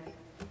met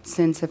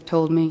since have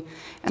told me.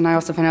 And I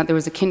also found out there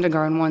was a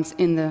kindergarten once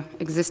in the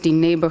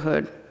existing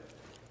neighborhood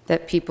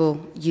that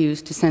people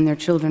use to send their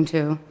children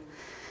to.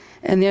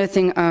 And the other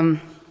thing,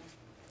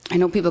 I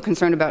know people are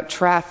concerned about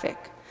traffic,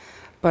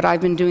 but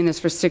I've been doing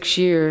this for 6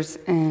 years,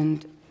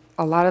 and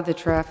a lot of the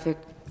traffic,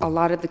 a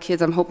lot of the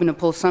kids, I'm hoping to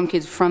pull some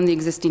kids from the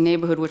existing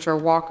neighborhood, which are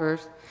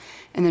walkers,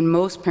 and then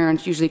most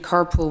parents usually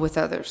carpool with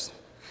others,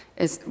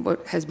 is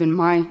what has been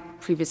my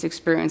previous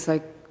experience.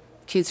 Like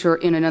kids who are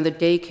in another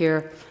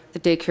daycare, the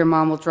daycare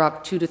mom will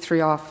drop 2 to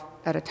 3 off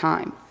at a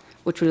time,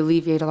 which would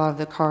alleviate a lot of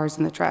the cars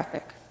and the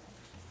traffic.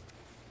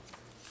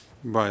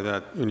 By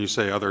that, when you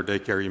say other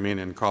daycare, you mean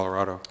in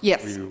Colorado?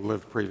 Yes. Where you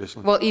lived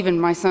previously? Well, even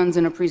my son's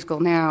in a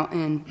preschool now,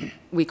 and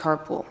we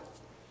carpool.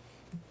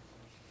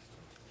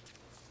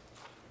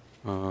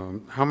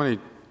 How many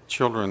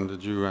children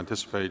did you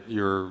anticipate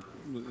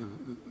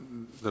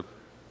the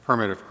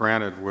permit, if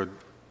granted, would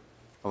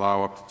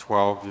allow up to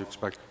 12, you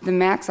expect? The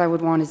max I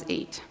would want is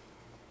 8.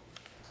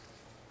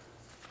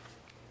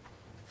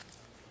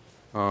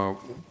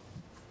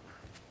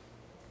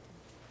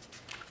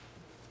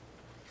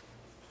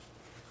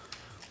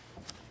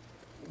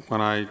 When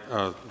I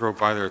drove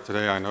by there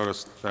today, I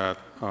noticed that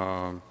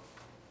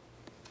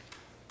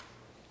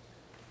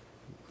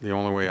the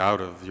only way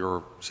out of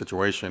your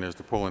situation is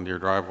to pull into your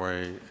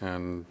driveway,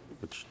 and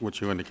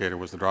which you indicated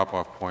was the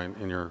drop-off point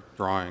in your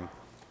drawing,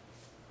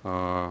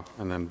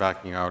 and then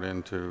backing out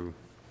into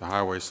the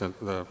highway,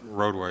 the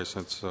roadway,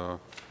 since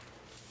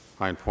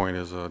Pine Point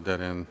is a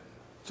dead-end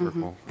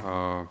circle.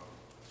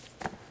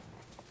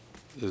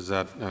 Is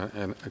that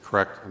a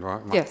correct?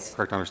 Yes.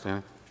 Correct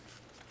understanding?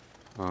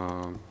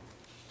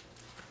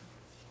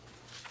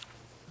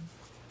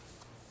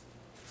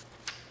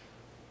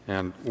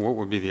 And what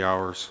would be the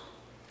hours?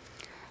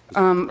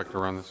 Expect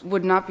around this?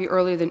 Would not be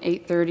earlier than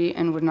 8:30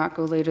 and would not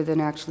go later than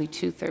actually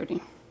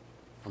 2:30.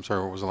 I'm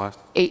sorry, what was the last?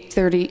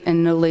 8:30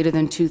 and no later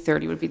than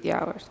 2:30 would be the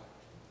hours.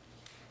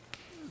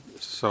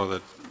 So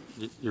that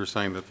you're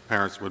saying that the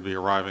parents would be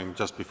arriving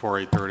just before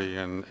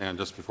 8:30 and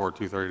just before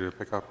 2:30 to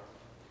pick up?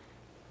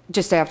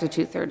 Just after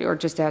 2:30 or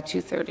just at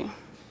 2:30.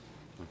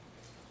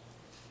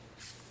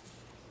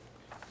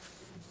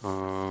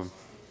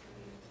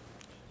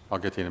 I'll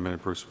get to you in a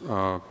minute, Bruce.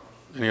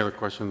 Any other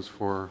questions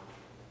for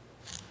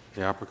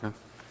the applicant?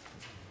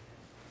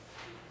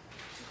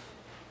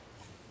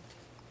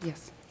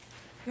 Yes.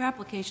 Your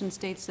application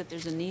states that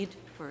there's a need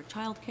for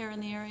childcare in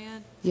the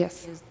area.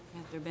 Yes. Have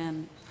there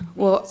been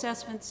Well,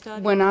 assessment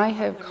studies? when I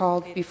have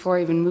called before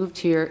I even moved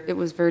here, it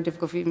was very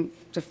difficult for even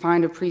to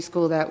find a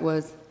preschool that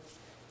was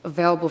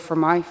available for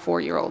my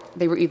 4-year-old.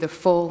 They were either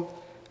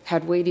full,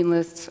 had waiting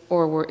lists,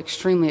 or were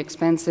extremely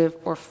expensive,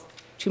 or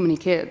too many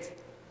kids.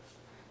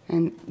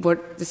 And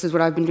this is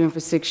what I've been doing for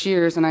 6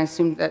 years, and I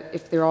assumed that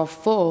if they're all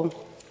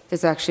full,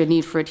 there's actually a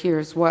need for it here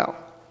as well.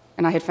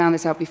 And I had found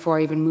this out before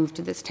I even moved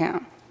to this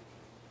town.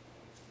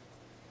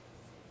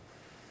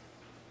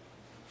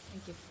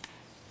 Thank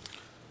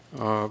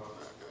you.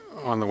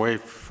 On the way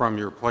from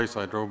your place,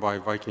 I drove by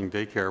Viking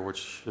Daycare,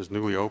 which is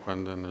newly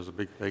opened, and there's a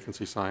big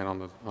vacancy sign on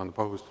the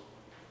post.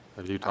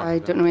 Have you talked I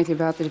to don't know anything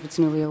about that if it's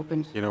newly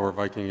opened. You know where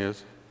Viking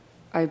is?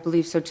 I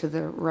believe so, to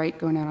the right,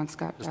 going out on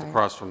Scott Just Drive.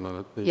 across from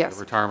the Yes,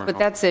 retirement but home.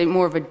 that's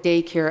more of a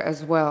daycare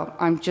as well.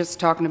 I'm just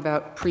talking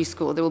about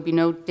preschool. There will be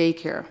no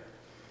daycare.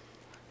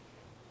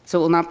 So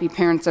it will not be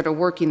parents that are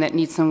working that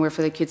need somewhere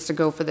for the kids to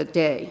go for the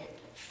day.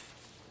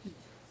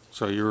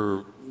 So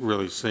you're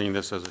really seeing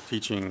this as a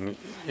teaching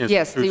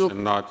Yes,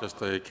 institution, not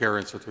just a care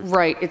institution?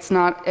 Right, it's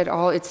not at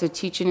all, it's a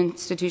teaching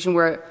institution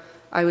where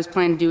I was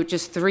planning to do it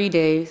just 3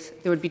 days.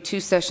 There would be 2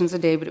 sessions a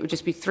day, but it would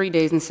just be 3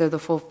 days instead of the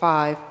full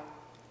 5.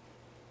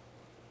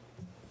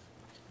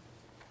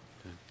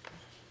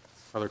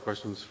 Other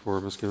questions for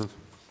Ms. Gibbons?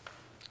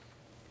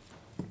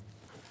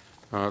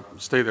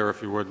 Stay there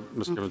if you would,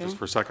 Ms. Gibbons, Okay. just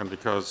for a second,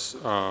 because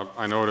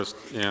I noticed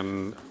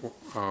in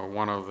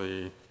one of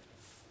the,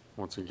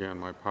 once again,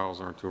 my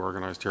piles aren't too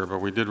organized here, but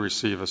we did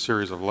receive a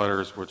series of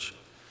letters which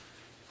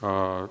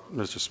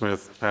Mr.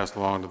 Smith passed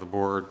along to the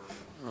board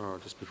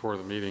just before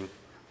the meeting.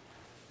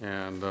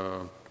 And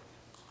on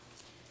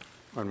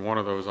one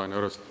of those I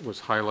noticed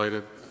was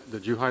highlighted.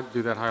 Did you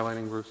do that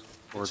highlighting, Bruce?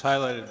 Or- It's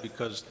highlighted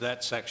because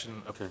that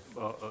section Okay.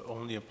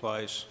 only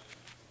applies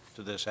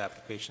to this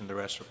application. The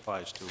rest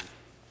applies to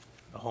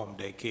a home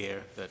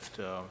daycare that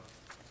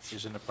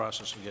is in the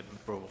process of getting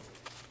approval.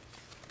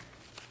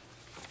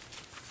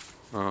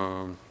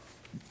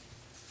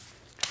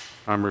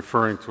 I'm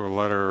referring to a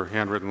letter,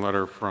 handwritten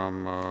letter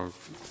from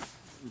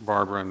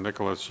Barbara and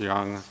Nicholas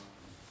Young,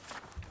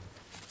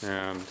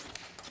 and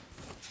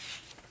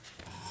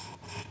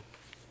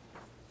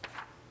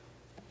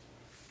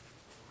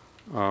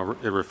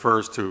it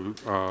refers to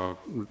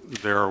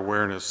their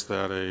awareness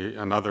that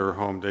another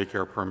home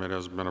daycare permit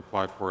has been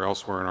applied for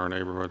elsewhere in our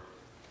neighborhood.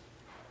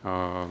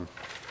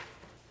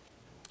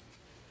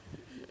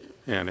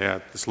 And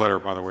this letter,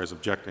 by the way, is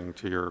objecting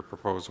to your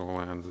proposal,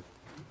 and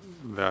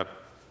that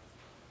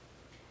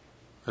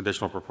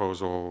additional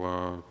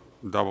proposal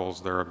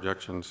doubles their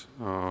objections.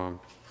 Can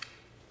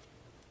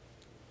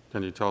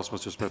you tell us,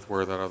 Mr. Smith,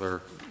 where that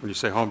other, when you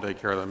say home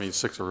daycare, that means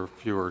 6 or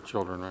fewer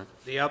children, right?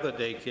 The other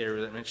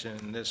daycare that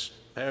mentioned in this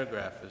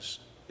paragraph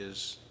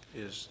is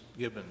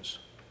Gibbons,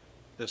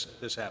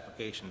 this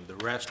application. The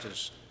rest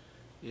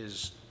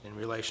is in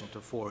relation to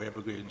 4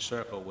 Evergreen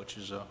Circle, which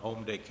is a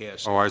home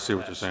daycare. Oh, I see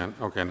what you're saying.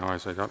 Okay, now I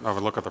see. If I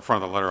look at the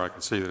front of the letter, I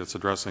can see that it's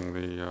addressing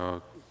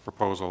the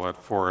proposal at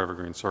 4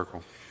 Evergreen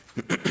Circle.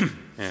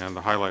 And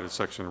the highlighted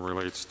section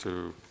relates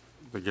to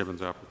the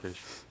Gibbons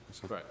application.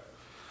 Correct.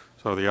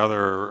 So the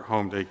other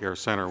home daycare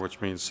center,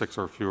 which means 6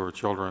 or fewer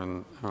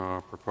children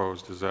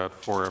proposed, is at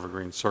 4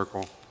 Evergreen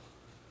Circle.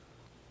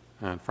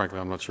 And frankly,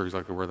 I'm not sure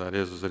exactly where that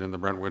is. Is it in the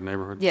Brentwood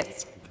neighborhood?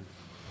 Yes.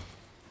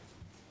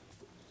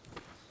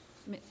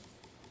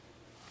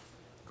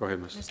 Go ahead,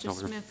 Mrs. Mr.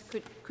 Telliger.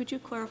 Smith, could you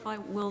clarify,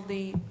 will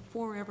the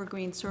 4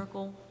 Evergreen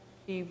Circle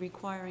be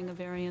requiring a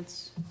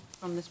variance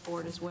from this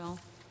board as well?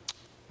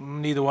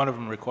 Neither one of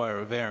them require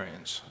a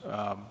variance,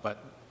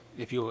 but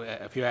if you're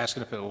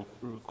asking if it will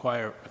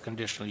require a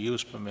conditional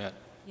use permit,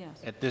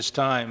 Yes. at this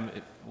time,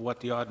 what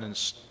the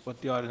ordinance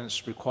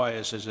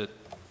requires is that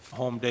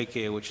home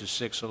daycare, which is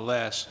 6 or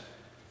less,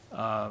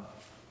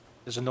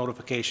 there's a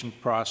notification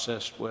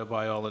process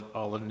whereby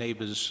all the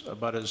neighbors,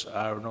 abutters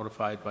are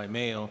notified by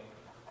mail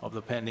of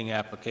the pending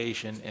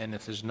application, and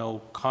if there's no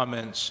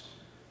comments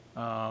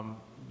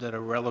that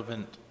are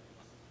relevant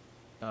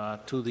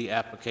to the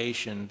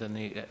application, then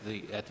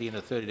at the end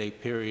of the 30-day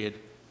period,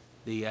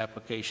 the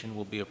application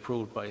will be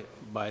approved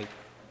by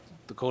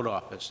the code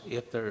office.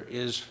 If there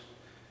is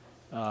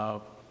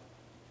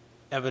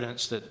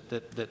evidence that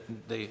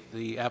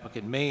the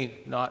applicant may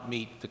not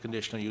meet the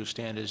conditional use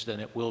standards,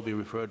 then it will be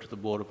referred to the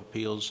Board of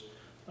Appeals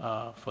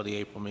for the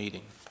April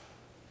meeting.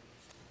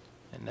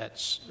 And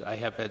I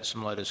have had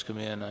some letters come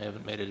in. I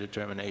haven't made a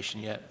determination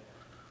yet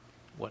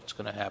what's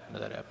going to happen to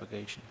that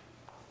application.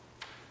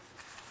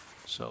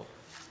 So.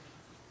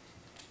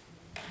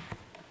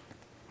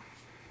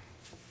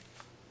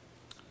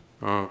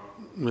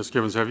 Ms.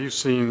 Gibbons, have you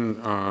seen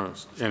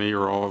any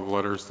or all of the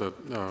letters that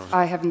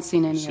I haven't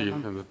seen any of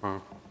received them. in the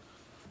file?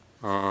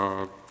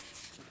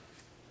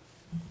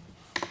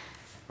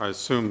 I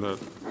assume that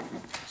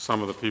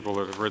some of the people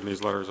that have written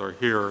these letters are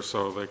here,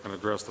 so they can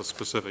address the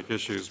specific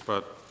issues,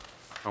 but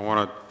I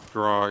want to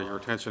draw your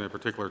attention in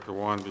particular to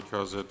one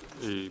because it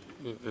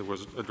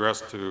was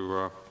addressed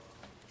to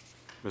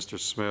Mr.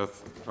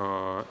 Smith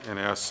and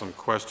asked some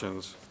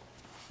questions.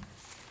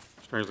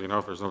 Strangely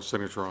enough, there's no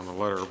signature on the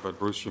letter, but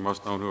Bruce, you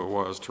must know who it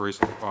was,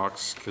 Teresa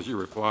Fox, because you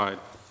replied.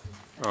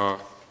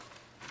 I'm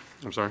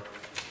sorry?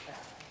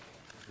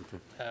 Okay.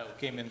 It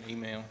came in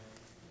email.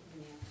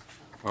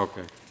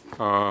 Okay.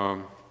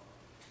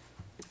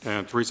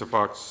 And Teresa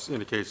Fox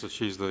indicates that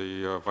she's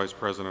the vice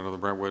president of the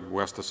Brentwood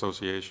West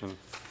Association.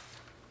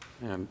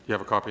 And you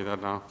have a copy of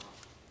that now?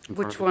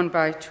 Which one,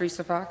 by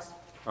Teresa Fox?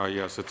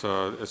 Yes, it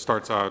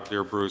starts out,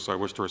 "Dear Bruce, I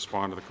wish to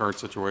respond to the current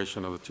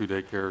situation of the 2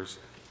 daycares."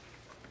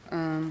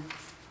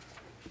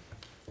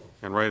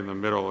 And right in the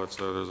middle,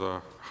 there's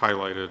a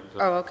highlighted.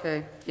 Oh,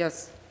 okay,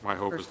 yes. My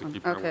hope is First to one.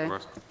 keep that Okay.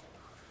 with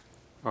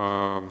the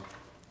rest.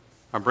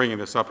 I'm bringing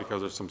this up because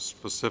there's some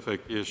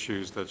specific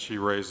issues that she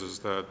raises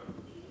that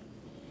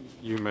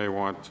you may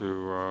want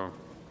to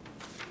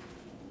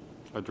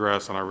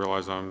address, and I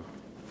realize I'm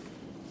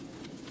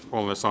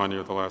pulling this on you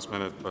at the last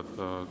minute, but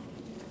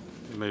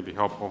it may be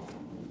helpful.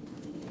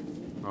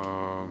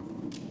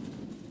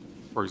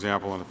 For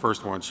example, in the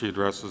first one, she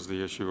addresses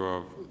the issue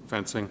of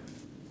fencing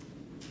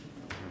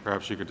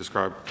perhaps you could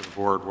describe to the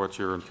board what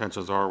your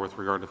intentions are with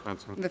regard to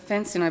fencing? The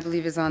fencing, I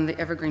believe, is on the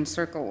Evergreen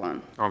Circle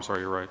one. Oh, I'm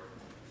sorry, you're right.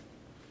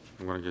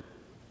 I'm going to get,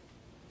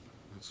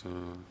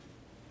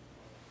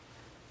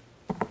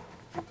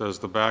 does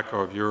the back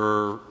of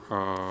your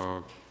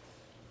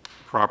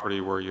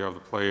property where you have the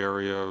play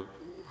area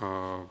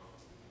come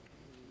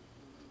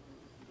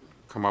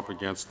up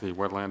against the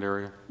wetland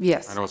area?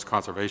 Yes. I know it's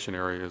conservation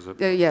area, is it?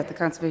 Yeah, the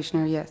conservation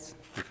area, yes.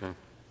 Okay,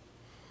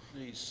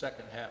 The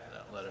second half of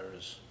that letter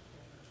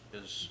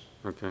is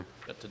okay.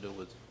 got to do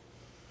with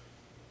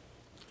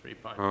 3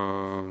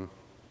 Pine.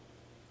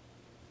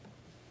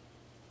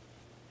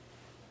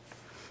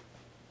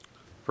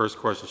 First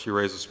question she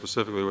raises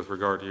specifically with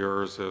regard to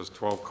yours is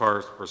 12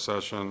 cars per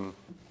session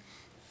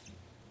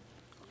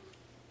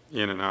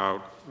in and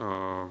out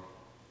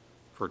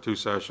for 2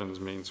 sessions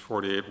means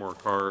 48 more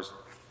cars,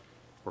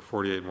 or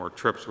 48 more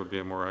trips would be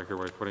a more accurate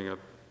way of putting it.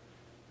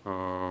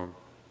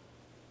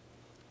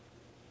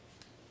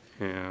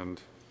 And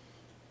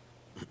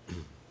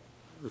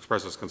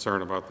expresses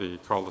concern about the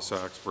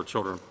cul-de-sacs where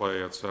children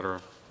play, et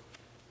cetera.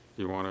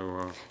 Do you want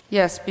to?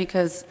 Yes,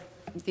 because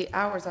the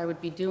hours I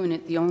would be doing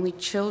it, the only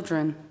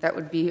children that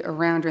would be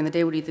around during the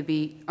day would either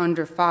be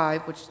under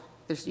 5, which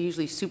they're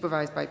usually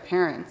supervised by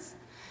parents,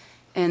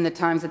 and the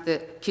times that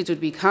the kids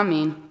would be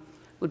coming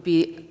would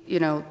be,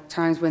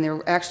 times when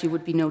there actually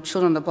would be no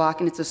children on the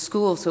block, and it's a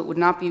school, so it would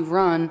not be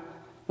run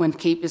when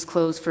Cape is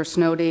closed for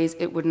snow days.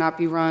 It would not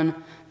be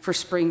run for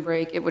spring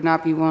break. It would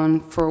not be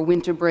run for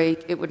winter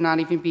break. It would not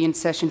even be in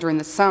session during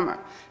the summer.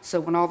 So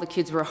when all the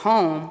kids were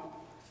home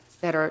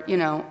that are,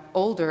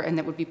 older and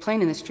that would be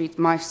playing in the streets,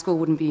 my school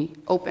wouldn't be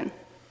open.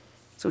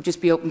 So it would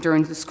just be open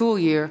during the school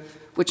year,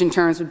 which in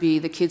turn would be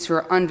the kids who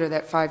are under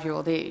that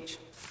 5-year-old age.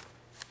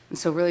 And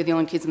so really the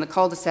only kids in the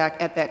cul-de-sac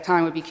at that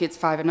time would be kids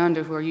 5 and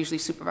under who are usually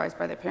supervised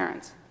by their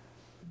parents.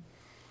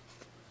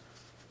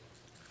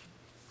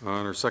 In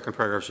her second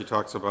paragraph, she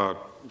talks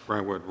about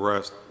Brentwood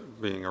West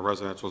being a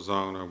residential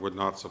zone and would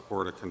not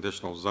support a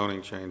conditional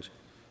zoning change.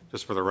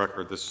 Just for the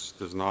record, this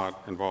does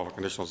not involve a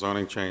conditional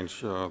zoning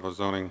change. The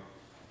zoning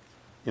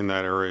in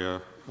that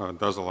area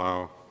does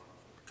allow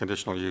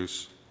conditional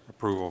use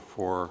approval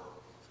for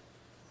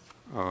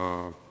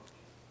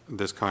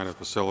this kind of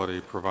facility,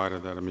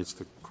 provided that it meets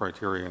the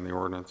criteria in the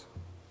ordinance.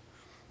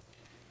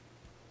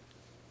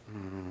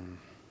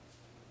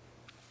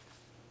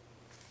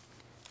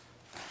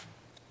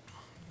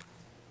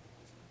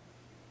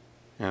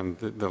 And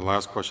the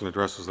last question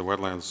addresses the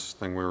wetlands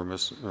thing we were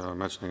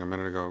mentioning a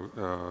minute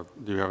ago.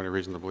 Do you have any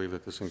reason to believe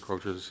that this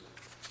encroaches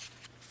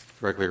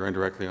directly or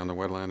indirectly on the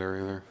wetland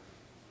area there?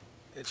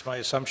 It's my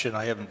assumption,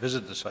 I haven't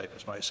visited the site,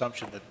 it's my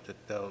assumption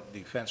that the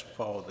fence will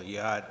follow the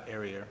yard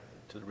area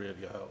to the rear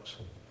of your house.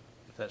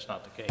 If that's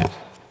not the case,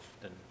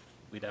 then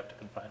we'd have to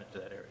confine it to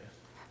that area.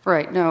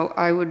 Right, no,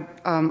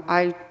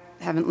 I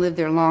haven't lived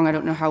there long, I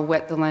don't know how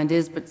wet the land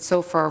is, but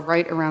so far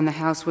right around the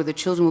house where the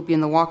children will be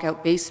in the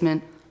walkout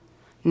basement,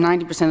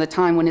 90% of the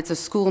time when it's a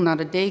school, not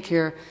a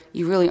daycare,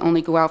 you really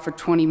only go out for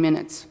 20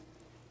 minutes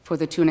for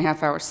the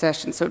 2.5-hour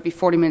session. So it'd be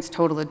 40 minutes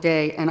total a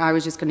day, and I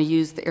was just going to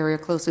use the area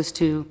closest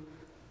to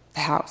the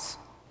house.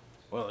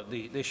 Well,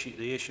 the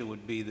issue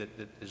would be that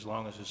as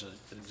long as there's an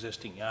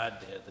existing yard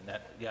there, then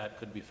that yard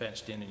could be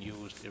fenced in and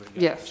used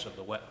regardless of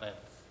the wetland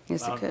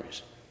Yes, it could.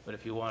 boundaries. But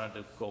if you wanted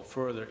to go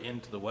further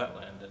into the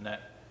wetland, then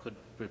that could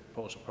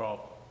pose a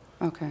problem.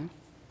 Okay.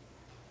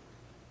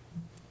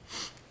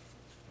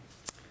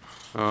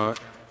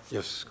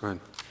 Yes, go ahead.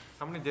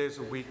 How many days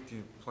a week do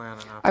you plan on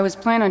operating? I was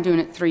planning on doing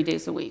it 3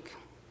 days a week,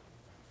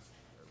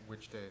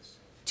 Which days?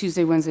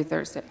 Tuesday, Wednesday,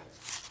 Thursday.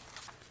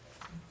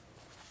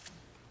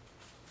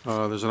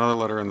 There's another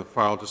letter in the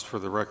file, just for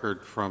the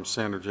record, from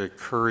Sandra J.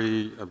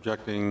 Curry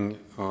objecting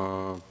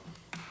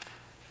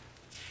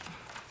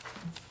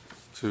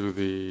to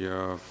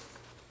the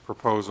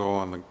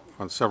proposal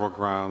on several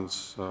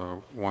grounds,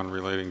 one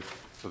relating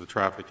to the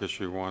traffic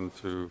issue, one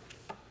to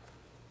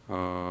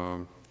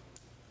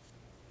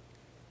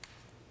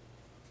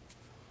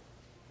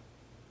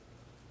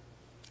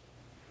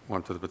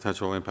the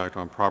potential impact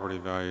on property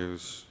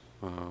values.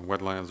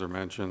 Wetlands are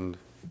mentioned,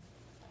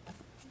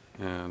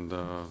 and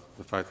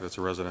the fact that it's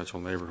a residential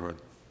neighborhood.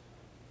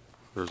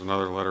 There's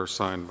another letter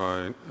signed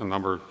by a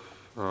number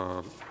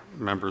of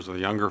members of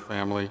the Younger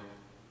family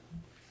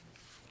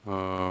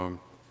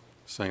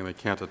saying they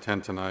can't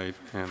attend tonight,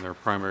 and their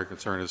primary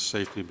concern is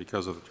safety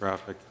because of the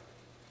traffic.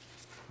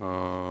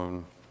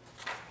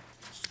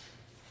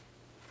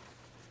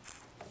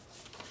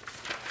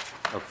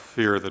 A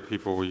fear that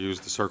people will use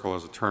the circle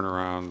as a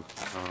turnaround,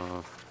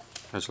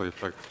 potentially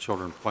affect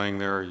children playing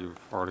there. You've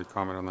already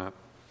commented on that.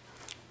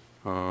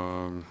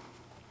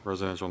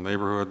 Residential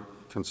neighborhood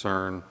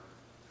concern,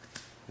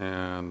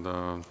 and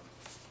I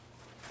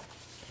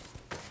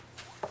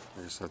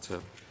guess that's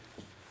it.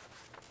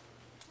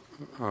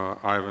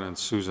 Ivan and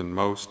Susan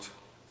Most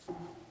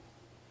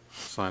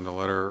signed a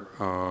letter.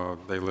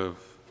 They live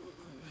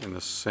in the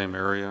same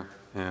area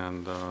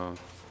and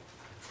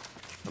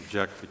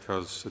object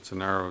because it's a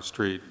narrow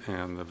street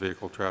and the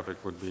vehicle traffic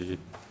would be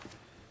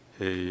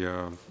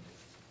a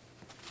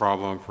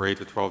problem for 8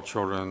 to 12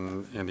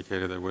 children,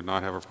 indicated they would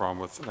not have a problem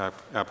with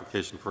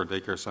application for a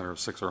daycare center of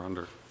 6 or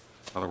under. In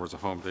other words, a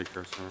home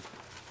daycare center.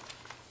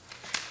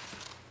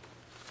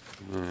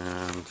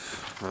 And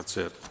that's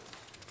it.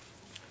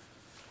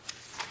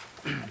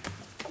 Do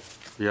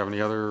you have any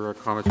other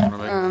comments you want to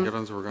make, Ms.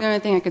 Gibbons? The only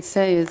thing I could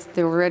say is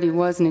there already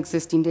was an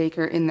existing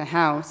daycare in the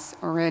house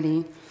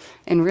already,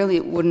 and really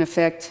it wouldn't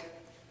affect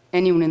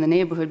anyone in the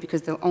neighborhood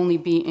because they'll only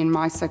be in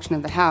my section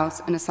of the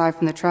house, and aside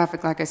from the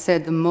traffic, like I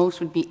said, the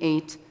most would be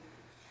 8,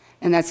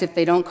 and that's if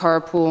they don't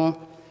carpool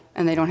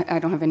and I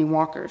don't have any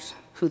walkers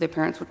who their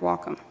parents would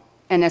walk them.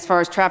 And as far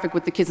as traffic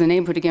with the kids in the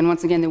neighborhood, again,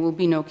 once again, there will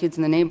be no kids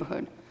in the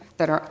neighborhood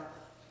that are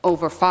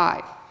over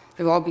 5.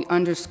 There will all be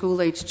under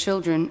school-age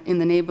children in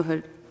the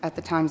neighborhood at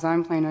the times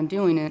I'm planning on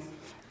doing it,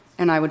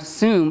 and I would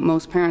assume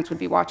most parents would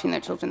be watching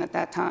their children at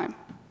that time.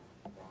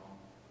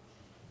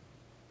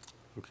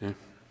 Okay.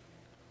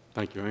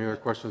 Thank you. Any other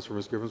questions for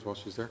Ms. Gibbons while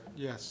she's there?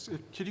 Yes.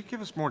 Could you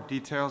give us more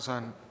details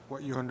on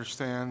what you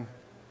understand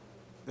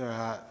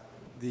the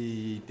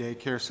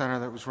daycare center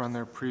that was run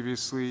there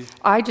previously?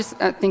 I just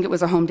think it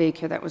was a home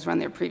daycare that was run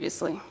there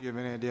previously. Do you have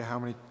any idea how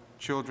many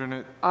children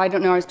it? I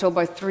don't know. I was told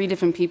by 3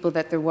 different people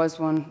that there was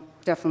one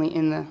definitely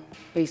in the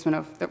basement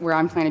of where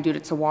I'm planning to do it.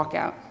 It's a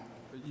walkout.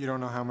 You don't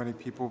know how many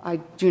people? I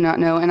do not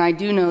know. And I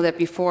do know that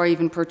before I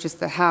even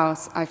purchased the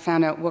house, I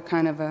found out what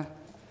kind of a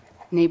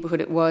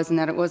neighborhood it was and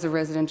that it was a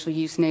residential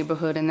use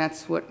neighborhood, and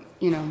that's what,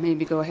 made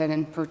me go ahead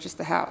and purchase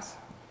the house.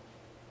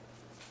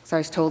 So I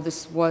was told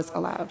this was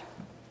allowed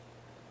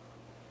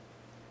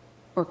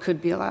or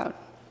could be allowed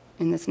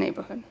in this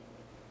neighborhood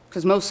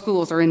because most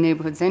schools are in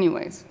neighborhoods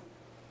anyways.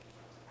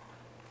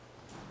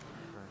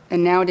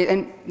 And nowadays,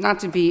 and not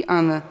to be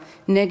on the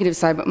negative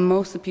side, but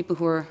most of the people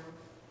who are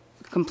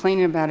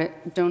complaining about it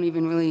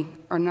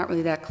are not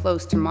really that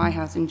close to my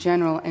house in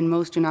general, and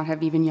most do not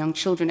have even young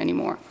children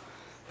anymore.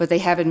 But they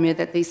have admitted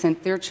that they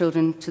sent their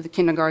children to the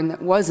kindergarten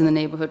that was in the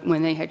neighborhood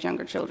when they had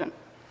younger children.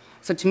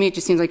 So to me, it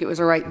just seems like it was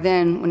all right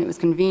then when it was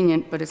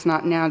convenient, but it's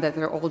not now that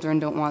they're older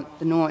and don't want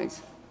the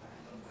noise.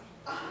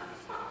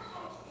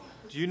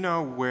 Do you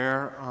know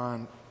where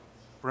on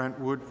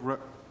Brentwood,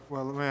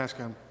 well, let me ask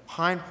you, on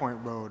Pine Point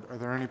Road, are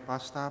there any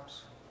bus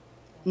stops?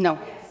 No.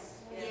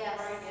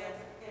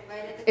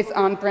 It's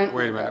on Brentwood.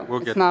 Wait a minute, we'll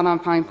get... It's not on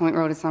Pine Point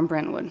Road, it's on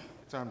Brentwood.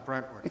 It's on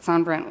Brentwood. It's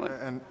on Brentwood.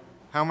 And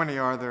how many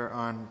are there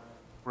on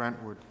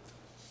Brentwood?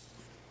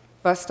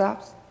 Bus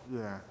stops?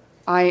 Yeah.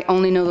 I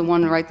only know the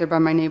one right there by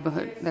my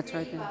neighborhood. That's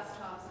right there.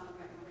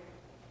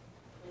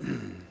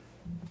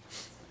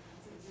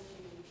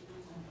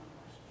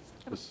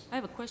 I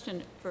have a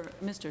question for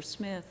Mr.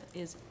 Smith.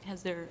 Is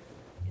there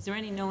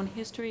any known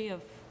history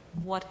of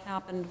what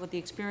happened, what the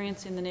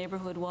experience in the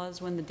neighborhood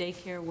was when the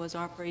daycare was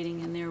operating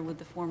in there with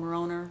the former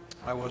owner?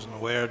 I wasn't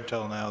aware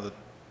until now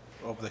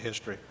of the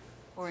history.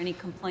 Or any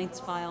complaints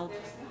filed?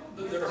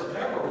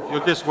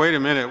 You'll just wait a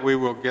minute. We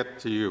will get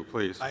to you,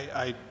 please.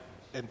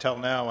 Until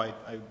now, I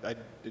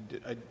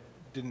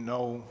didn't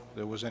know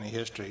there was any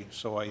history,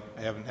 so I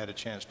haven't had a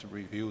chance to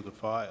review the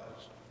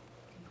files.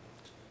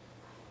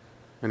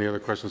 Any other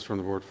questions from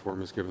the board for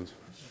Ms. Gibbons?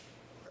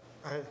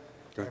 I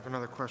have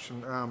another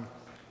question.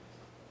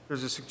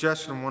 There's a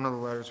suggestion in one of the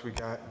letters we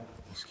got.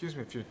 Excuse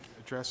me if you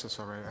addressed this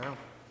already. I don't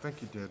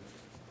think you did.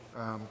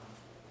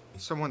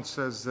 Someone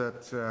says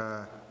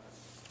that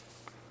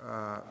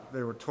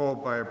they were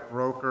told by a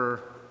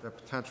broker that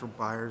potential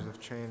buyers have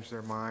changed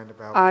their mind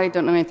about... I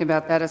don't know anything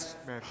about that.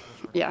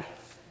 Yeah.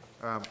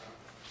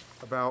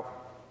 About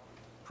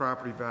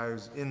property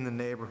values in the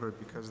neighborhood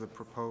because of the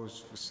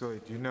proposed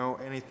facility. Do you know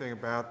anything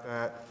about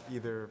that,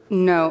 either?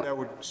 No. That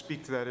would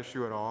speak to that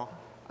issue at all?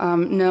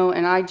 No,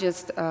 and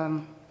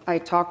I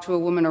talked to a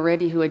woman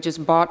already who had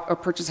just bought or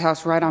purchased a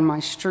house right on my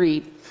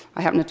street.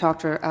 I happened to talk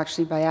to her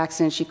actually by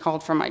accident. She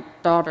called for my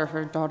daughter,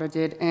 her daughter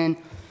did, and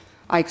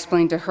I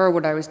explained to her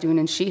what I was doing,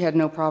 and she had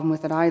no problem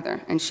with it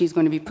either. And she's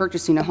going to be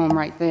purchasing a home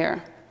right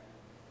there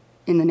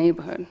in the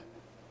neighborhood,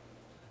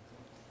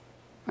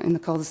 in the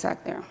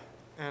cul-de-sac there.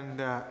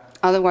 And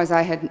otherwise,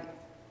 I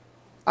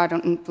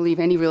don't believe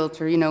any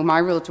realtor, my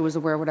realtor was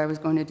aware of what I was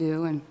going to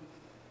do. And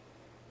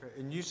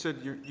you said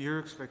you're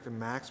expecting a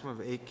maximum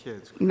of 8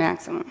 kids. Correct?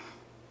 Maximum.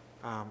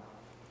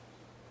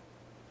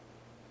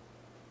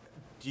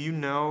 Do you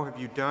know, have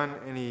you done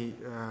any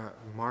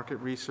market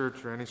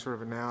research or any sort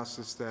of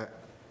analysis that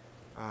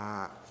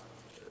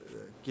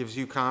gives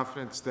you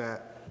confidence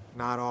that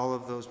not all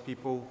of those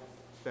people,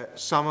 that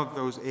some of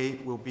those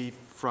 8 will be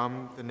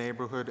from the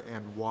neighborhood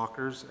and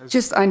walkers?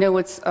 I know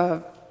it's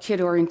a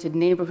kid-oriented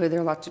neighborhood. There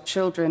are lots of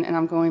children, and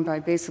I'm going by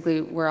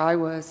basically where I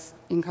was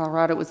in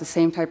Colorado. It was the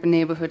same type of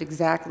neighborhood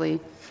exactly,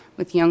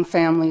 with young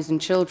families and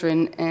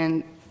children,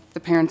 and the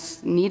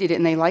parents needed it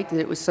and they liked it.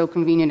 It was so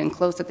convenient and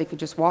close that they could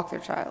just walk their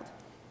child.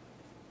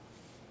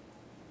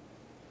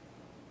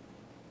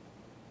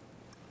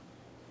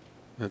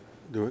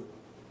 Do it.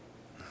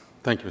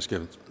 Thank you, Ms.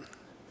 Gibbons.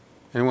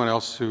 Anyone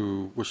else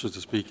who wishes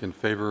to speak in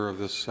favor of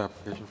this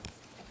application?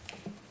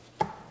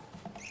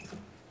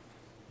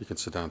 You can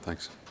sit down,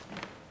 thanks.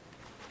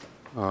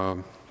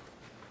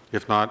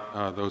 If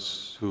not,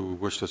 those who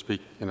wish to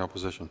speak in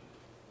opposition.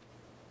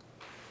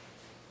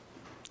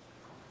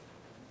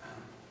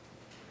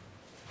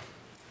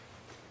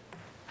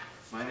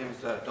 My name is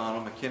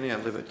Donald McKinney. I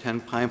live at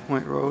 10 Pine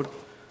Point Road.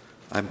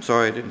 I'm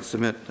sorry I didn't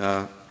submit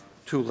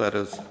 2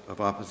 letters of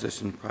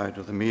opposition prior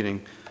to the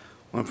meeting,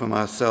 one from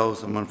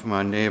ourselves and one from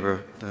our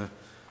neighbor, the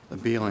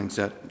Beelings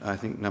at, I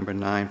think, number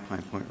 9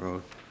 Pine Point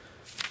Road.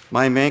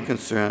 My main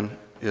concern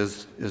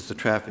is the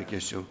traffic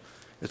issue.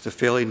 It's a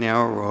fairly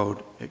narrow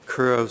road. It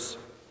curves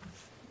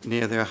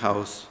near their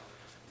house.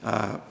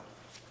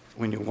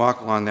 When you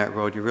walk along that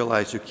road, you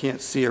realize you can't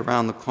see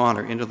around the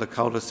corner into the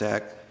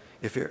cul-de-sac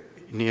if you're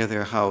near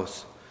their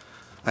house.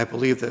 I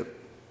believe that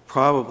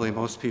probably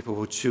most people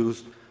will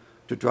choose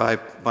to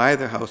drive by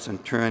their house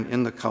and turn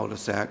in the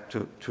cul-de-sac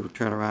to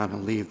turn around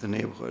and leave the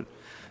neighborhood.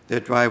 Their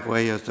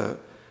driveway is a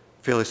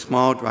fairly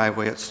small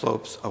driveway. It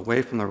slopes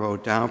away from the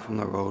road, down from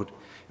the road.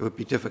 It would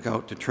be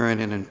difficult to turn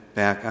in and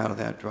back out of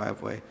that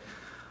driveway.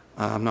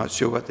 I'm not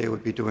sure what they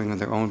would be doing in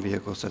their own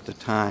vehicles at the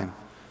time.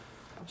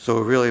 So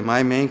really,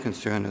 my main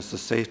concern is the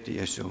safety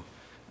issue.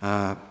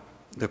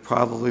 There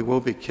probably will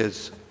be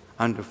kids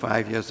under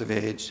 5 years of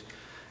age,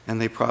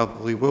 and they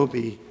probably will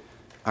be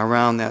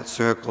around that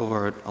circle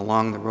or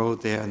along the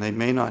road there, and they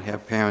may not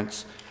have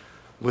parents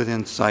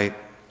within sight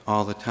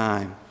all the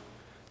time.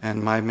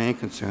 And my main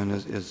concern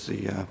is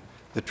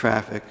the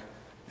traffic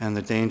and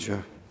the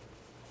danger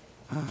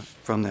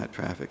from that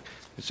traffic.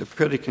 It's a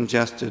pretty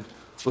congested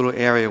little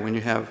area. When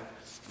you have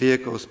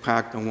vehicles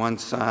parked on one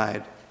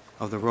side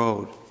of the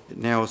road, it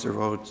narrows the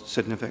road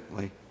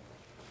significantly.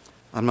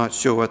 I'm not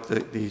sure what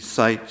the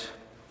site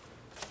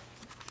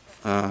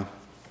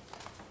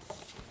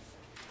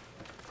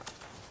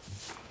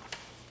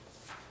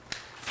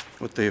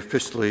what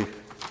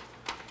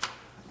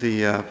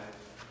the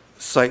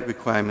site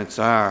requirements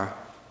are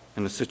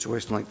in a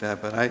situation like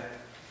that, but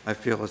I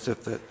feel as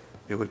if that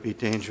it would be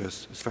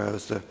dangerous as far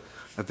as the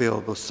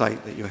available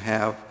site that you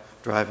have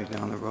driving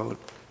down the road.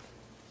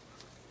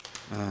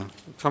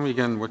 Tell me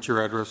again what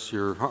your address,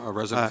 your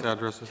residence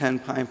address is? 10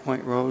 Pine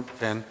Point Road.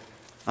 10?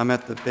 I'm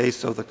at the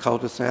base of the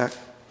cul-de-sac.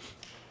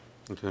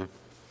 Okay.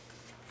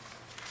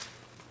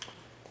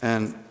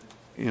 And,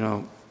 you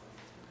know,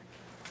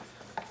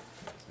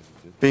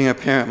 being a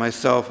parent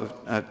myself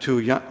of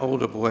 2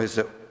 older boys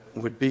that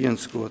would be in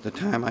school at the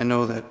time, I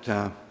know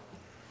that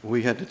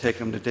we had to take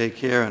them to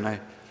daycare, and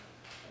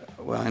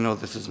I know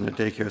this isn't a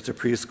daycare, it's a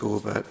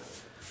preschool, but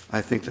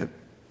I think that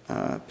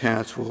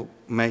parents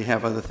may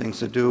have other things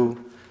to do.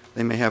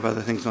 They may have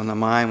other things on their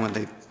mind when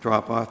they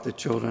drop off their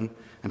children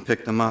and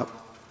pick them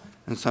up,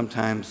 and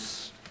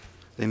sometimes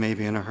they may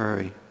be in a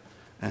hurry,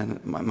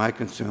 and my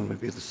concern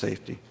would be the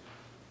safety.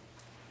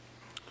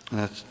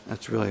 And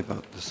that's really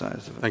about the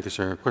size of it. Thank you,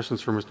 sir. Questions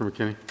for Mr.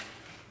 McKinney?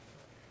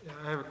 Yeah,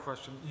 I have a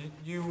question.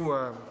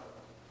 You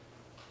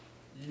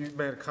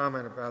made a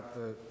comment about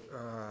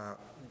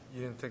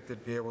you didn't think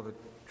they'd be able to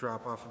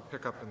drop off and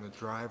pick up in the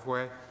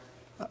driveway.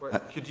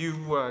 Could you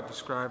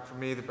describe for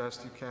me the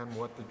best you can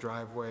what the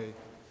driveway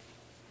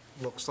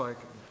looks like,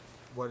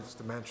 and what its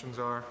dimensions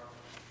are?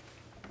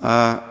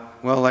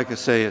 Well, like I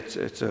say,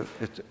 it's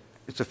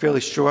a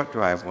fairly short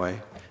driveway,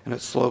 and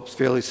it slopes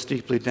fairly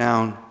steeply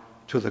down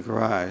to the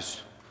garage.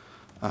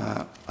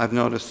 I've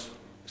noticed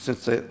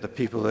since the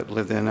people that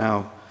live there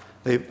now,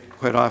 they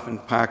quite often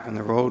park on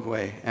the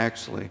roadway,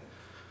 actually.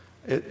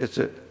 It's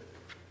a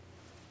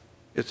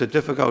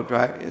difficult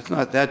drive. It's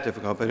not that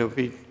difficult, but it would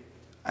be,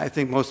 I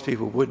think most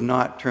people would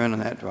not turn on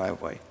that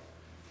driveway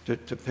to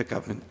pick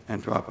up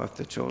and drop off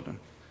the children.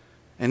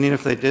 And even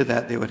if they did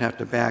that, they would have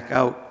to back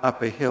out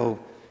up a hill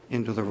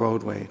into the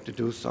roadway to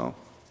do so.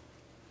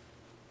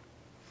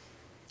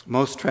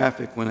 Most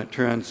traffic, when it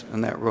turns on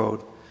that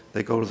road,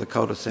 they go to the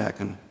cul-de-sac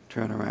and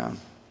turn around.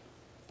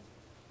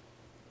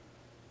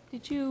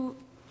 Did you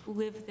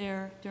live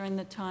there during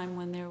the time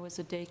when there was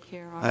a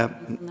daycare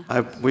operating in the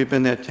house? We've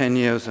been there 10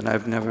 years, and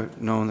I've never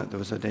known that there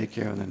was a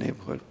daycare in the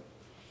neighborhood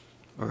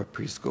or a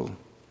preschool.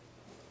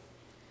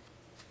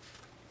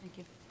 Thank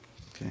you.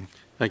 Okay.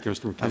 Thank you,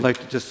 Mr. McKinney. I'd like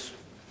to just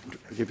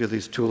give you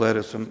these 2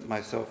 letters from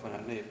myself and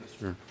our neighbors.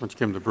 Sure. Why don't you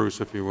give them to Bruce,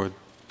 if you would?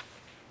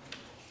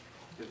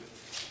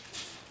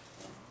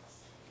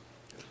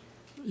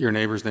 Your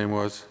neighbor's name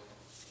was?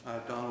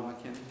 Donald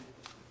McKinney.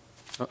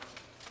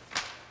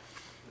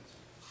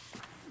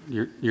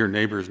 Your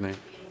neighbor's name?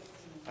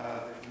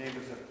 The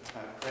neighbors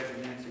are Craig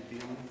and Nancy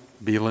Beeland.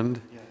 Beeland?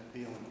 Yeah,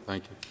 Beeland.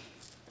 Thank you.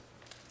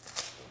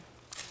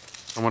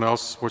 Someone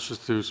else wishes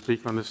to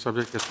speak on this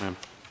subject? Yes, ma'am.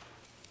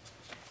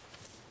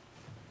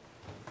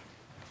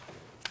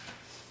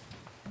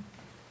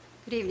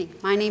 Good evening.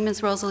 My name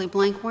is Rosalie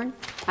Blankhorn.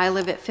 I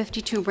live at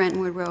 52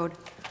 Brentwood Road.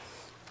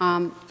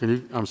 I'm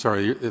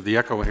sorry, the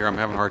echo here, I'm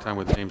having a hard time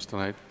with names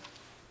tonight.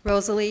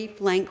 Rosalie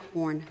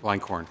Blankhorn.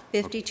 Blankhorn.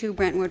 52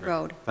 Brentwood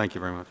Road. Thank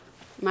you very much.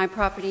 My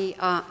property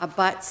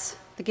abuts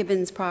the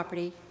Gibbons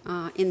property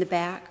in the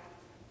back.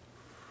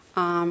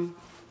 My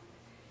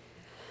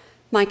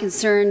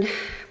concern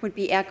would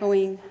be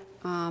echoing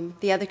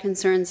the other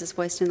concerns as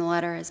voiced in the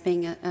letter as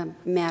being a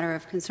matter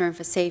of concern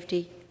for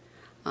safety.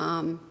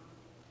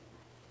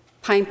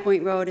 Pine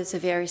Point Road is a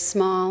very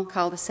small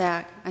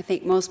cul-de-sac. I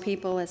think most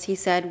people, as he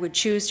said, would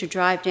choose to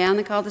drive down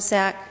the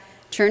cul-de-sac,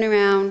 turn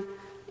around,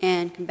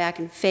 and come back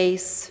and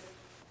face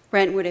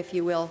Brentwood, if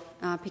you will,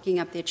 picking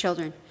up their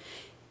children.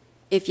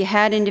 If you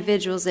had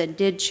individuals that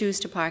did choose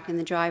to park in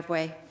the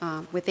driveway,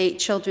 with 8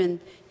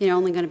 children, you're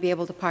only going to be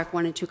able to park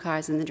 1 or 2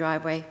 cars in the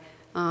driveway,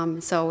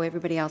 so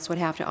everybody else would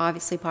have to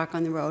obviously park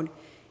on the road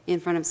in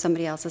front of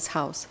somebody else's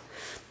house.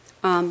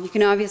 You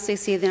can obviously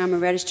see that I'm a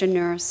registered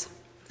nurse.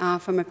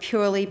 From a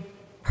purely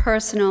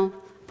personal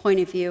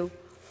point of view,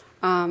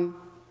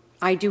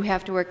 I do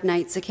have to work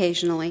nights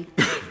occasionally,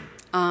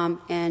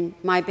 and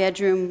my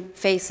bedroom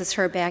faces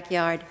her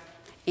backyard,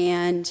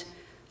 and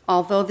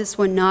although this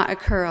would not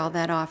occur all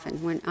that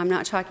often, when I'm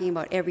not talking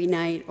about every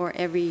night or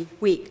every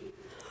week,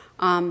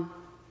 not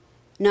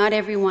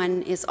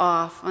everyone is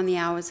off on the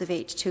hours of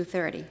 8 to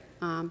 2:30.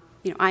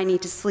 I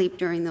need to sleep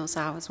during those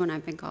hours when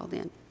I've been called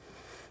in.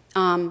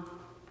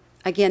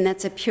 Again,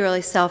 that's a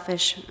purely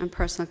selfish and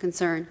personal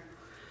concern.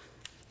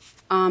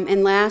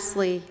 And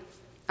lastly,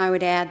 I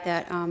would add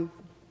that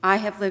I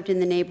have lived in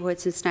the neighborhood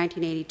since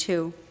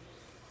 1982,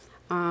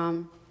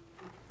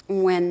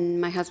 when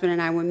my husband and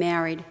I were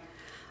married.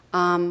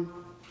 And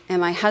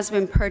my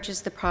husband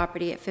purchased the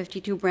property at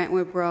 52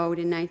 Brentwood Road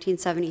in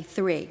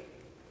 1973.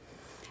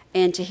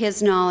 And to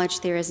his knowledge,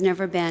 there has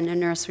never been a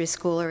nursery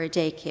school or a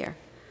daycare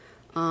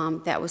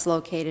that was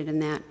located in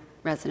that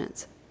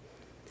residence.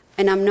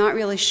 And I'm not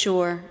really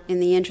sure, in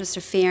the interest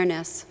of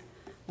fairness,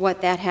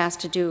 what that has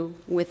to do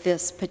with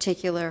this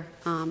particular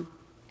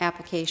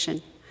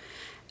application.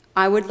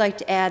 I would like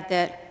to add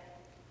that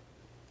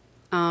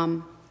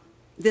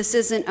this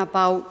isn't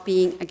about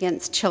being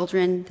against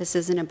children. This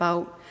isn't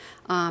about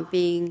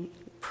being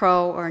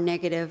pro or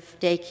negative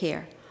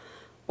daycare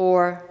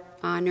or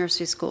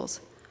nursery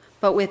schools.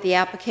 But with the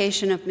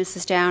application of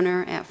Mrs.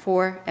 Downer at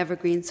 4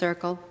 Evergreen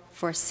Circle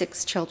for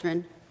 6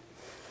 children,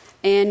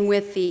 and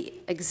with the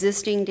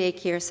existing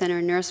daycare center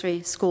and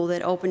nursery school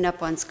that opened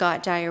up on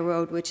Scott Dyer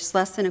Road, which is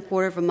less than a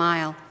quarter of a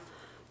mile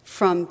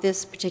from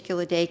this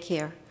particular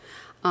daycare,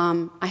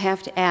 I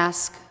have to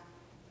ask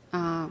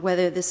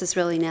whether this is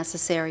really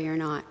necessary or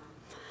not.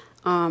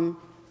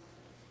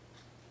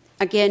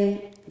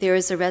 Again, there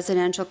is a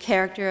residential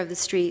character of the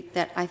street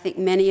that I think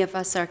many of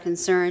us are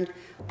concerned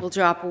will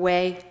drop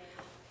away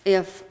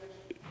if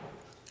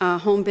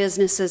home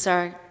businesses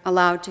are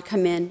allowed to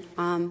come in.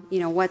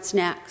 What's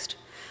next?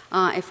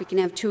 If we can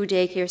have 2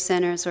 daycare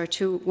centers or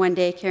 1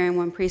 daycare and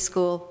 1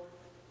 preschool,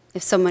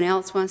 if someone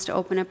else wants to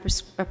open up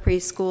a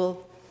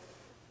preschool.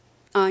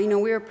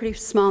 We're a pretty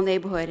small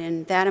neighborhood,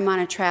 and that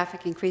amount of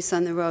traffic increase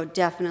on the road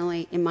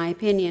definitely, in my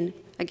opinion,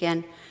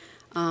 again,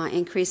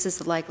 increases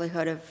the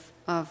likelihood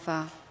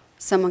of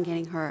someone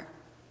getting hurt.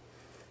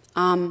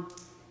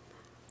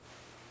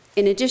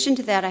 In addition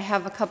to that, I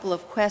have a couple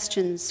of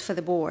questions for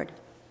the board.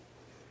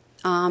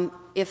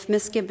 If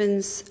Ms.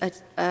 Gibbons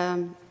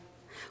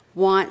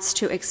wants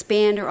to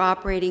expand her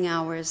operating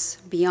hours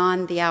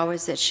beyond the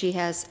hours that she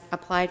has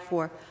applied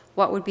for,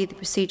 what would be the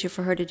procedure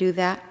for her to do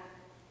that?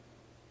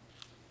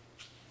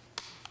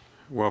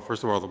 Well,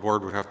 first of all, the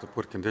board would have to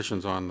put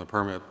conditions on the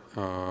permit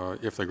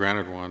if they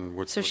granted one.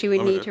 Which So she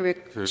would need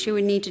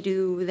to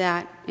do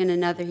that in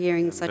another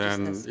hearing such as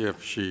this. Then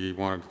if she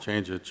wanted to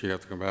change it, she'd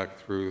have to come back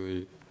through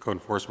the code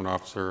enforcement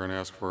officer and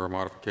ask for a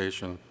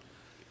modification.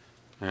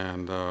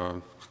 And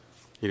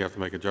he'd have to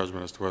make a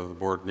judgment as to whether the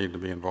board needed to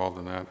be involved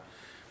in that.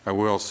 I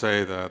will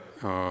say that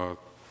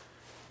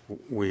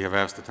we have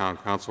asked the town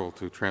council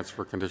to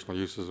transfer conditional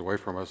uses away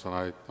from us, and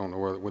I don't know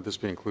whether, would this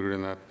be included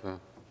in that?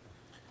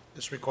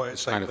 This requires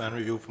site plan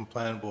review from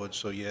planning board,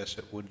 so yes,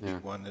 it would be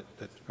one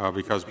that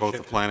because both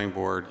the planning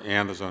board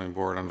and the zoning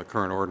board under the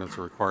current ordinance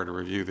are required to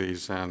review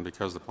these, and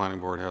because the planning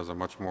board has a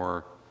much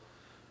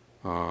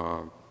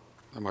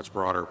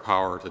broader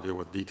power to deal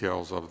with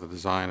details of the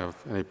design of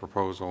any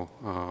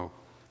proposal,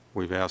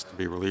 we've asked to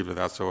be relieved of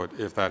that. So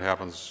if that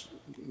happens,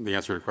 the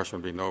answer to your question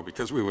would be no,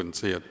 because we wouldn't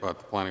see it, but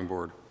the planning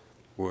board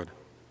would.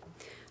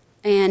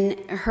 And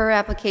her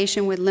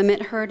application would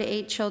limit her to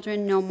 8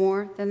 children, no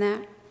more than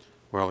that?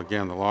 Well,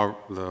 again, the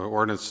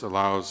ordinance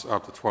allows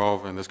up to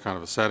 12 in this kind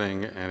of a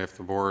setting, and if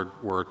the board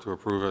were to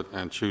approve it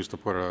and choose to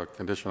put a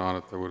condition on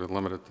it that would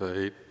limit it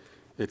to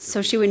 8.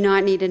 So she would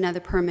not need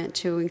another permit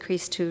to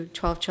increase to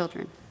 12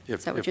 children?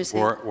 Is that what you're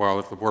saying? Well,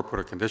 if the board put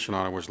a condition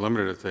on it which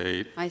limited it to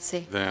 8, I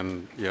see.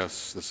 Then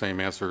yes, the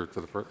same answer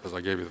to as I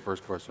gave you the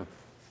first question.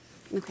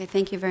 Okay,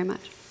 thank you very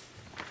much.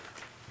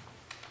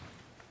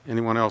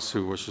 Anyone else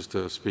who wishes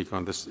to speak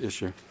on this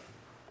issue?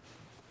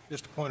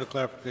 Just a point of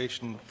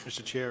clarification,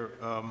 Mr. Chair.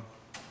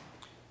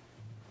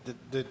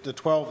 The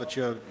 12 that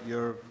you have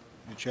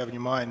in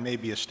your mind may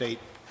be a state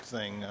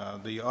thing.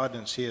 The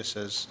ordinance here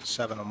says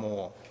 7 or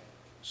more,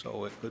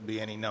 so it could be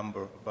any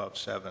number above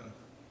 7,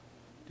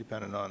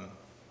 depending on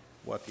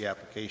what the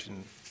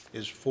application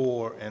is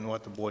for and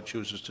what the board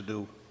chooses to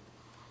do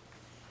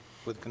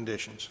with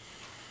conditions.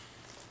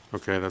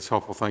 Okay, that's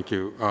helpful. Thank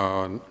you.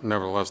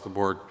 Nevertheless, the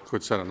board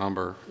could set a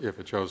number if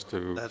it chose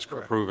to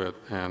approve it,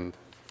 and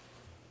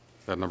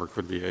that number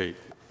could be 8.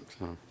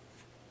 So.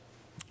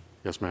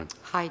 Yes, ma'am.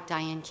 Hi,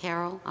 Diane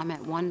Carroll. I'm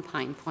at 1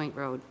 Pine Point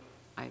Road.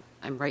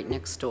 I'm right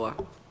next door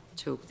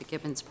to the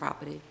Gibbons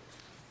property.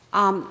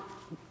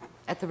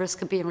 At the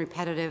risk of being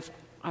repetitive,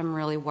 I'm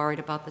really worried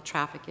about the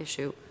traffic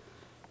issue.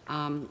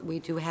 We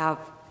do have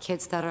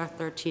kids that are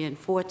 13 and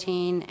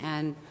 14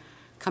 and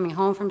coming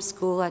home from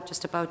school at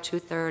just about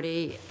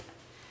 2:30.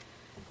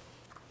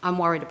 I'm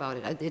worried about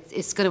it.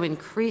 It's going to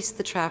increase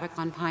the traffic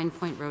on Pine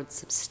Point Road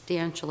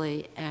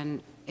substantially,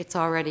 and it's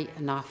already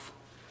enough.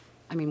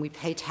 I mean, we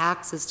pay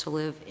taxes to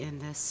live in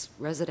this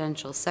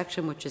residential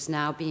section, which is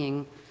now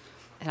being,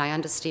 and I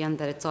understand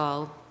that it's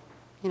all,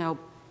 you know,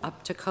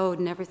 up to code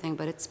and everything,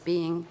 but it's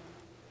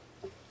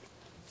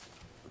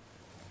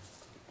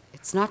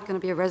not going to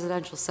be a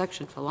residential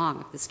section for long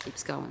if this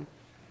keeps going.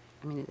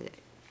 I mean,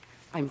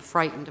 I'm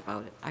frightened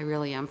about it. I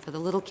really am. For the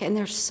little kid, and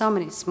there's so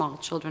many small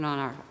children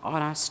on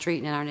our street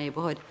and in our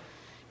neighborhood.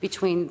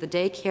 Between the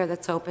daycare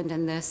that's opened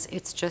and this,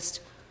 it's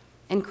just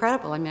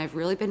incredible. I mean, I've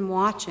really been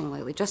watching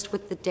lately, just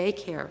with the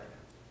daycare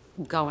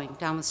going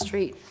down the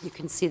street, you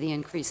can see the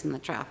increase in the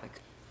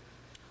traffic.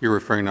 You're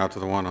referring now to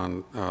the one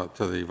on,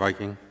 to the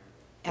Viking?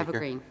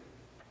 Evergreen.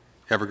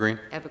 Evergreen?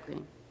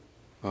 Evergreen.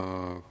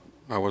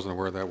 I wasn't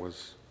aware that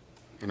was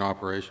in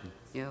operation.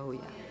 Oh, yeah.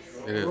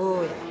 It is?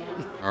 Oh,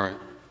 yeah. All right,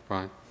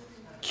 fine.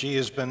 She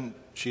has been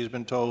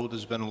told,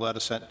 there's been a letter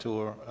sent to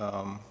her,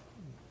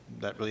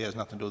 that really has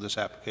nothing to do with this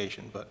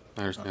application, but.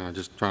 I understand. I'm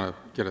just trying to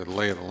get a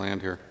lay of the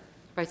land here.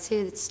 Right, see,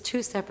 it's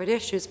two separate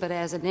issues, but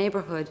as a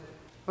neighborhood,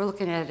 we're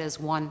looking at it as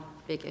one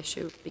big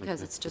issue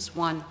because it's just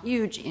one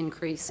huge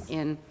increase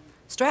in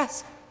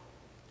stress.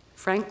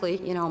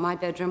 Frankly, you know, my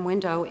bedroom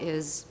window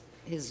is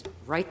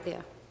right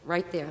there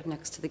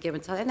next to the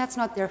Gibbons house, and that's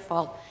not their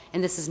fault,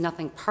 and this is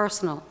nothing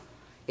personal.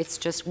 It's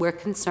just we're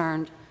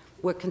concerned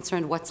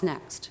what's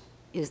next.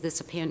 Is this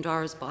a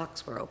Pandora's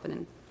box we're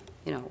opening?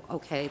 You know,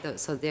 okay,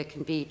 so there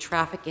can be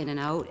traffic in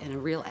and out and a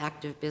real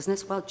active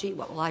business. Well, gee,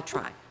 what will I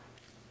try?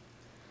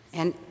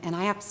 And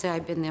I have to say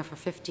I've been there for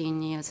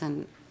 15 years,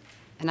 and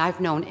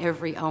I've known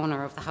every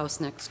owner of the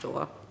house next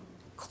door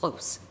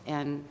close,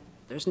 and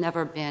there's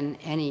never been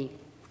any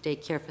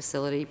daycare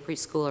facility,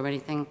 preschool, or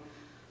anything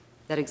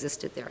that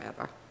existed there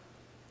ever.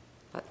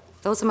 But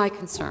those are my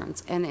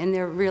concerns, and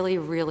they're really,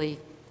 really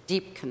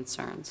deep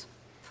concerns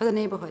for the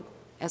neighborhood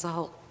as a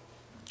whole.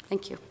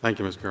 Thank you. Thank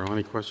you, Ms. Carroll.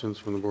 Any questions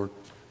from the board?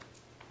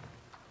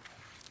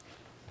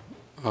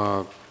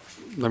 Let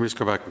me just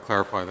go back and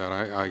clarify that.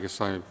 I guess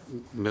I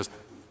missed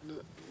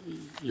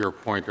your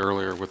point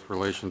earlier with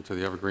relation to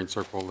the Evergreen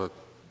Circle, that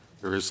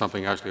there is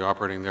something actually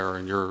operating there,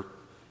 and you're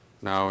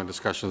now in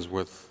discussions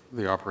with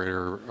the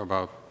operator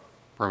about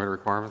permit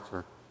requirements,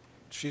 or?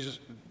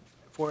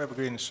 For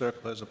Evergreen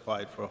Circle has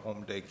applied for a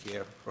home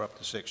daycare for up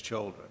to 6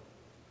 children.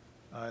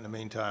 In the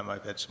meantime,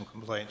 I've had some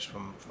complaints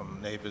from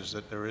neighbors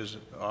that there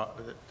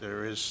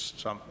is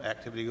some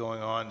activity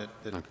going on that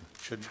okay.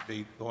 Shouldn't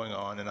be going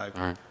on, and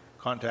I've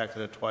contacted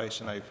her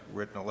twice, and I've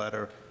written a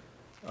letter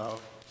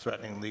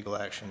threatening legal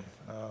action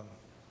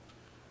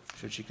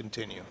should she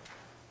continue.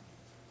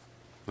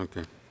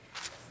 Okay.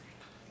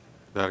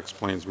 That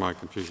explains my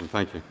confusion.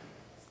 Thank you.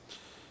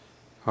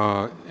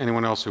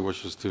 Anyone else who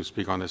wishes to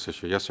speak on this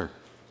issue? Yes, sir.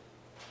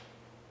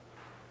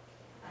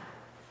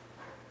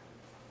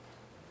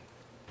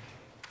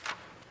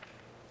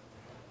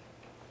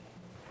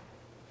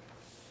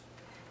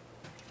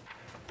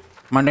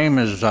 My name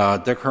is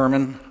Dick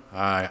Herman.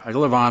 I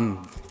live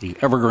on the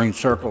Evergreen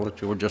Circle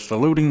that you were just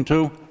alluding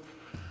to.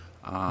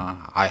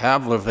 I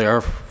have lived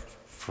there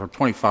for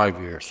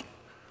 25 years.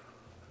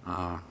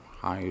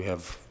 I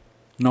have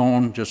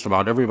known just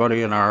about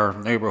everybody in our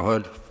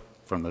neighborhood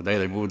from the day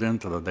they moved in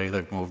to the day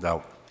they've moved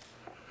out.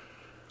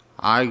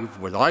 I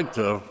would like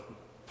to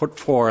put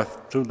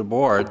forth to the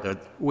board that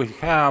we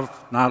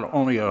have not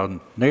only a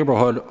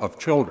neighborhood of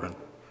children,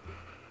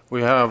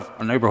 we have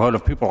a neighborhood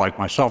of people like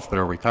myself that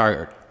are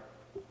retired.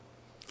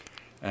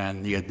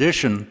 And the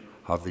addition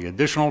of the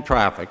additional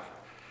traffic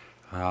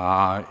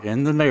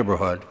in the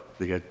neighborhood,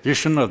 the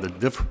addition of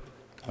the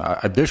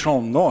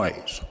additional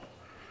noise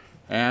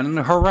and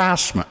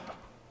harassment,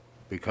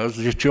 because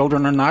the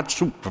children are not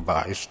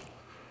supervised,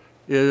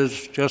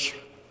 is just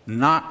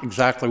not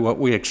exactly what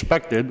we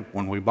expected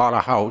when we bought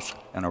a house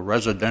in a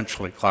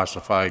residentially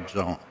classified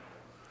zone.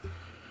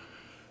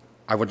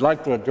 I would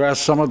like to address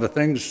some of the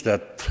things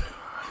that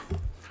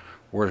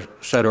were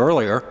said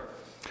earlier,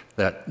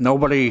 that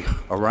nobody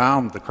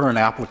around the current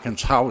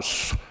applicant's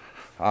house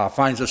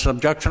finds this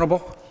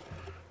objectionable.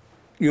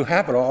 You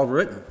have it all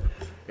written.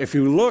 If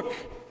you look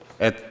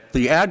at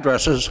the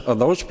addresses of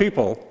those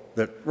people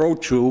that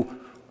wrote you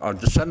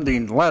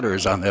dissenting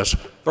letters on this,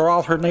 they're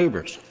all her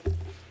neighbors.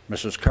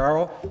 Mrs.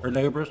 Carroll, her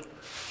neighbors,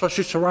 so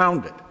she's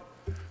surrounded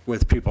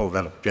with people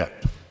that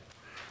object.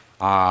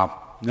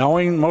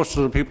 Knowing most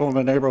of the people in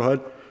the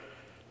neighborhood,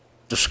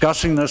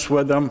 discussing this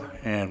with them,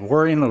 and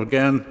worrying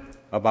again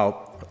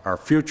about our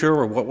future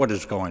or what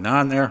is going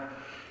on there.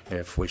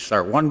 If we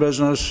start one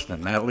business,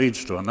 then that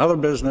leads to another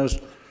business.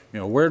 You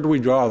know, where do we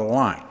draw the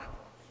line?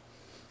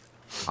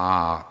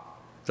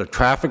 The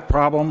traffic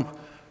problem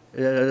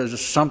is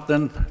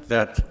something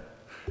that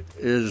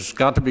is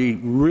got to be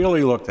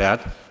really looked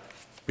at,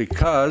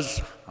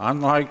 because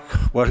unlike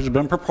what has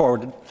been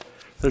purported,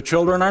 the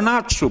children are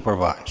not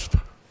supervised.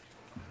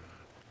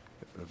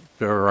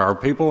 There are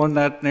people in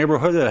that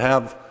neighborhood that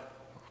have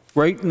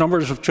great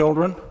numbers of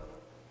children.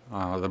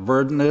 The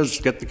burden is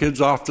get the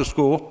kids off to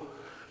school,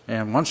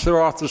 and once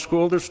they're off to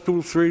school, there's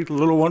 2, 3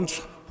 little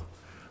ones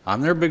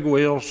on their big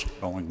wheels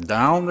going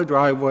down the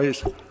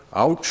driveways,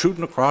 out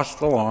shooting across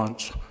the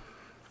lawns,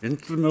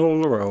 into the middle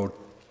of the road.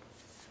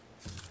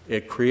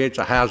 It creates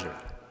a hazard.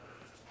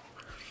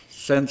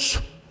 Since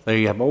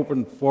they have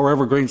opened 4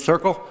 Evergreen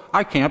Circle,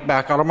 I can't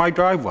back out of my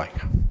driveway.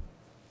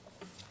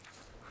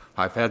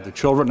 I've had the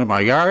children in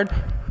my yard.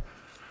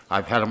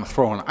 I've had them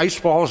throwing ice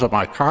balls at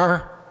my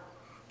car,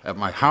 at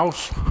my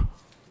house,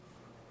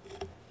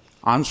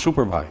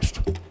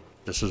 unsupervised.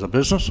 This is a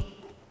business.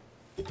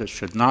 This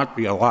should not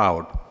be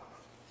allowed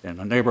in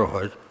a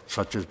neighborhood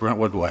such as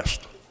Brentwood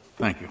West.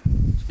 Thank you.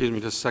 Excuse me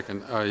just a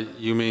second.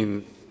 You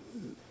mean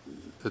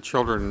the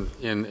children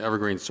in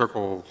Evergreen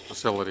Circle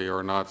facility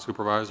are not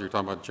supervised? You're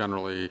talking about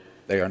generally?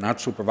 They are not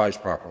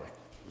supervised properly.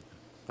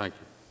 Thank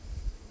you.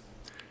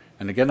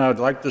 And again, I'd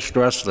like to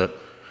stress that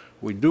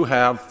we do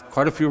have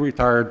quite a few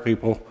retired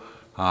people,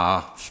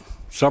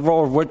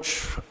 several of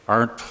which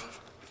aren't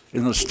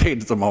in the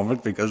state at the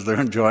moment because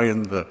they're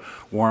enjoying the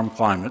warm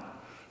climate.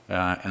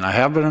 And I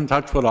have been in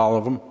touch with all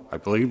of them. I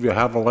believe you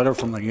have a letter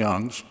from the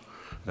Youngs.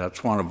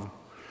 That's one of them.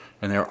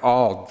 And they're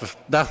all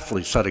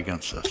deathly set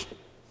against this.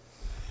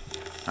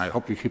 I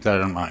hope you keep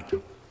that in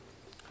mind.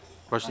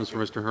 Questions for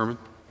Mr. Herman?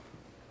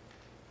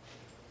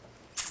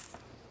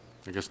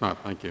 I guess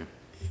not. Thank you.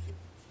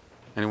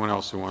 Anyone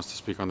else who wants to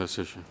speak on this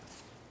issue?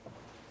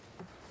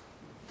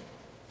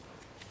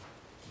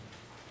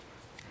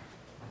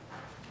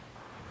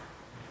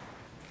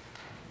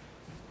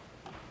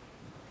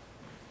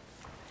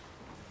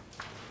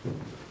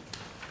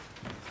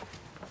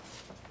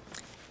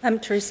 I'm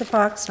Teresa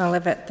Fox, and I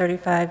live at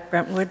 35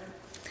 Brentwood.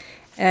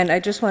 And I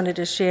just wanted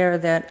to share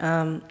that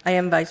I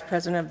am vice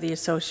president of the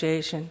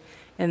association,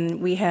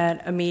 and we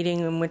had a meeting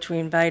in which we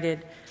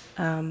invited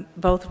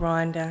both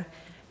Rhonda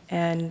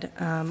and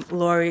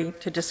Lori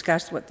to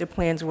discuss what their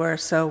plans were.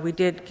 So we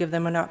did give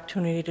them an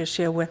opportunity to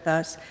share with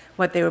us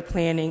what they were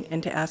planning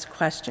and to ask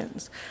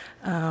questions.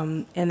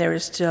 And there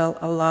is still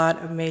a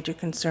lot of major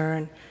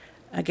concern.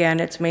 Again,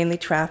 it's mainly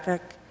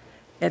traffic.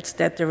 It's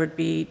that there would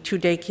be 2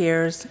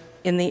 daycares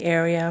in the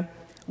area,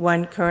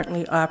 one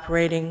currently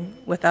operating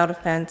without a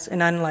fence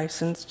and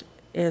unlicensed,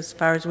 as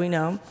far as we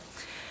know.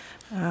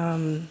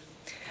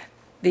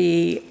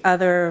 The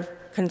other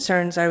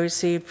concerns I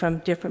received from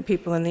different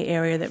people in the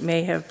area that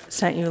may have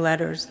sent you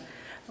letters.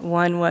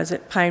 One was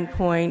at Pine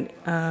Point,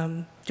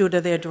 due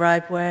to their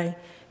driveway,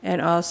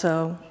 and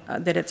also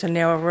that it's a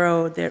narrow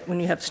road, that when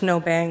you have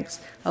snowbanks,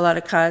 a lot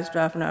of cars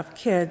dropping off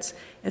kids,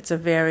 it's a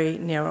very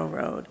narrow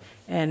road.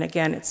 And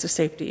again, it's a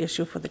safety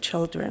issue for the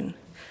children.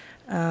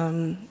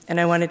 And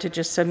I wanted to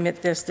just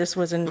submit this. This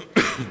was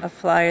a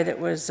flyer that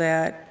was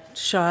at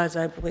Shaw's,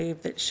 I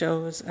believe, that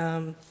shows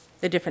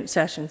the different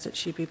sessions that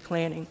she'd be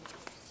planning.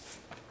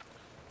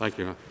 Thank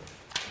you.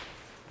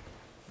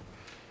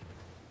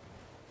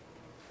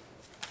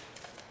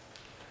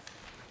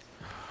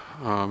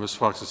 Ms.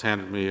 Fox has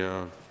handed me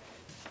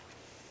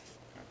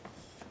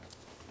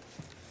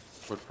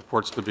what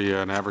purports to be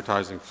an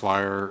advertising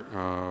flyer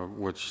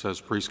which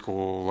says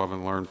preschool, Love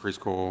and Learn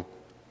Preschool,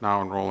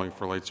 now enrolling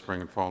for late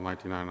spring and fall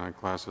 1999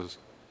 classes,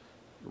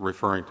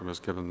 referring to Ms.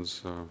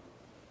 Gibbons'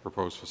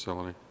 proposed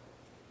facility.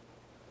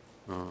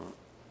 Add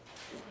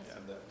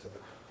that to the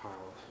pile.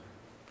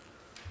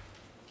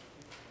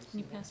 Can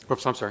you pass?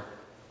 Oops, I'm sorry.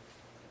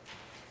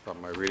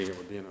 Thought my reading it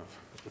would be enough.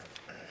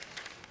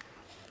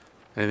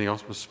 Anything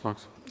else, Mrs.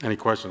 Fox? Any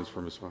questions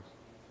for Ms. Fox?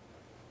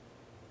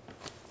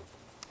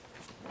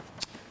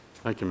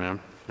 Thank you,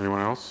 ma'am.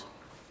 Anyone else?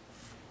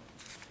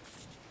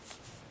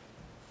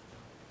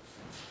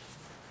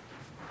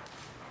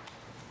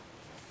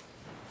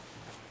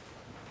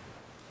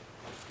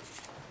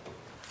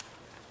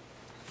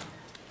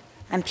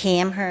 I'm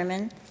Pam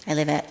Herman. I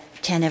live at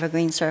 10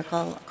 Evergreen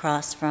Circle,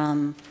 across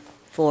from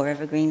 4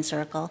 Evergreen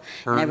Circle.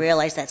 Hearn? And I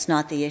realize that's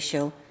not the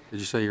issue. Did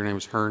you say your name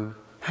was Hearn?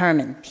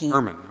 Herman, Pam.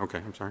 Herman, okay,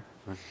 I'm sorry.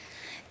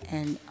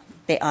 And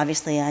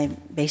obviously, I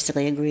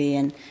basically agree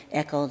and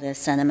echo the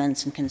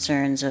sentiments and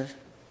concerns of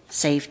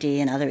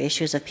safety and other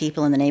issues of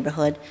people in the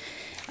neighborhood.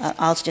 I'd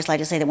also just like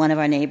to say that one of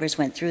our neighbors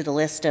went through the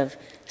list of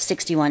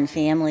 61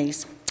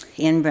 families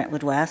in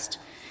Brentwood West,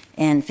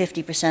 and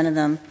 50% of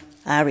them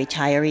are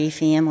retiree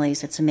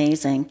families. It's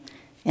amazing.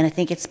 And I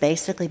think it's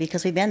basically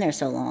because we've been there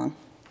so long.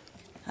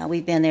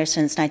 We've been there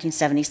since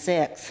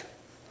 1976.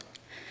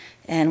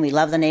 And we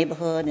love the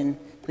neighborhood, and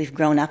we've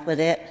grown up with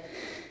it,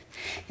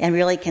 and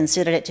really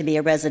considered it to be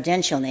a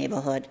residential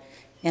neighborhood.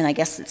 And I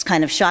guess it's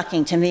kind of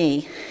shocking to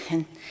me,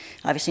 and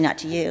obviously not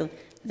to you,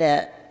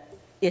 that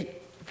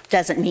it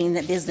doesn't mean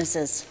that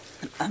businesses,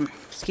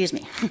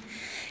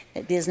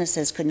 that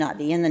businesses could not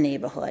be in the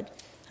neighborhood.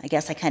 I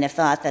guess I kind of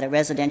thought that a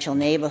residential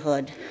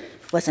neighborhood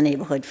was a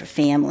neighborhood for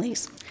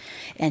families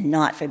and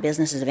not for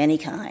businesses of any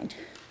kind.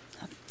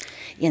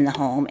 in the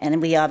home.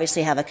 And we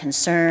obviously have a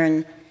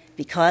concern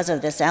because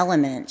of this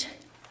element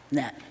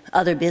that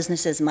other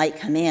businesses might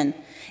come in.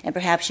 And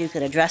perhaps you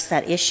could address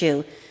that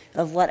issue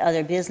of what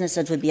other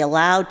businesses would be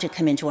allowed to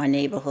come into our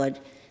neighborhood.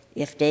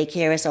 If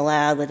daycare is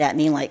allowed, would that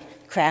mean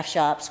like craft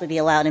shops would be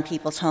allowed in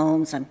people's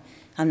homes?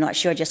 I'm not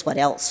sure just what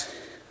else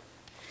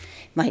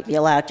might be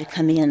allowed to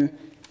come in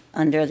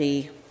under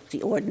the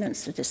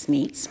ordinance that this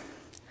meets.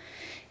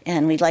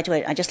 And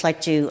I'd just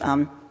like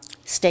to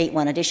state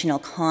one additional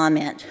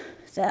comment,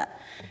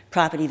 that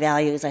property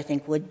values, I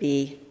think, would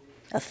be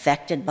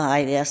affected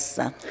by this.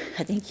 I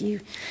think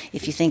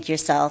if you think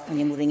yourself when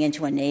you're moving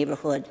into a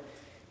neighborhood,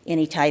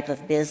 any type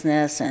of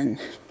business, and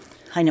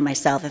I know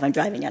myself if I'm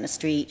driving down a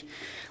street,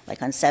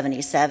 like on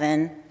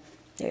 77,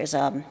 there's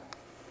a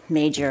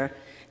major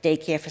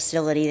daycare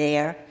facility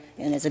there,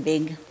 and there's a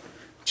big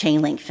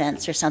chain link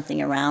fence or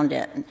something around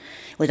it. And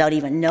without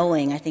even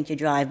knowing, I think you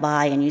drive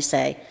by and you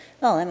say,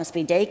 oh, that must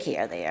be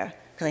daycare there.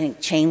 Because I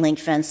think chain link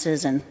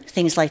fences and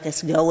things like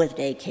this go with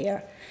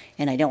daycare.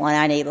 And I don't want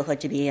our neighborhood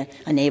to be a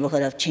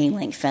neighborhood of chain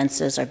link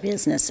fences or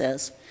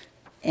businesses.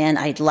 And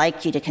I'd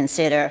like you to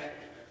consider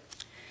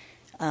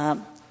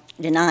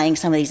denying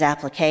some of these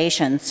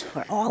applications,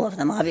 or all of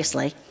them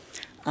obviously,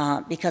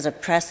 because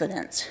of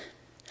precedence.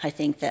 I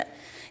think that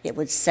it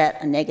would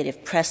set a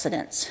negative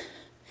precedence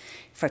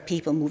for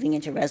people moving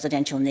into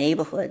residential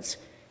neighborhoods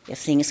if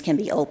things can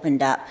be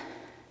opened up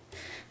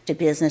to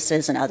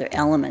businesses and other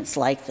elements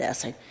like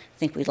this. I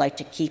think we'd like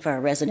to keep our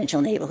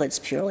residential neighborhoods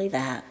purely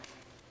that.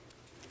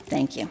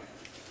 Thank you.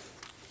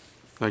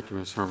 Thank you,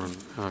 Ms. Herman.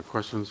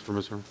 Questions for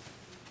Ms. Herman?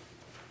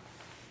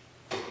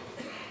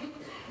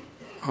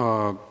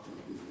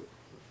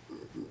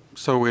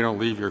 So we don't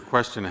leave your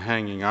question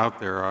hanging out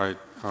there,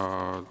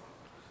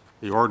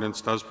 the ordinance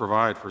does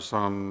provide for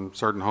some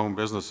certain home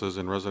businesses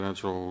in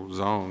residential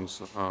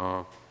zones,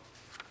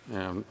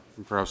 and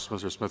perhaps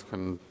Mr. Smith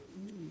can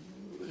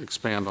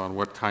expand on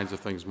what kinds of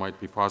things might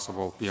be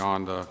possible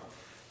beyond a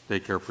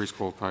daycare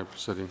preschool type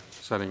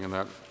setting in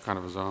that kind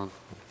of a zone.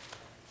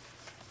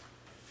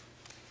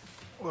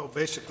 Well,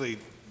 basically,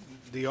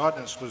 the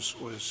ordinance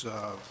was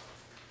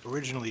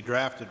originally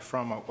drafted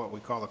from what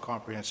we call a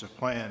comprehensive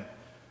plan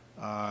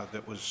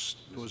that was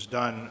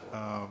done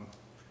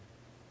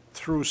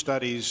through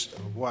studies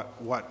of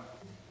what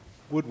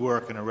would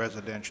work in a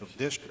residential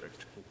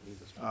district.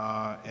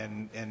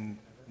 And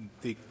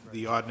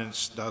the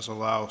ordinance does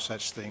allow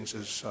such things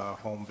as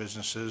home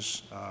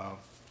businesses,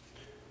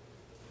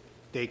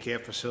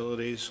 daycare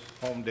facilities,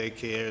 home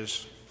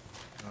daycares,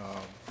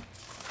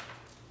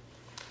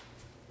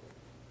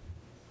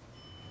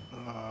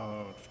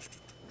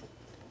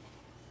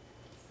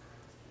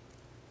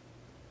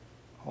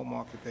 home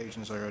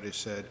occupations, I already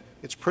said.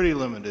 It's pretty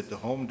limited to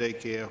home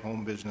daycare,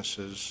 home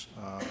businesses,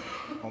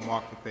 home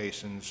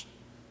occupations,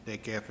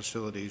 daycare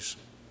facilities,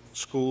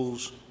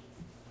 schools,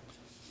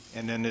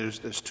 and then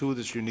there's two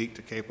that's unique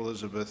to Cape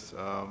Elizabeth.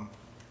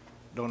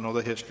 Don't know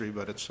the history,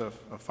 but it's a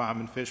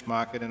farm and fish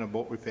market and a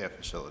boat repair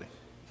facility.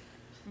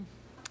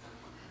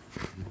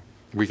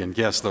 We can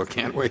guess, though,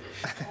 can't we?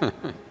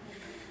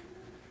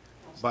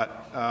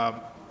 But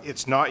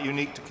it's not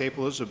unique to Cape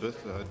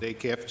Elizabeth.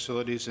 Daycare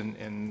facilities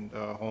and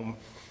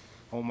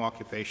home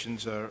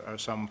occupations are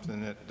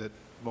something that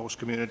most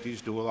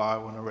communities do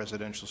allow in a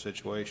residential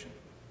situation.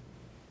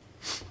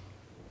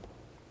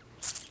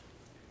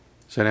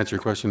 Does that answer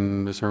your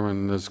question, Ms.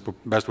 Herman, as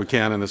best we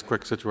can in this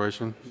quick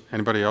situation?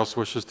 Anybody else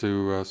wishes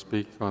to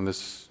speak on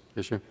this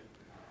issue?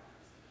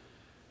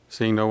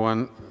 Seeing no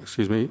one,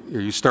 excuse me,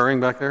 are you stirring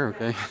back there?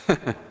 Okay. I don't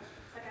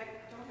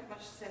have much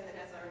to say that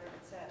has already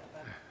been said,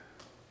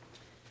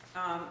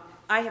 but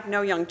I have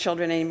no young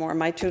children anymore.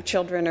 My two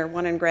children are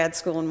one in grad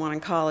school and one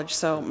in college,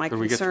 so my Could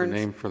we concerns... get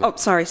your name for the... Oh,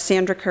 sorry,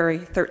 Sandra Curry,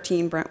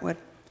 13 Brentwood.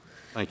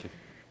 Thank you.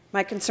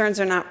 My concerns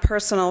are not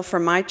personal for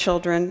my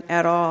children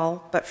at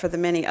all, but for the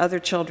many other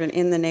children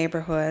in the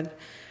neighborhood.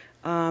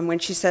 When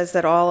she says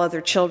that all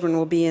other children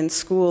will be in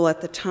school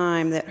at the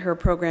time that her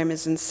program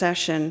is in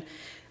session,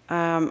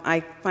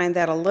 I find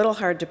that a little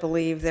hard to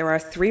believe. There are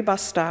 3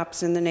 bus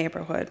stops in the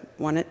neighborhood,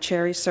 one at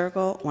Cherry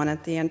Circle, one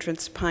at the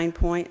entrance to Pine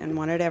Point, and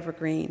one at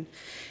Evergreen.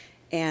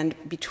 And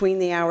between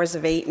the hours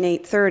of 8 and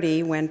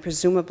 8:30, when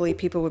presumably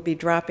people would be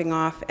dropping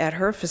off at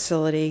her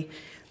facility,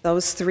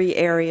 those 3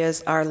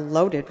 areas are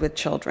loaded with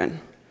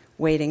children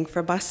waiting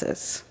for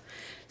buses.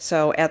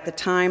 So at the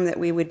time that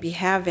we would be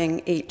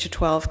having 8 to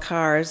 12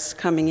 cars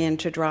coming in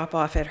to drop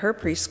off at her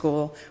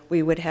preschool,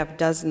 we would have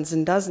dozens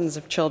and dozens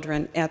of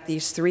children at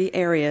these 3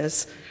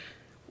 areas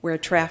where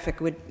traffic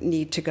would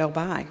need to go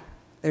by.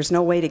 There's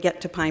no way to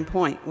get to Pine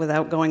Point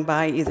without going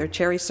by either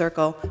Cherry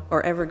Circle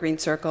or Evergreen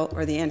Circle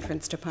or the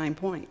entrance to Pine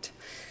Point.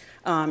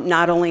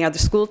 Not only are the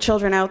school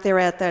children out there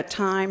at that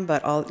time,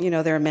 but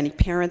there are many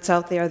parents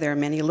out there. There are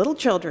many little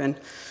children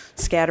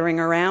scattering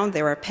around.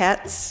 There are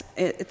pets.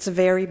 It's a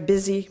very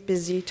busy,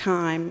 busy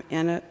time,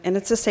 and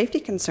it's a safety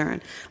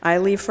concern. I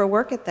leave for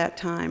work at that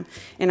time,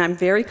 and I'm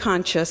very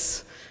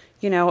conscious,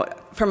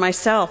 for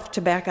myself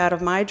to back out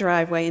of my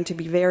driveway and to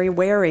be very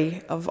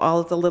wary of all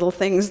of the little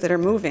things that are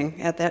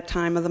moving at that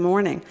time of the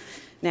morning.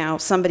 Now,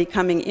 somebody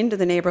coming into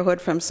the neighborhood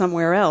from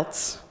somewhere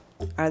else,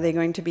 are they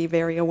going to be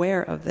very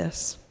aware of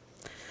this?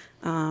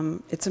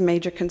 It's a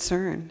major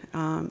concern.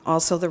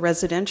 Also, the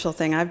residential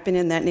thing. I've been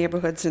in that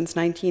neighborhood since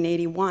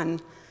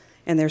 1981,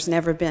 and there's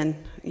never been,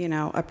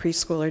 a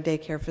preschool or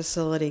daycare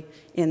facility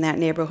in that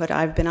neighborhood.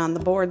 I've been on the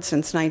board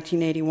since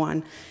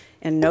 1981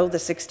 and know the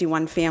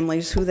 61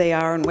 families, who they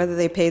are and whether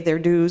they paid their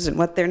dues and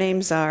what their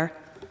names are.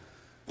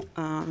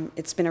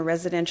 It's been a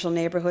residential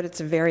neighborhood. It's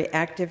a very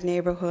active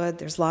neighborhood.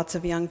 There's lots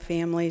of young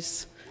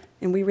families,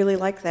 and we really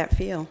like that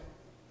feel.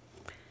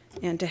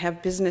 And to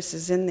have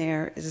businesses in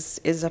there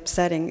is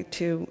upsetting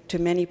to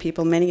many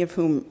people, many of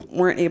whom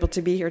weren't able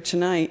to be here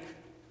tonight.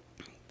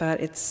 But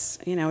it's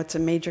a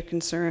major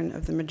concern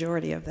of the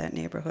majority of that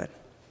neighborhood.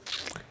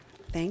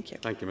 Thank you.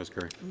 Thank you, Ms.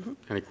 Curry.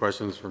 Any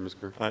questions for Ms.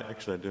 Curry?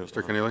 Actually, I do.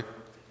 Mr. Keneally?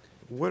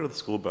 What are the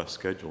school bus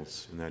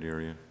schedules in that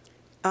area?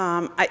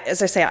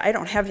 As I say, I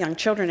don't have young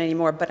children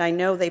anymore, but I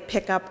know they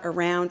pick up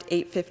around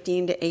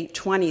 8:15 to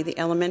 8:20, the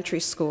elementary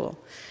school.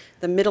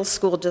 The middle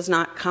school does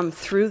not come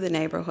through the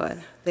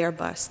neighborhood, their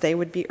bus. They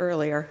would be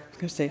earlier. I was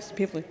going to say,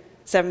 people,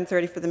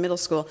 7:30 for the middle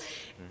school.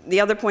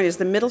 The other point is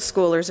the middle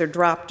schoolers are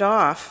dropped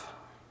off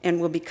and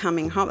will be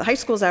coming home. The high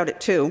school's out at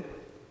 2,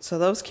 so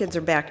those kids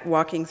are back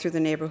walking through the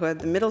neighborhood.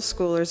 The middle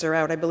schoolers are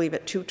out, I believe,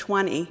 at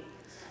 2:20.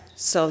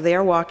 So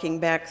they're walking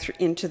back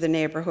into the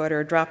neighborhood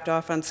or dropped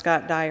off on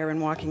Scott Dyer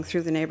and walking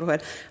through the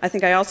neighborhood. I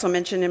think I also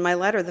mentioned in my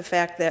letter the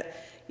fact that,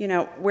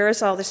 where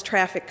is all this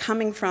traffic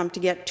coming from to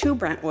get to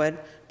Brentwood,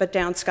 but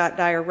down Scott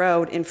Dyer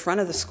Road in front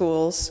of the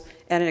schools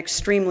at an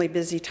extremely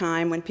busy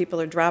time when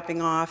people are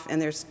dropping off and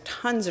there's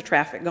tons of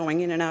traffic going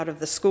in and out of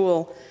the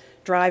school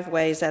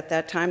driveways at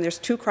that time. There's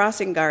 2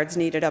 crossing guards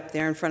needed up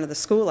there in front of the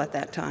school at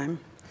that time.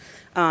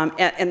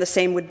 And the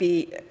same would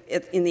be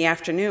in the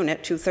afternoon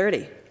at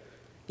 2:30.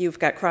 You've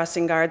got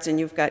crossing guards and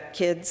you've got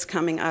kids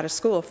coming out of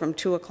school from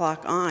 2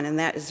 o'clock on, and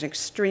that is an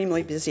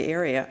extremely busy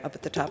area up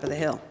at the top of the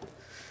hill.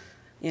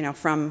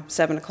 From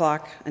 7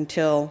 o'clock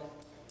until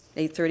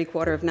 8:30,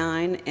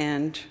 8:45,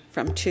 and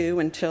from 2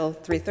 until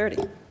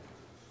 3:30.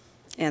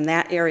 And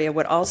that area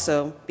would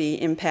also be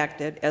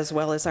impacted as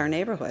well as our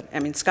neighborhood. I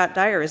mean, Scott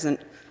Dyer isn't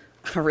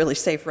a really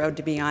safe road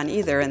to be on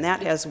either, and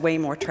that has way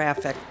more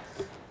traffic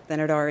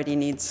than it already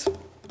needs,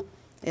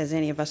 as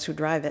any of us who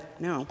drive it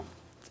know.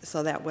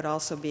 So that would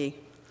also be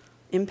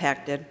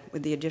impacted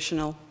with the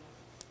additional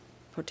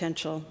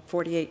potential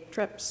 48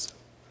 trips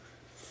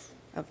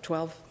of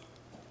 12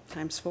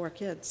 times 4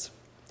 kids,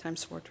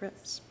 times 4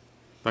 trips.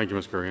 Thank you,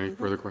 Ms. Curry. Any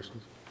further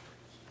questions?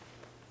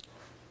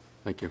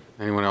 Thank you.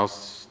 Anyone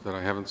else that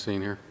I haven't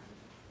seen here?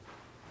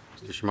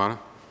 Mr. Shimada?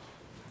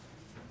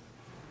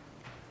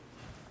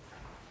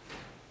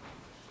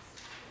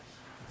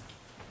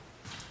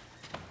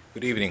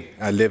 Good evening.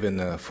 I live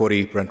in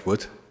 40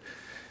 Brentwood.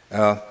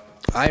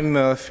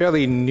 I'm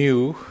fairly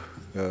new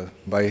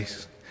by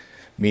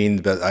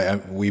means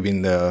that we've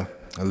been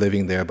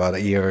living there about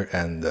a year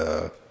and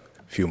a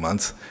few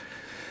months.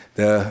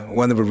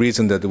 One of the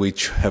reasons that we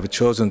have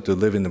chosen to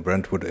live in the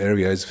Brentwood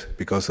area is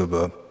because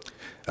of,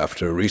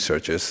 after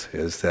researches,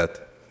 is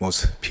that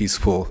most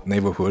peaceful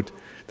neighborhood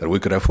that we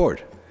could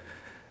afford.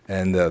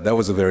 And that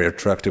was a very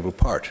attractive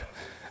part.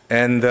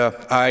 And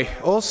I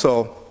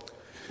also,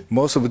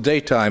 most of the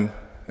daytime,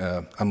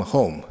 I'm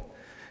home.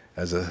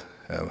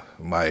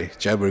 My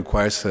job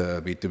requires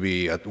me to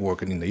be at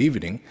work in the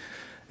evening,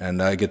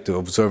 and I get to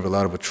observe a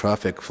lot of the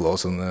traffic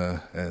flows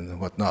and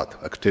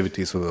whatnot,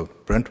 activities of the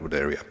Brentwood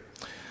area.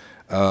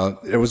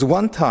 There was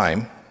one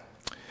time,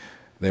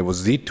 there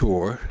was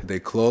detour, they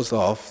closed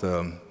off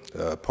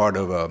part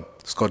of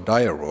Scott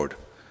Dyer Road,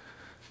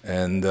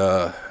 and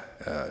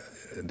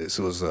this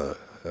was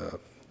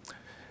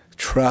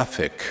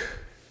traffic.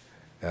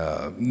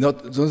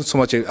 Not so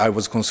much I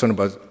was concerned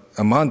about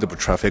amount of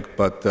traffic,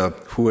 but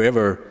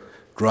whoever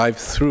drive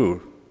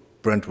through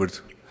Brentwood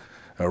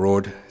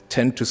Road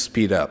tend to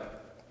speed up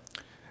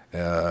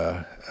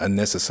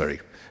unnecessary.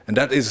 And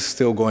that is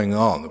still going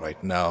on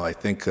right now. I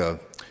think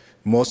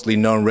mostly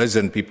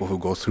non-resident people who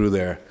go through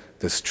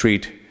the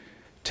street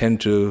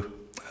tend to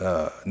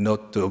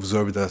not to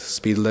observe the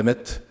speed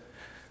limit,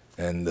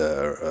 and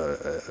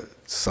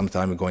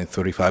sometimes going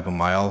 35 a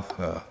mile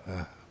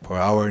per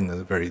hour in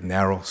a very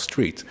narrow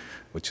street,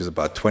 which is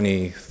about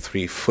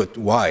 23 foot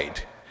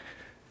wide.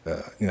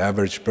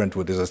 Average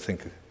Brentwood is, I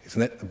think,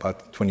 isn't it,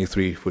 about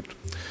 23 foot?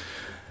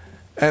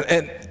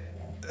 And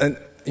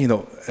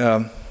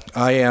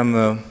I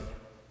am.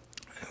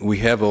 We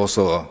have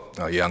also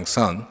a young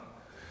son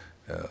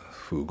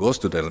who goes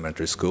to the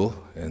elementary school,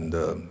 and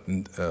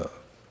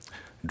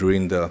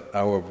during the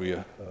hour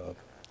of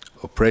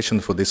operation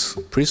for this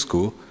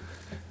preschool,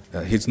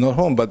 he's not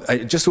home. But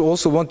I just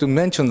also want to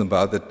mention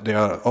about that there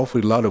are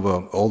awfully lot of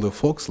older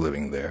folks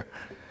living there,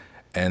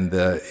 and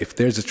if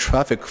there's a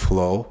traffic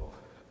flow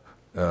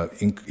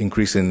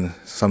increase in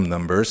some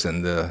numbers,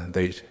 and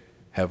they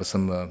have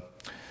some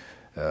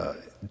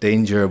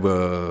danger of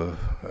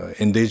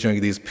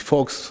endangering these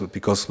folks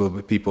because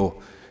of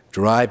people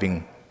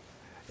driving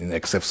in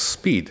excess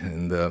speed,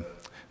 and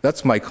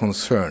that's my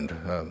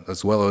concern,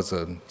 as well as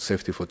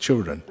safety for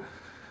children.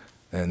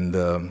 And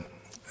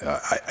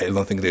I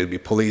don't think there'd be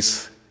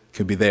police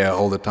could be there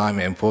all the time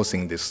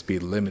enforcing the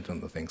speed limit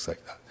and the things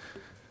like that.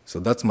 So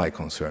that's my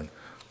concern.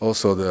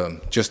 Also,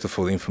 just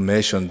for the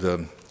information,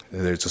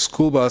 there's a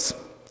school bus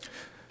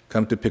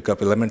come to pick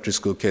up elementary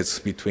school kids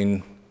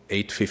between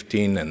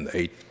 8:15 and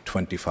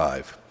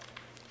 8:25.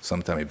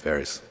 Sometimes it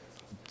varies,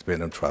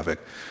 depending on traffic.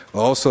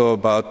 Also,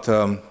 about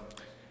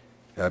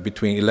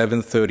between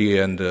 11:30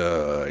 and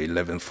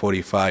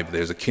 11:45,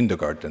 there's a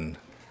kindergarten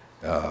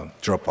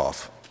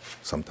drop-off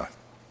sometime.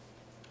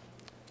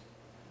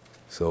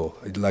 So,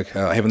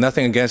 I have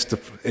nothing against the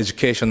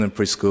education and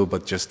preschool,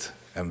 but just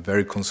I'm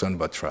very concerned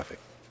about traffic.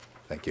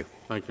 Thank you.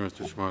 Thank you,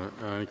 Mr. Shimada.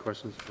 Any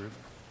questions for you?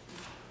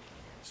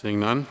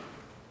 Seeing none?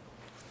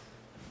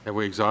 Have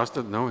we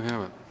exhausted? No, we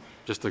haven't.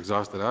 Just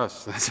exhausted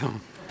us, that's all.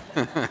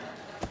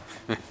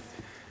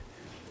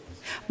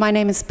 My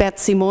name is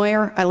Betsy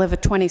Moyer. I live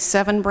at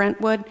 27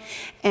 Brentwood,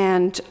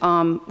 and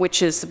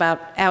which is about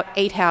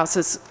 8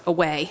 houses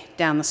away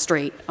down the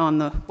street on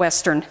the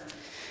western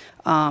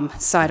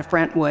side of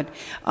Brentwood.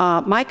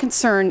 My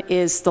concern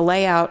is the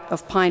layout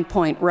of Pine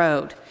Point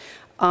Road.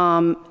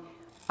 I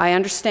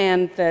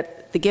understand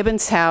that the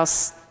Gibbons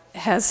house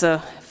has a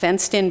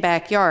fenced-in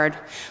backyard,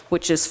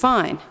 which is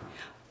fine.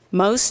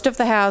 Most of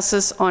the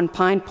houses on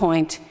Pine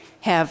Point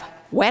have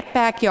wet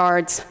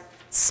backyards,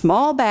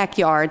 small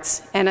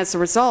backyards, and as a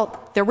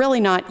result, they're really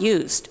not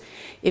used.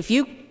 If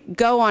you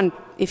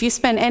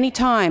spend any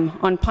time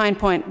on Pine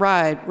Point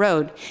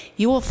Road,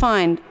 you will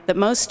find that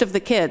most of the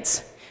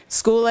kids,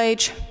 school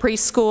age,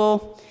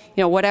 preschool,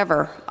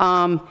 whatever,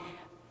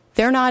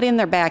 they're not in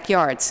their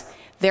backyards.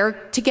 They're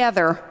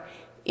together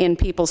in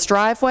people's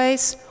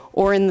driveways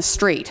or in the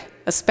street,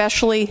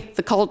 especially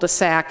the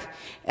cul-de-sac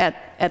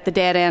at the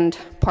dead end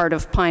part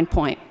of Pine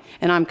Point.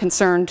 And I'm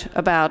concerned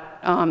about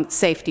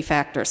safety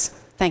factors.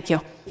 Thank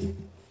you.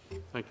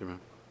 Thank you, ma'am.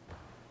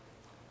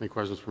 Any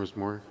questions for Ms.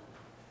 Moore?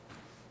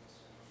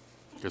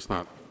 Guess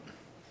not.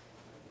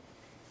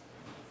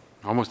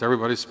 Almost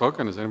everybody's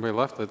spoken. Is anybody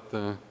left that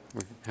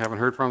we haven't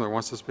heard from that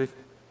wants to speak?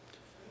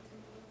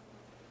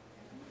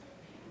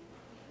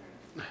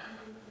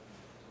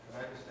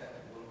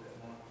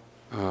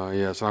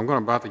 Yes, I'm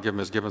about to give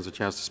Ms. Gibbons a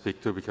chance to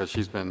speak too, because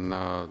she's been,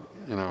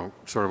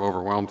 sort of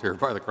overwhelmed here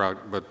by the crowd,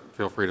 but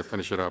feel free to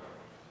finish it up.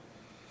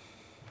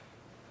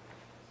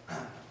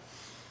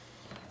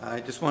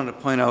 I just wanted to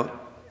point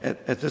out,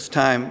 at this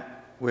time,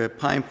 where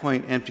Pine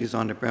Point empties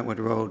onto Brentwood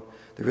Road,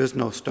 there is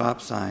no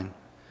stop sign,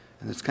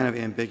 and it's kind of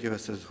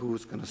ambiguous as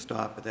who's going to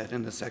stop at that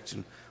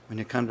intersection. When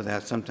you come to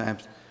that,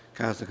 sometimes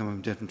cars are coming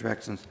from different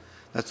directions.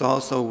 That's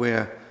also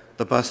where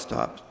the bus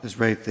stop is,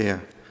 right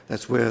there.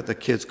 That's where the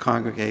kids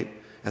congregate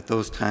at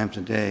those times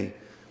of day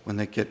when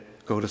they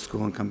go to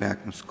school and come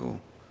back from school.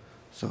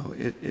 So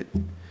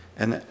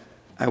and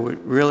I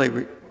would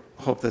really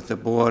hope that the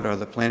board or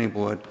the planning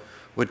board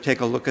would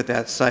take a look at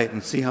that site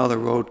and see how the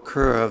road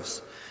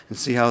curves and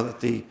see how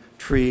the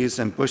trees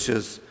and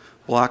bushes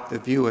block the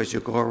view as you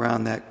go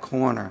around that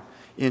corner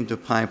into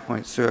Pine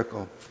Point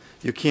Circle.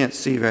 You can't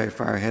see very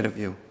far ahead of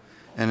you,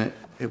 and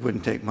it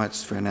wouldn't take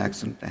much for an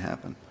accident to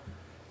happen.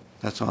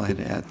 That's all I had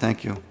to add.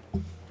 Thank you.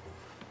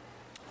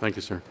 Thank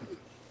you, sir.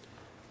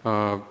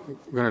 We're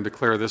going to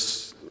declare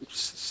this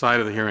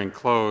side of the hearing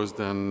closed,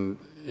 and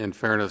in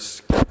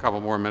fairness, a couple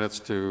more minutes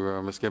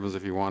to Ms. Gibbons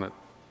if you want it.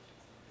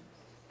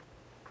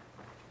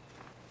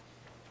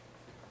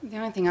 The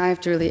only thing I have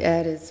to really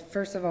add is,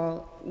 first of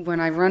all, when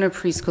I run a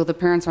preschool, the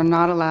parents are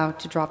not allowed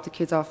to drop the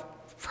kids off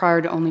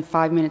prior to only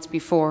 5 minutes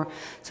before,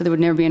 so there would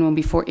never be anyone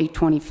before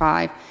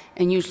 8:25.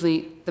 And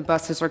usually the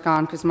buses are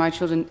gone because my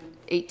children,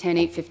 8:10,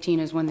 8:15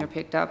 is when they're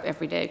picked up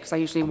every day, because I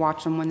usually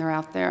watch them when they're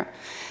out there.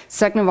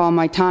 Second of all,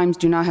 my times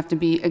do not have to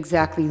be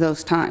exactly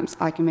those times.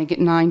 I can make it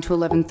 9 to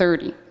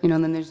 11:30,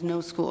 and then there's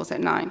no schools at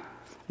 9,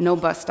 no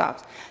bus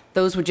stops.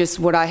 Those were just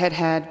what I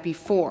had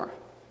before.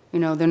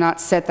 They're not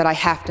set that I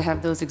have to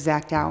have those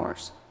exact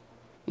hours.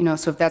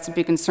 So if that's a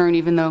big concern,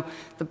 even though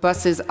the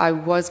buses, I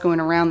was going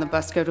around the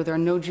bus schedule, there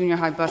are no junior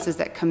high buses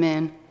that come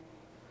in.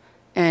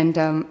 And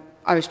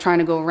I was trying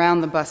to go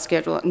around the bus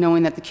schedule,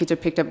 knowing that the kids are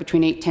picked up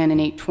between 8:10 and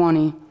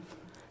 8:20,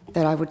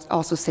 that I would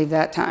also save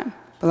that time.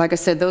 But like I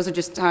said, those are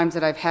just times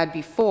that I've had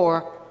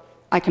before.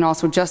 I can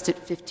also adjust it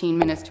 15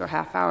 minutes to a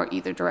half hour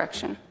either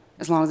direction,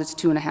 as long as it's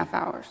 2.5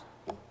 hours.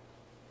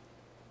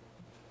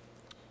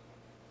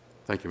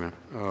 Thank you,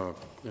 ma'am.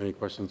 Any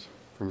questions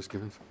for Ms.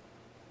 Gibbons?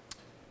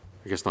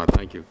 I guess not.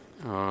 Thank you.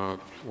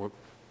 We'll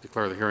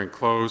declare the hearing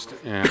closed,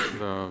 and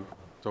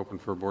it's open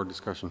for board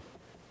discussion.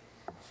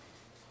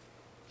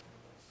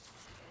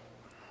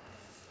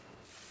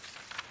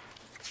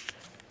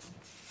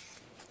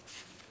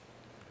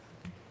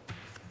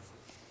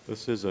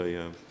 This is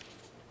a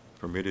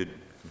permitted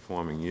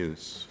conforming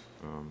use.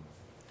 And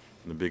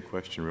the big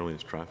question really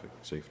is traffic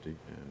safety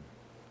and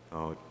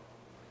how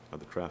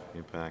the traffic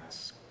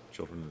impacts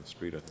children in the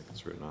street. I think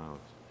it's written out.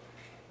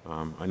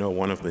 I know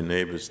one of the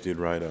neighbors did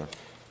write a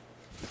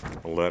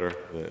letter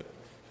that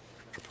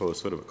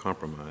proposed sort of a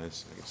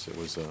compromise. I guess it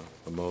was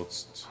the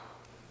most,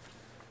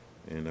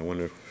 and I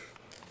wonder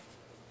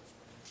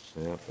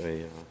if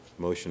a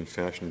motion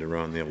fashioned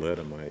around their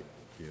letter might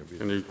be a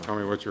Can you tell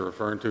me what you're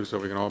referring to so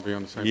we can all be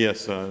on the same?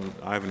 Yes,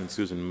 Ivan and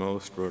Susan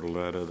Most wrote a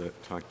letter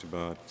that talked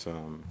about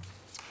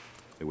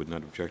they would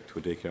not object to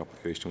a daycare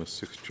application with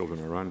 6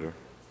 children or under,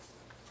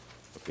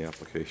 but the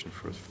application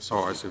for a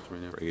facility I see what you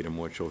mean, yeah. for 8 or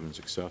more children is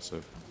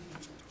excessive.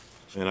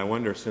 And I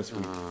wonder, since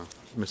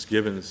Ms.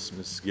 Gibbons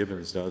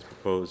does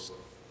propose to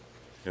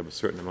have a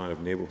certain amount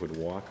of neighborhood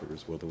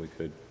walkers, whether we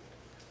could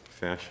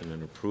fashion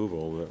an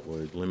approval that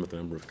would limit the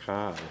number of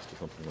cars to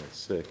something like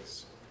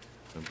 6,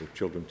 number of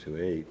children to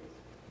 8,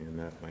 and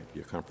that might be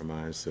a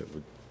compromise that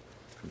would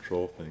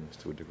control things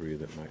to a degree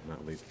that might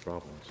not lead to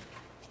problems.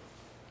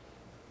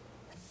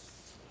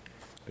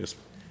 Just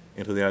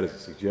enter that as a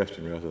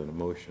suggestion rather than a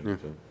motion. Yeah.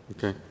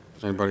 Okay.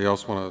 Anybody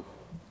else want to?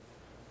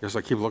 Guess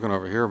I keep looking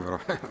over here,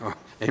 but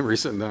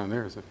Amory's sitting down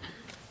there. So,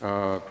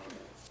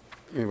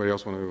 anybody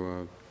else want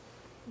to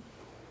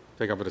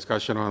take up a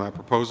discussion on that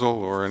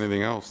proposal or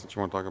anything else that you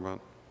want to talk about?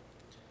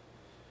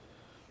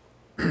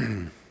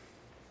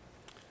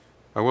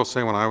 I will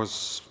say, when I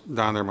was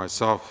down there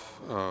myself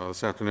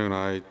this afternoon,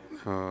 I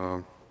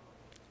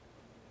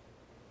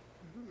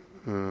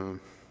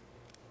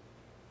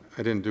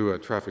didn't do a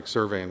traffic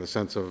survey in the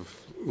sense of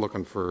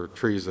looking for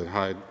trees that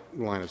hide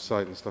line of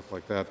sight and stuff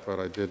like that, but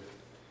I did,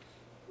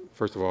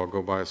 first of all,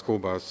 go by a school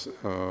bus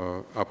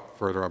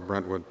further up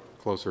Brentwood,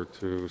 closer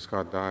to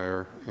Scott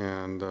Dyer,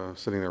 and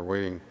sitting there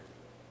waiting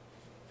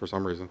for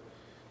some reason.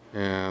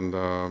 And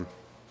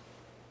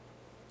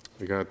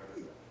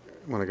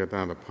when I got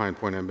down to Pine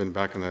Point, I've been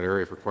back in that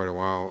area for quite a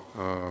while.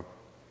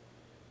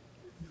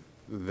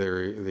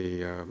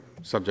 The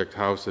subject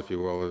house, if you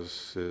will,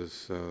 is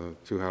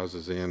 2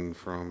 houses in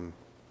from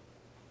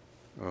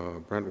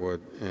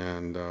Brentwood,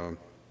 and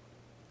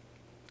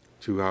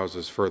 2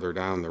 houses further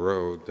down the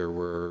road, there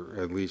were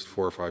at least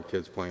 4 or 5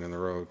 kids playing in the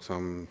road,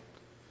 some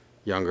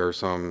younger,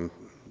 some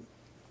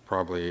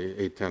probably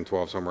 8, 10,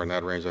 12, somewhere in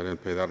that range. I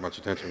didn't pay that much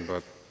attention,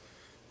 but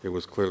it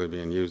was clearly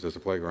being used as a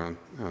playground,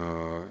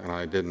 and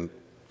I didn't,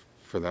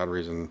 for that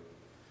reason,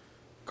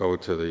 go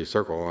to the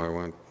circle. I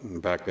went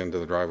back into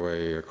the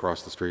driveway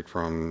across the street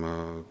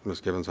from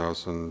Miss Gibbons'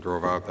 house and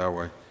drove out that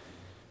way.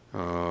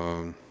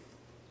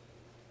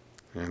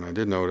 And I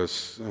did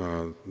notice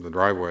the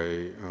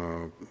driveway,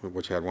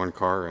 which had 1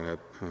 car in it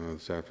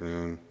this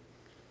afternoon,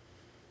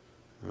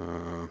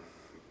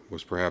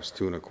 was perhaps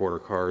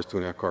 2.25 cars,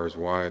 2.5 cars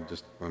wide,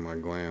 just by my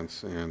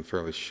glance, and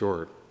fairly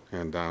short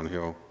and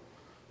downhill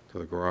to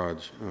the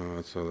garage.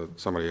 So that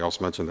somebody else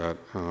mentioned that,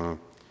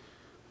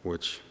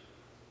 which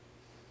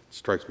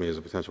strikes me as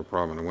a potential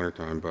problem in the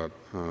wintertime, but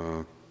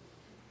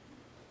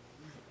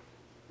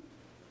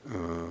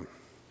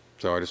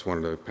so I just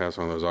wanted to pass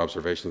on those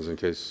observations in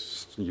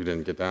case you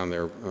didn't get down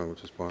there,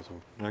 which is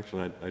possible.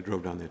 Actually, I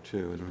drove down there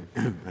too,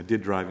 and I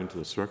did drive into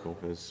the circle,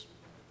 as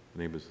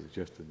neighbors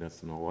suggested.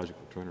 That's an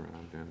logical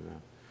turnaround,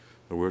 and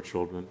there were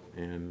children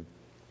and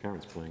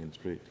parents playing in the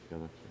street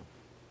together. So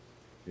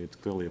it's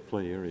clearly a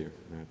play area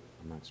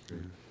on that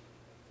street.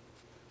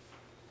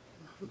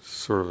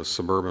 Sort of a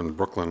suburban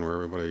Brooklyn where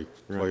everybody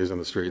plays in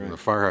the street and the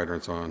fire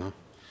hydrant's on,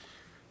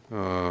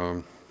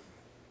 huh?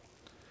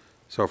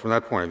 So from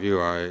that point of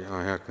view,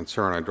 I had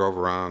concern. I drove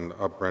around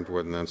up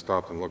Brentwood and then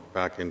stopped and looked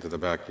back into the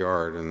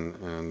backyard,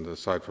 and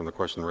aside from the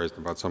question raised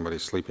about somebody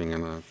sleeping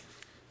in the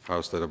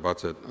house that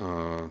abuts it,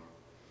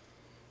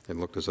 it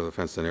looked as though the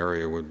fenced-in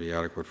area would be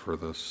adequate for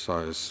the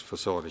size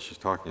facility she's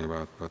talking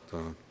about, but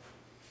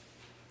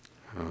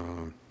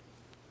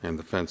and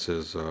the fence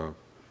is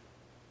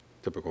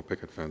typical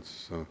picket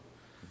fence, so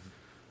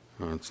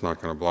it's not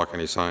going to block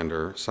any sound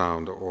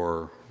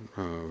or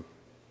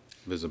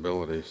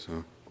visibility.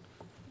 So,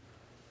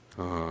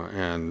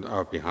 and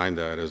out behind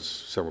that, as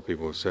several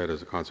people have said,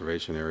 is a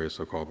conservation area,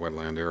 so-called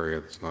wetland area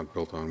that's not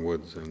built on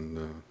woods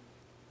and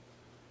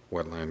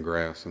wetland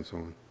grass and so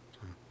on.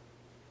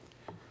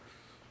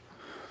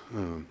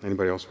 So,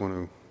 anybody else want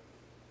to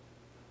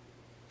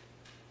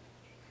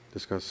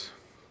discuss?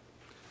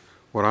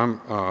 What I'm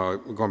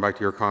going back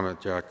to your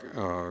comment, Jack,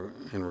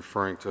 in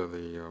referring to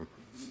the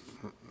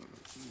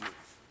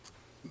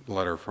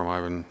letter from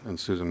Ivan and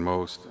Susan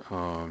Most.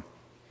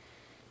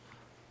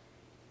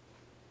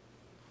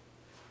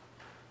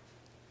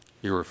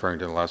 You were referring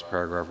to the last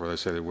paragraph where they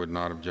say they would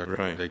not object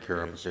to a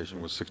daycare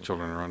application with 6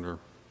 children or under.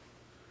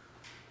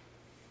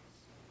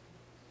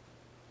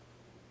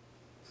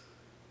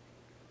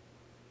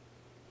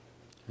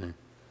 Okay.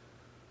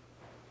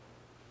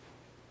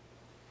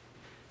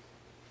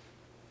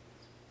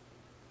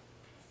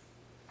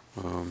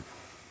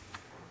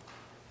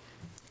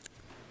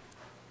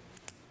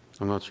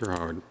 I'm not sure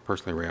how I'd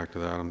personally react to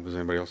that. Does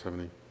anybody else have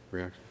any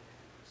reaction?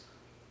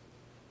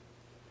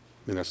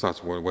 I mean, that's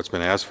not what's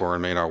been asked for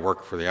and may not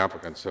work for the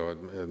applicant, so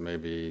it may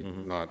be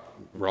not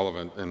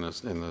relevant in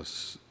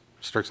this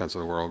strict sense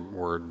of the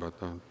word, but...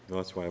 Well,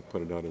 that's why I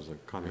put it out as a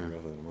comment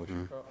rather than a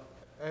motion. Well,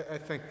 I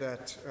think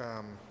that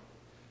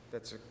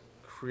that's a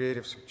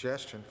creative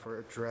suggestion for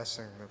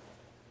addressing the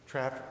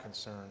traffic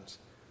concerns.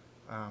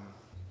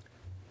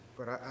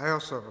 But I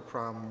also have a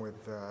problem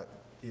with the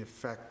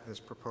effect this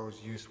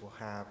proposed use will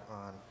have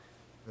on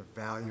the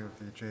value of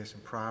the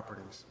adjacent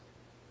properties.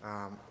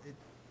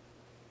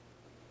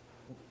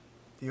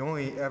 The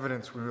only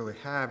evidence we really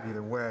have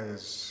either way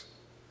is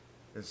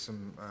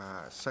some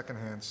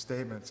secondhand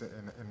statements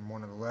in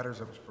one of the letters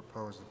that was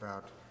proposed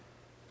about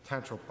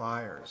potential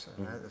buyers,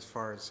 and as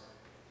far as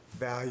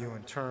value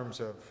in terms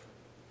of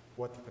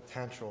what the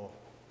potential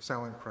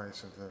selling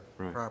price of the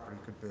property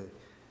could be.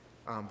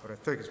 But I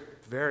think it's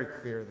very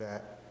clear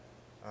that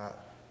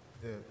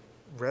the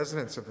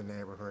residents of the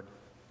neighborhood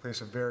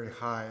place a very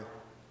high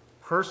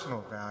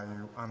personal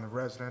value on the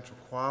residential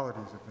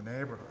qualities of the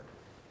neighborhood.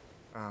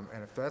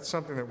 And if that's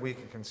something that we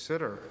can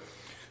consider,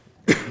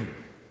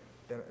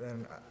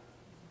 then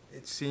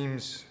it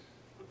seems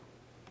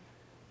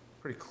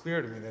pretty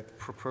clear to me that the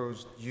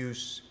proposed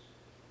use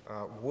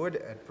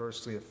would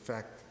adversely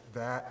affect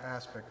that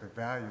aspect of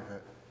value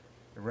that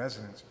the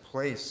residents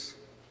place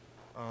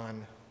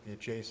on the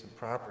adjacent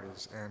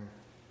properties. And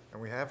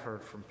we have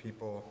heard from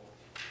people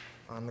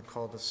on the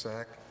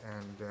cul-de-sac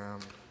and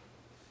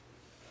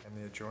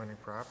the adjoining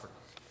properties.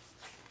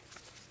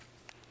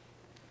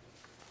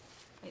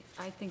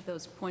 I think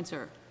those points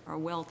are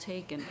well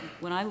taken.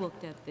 When I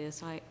looked at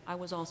this, I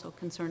was also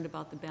concerned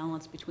about the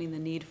balance between the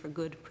need for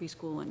good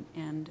preschool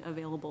and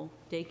available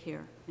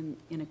daycare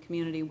in a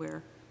community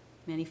where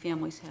many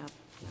families have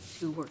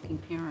two working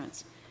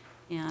parents.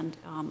 And,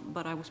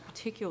 but I was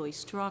particularly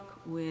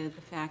struck with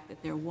the fact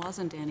that there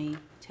wasn't any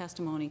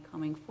testimony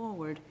coming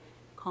forward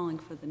calling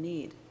for the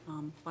need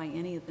by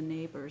any of the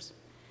neighbors.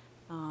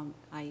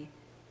 I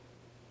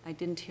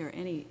didn't hear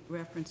any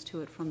reference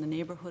to it from the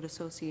neighborhood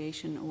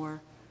association or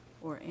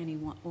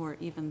anyone, or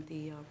even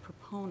the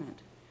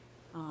proponent.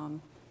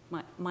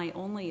 My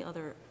only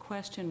other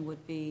question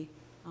would be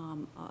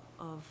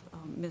of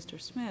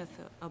Mr. Smith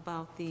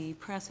about the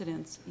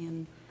precedents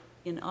in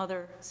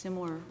other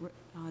similar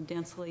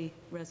densely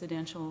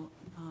residential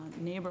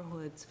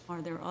neighborhoods.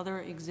 Are there other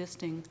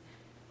existing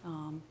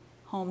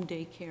home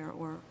daycare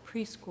or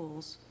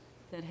preschools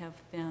that have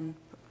been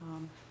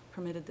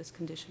permitted this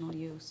conditional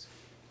use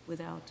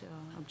without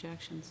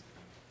objections?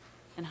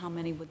 And how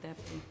many would that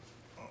be?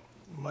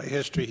 My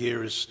history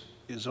here is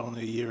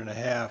only a year and a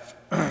half,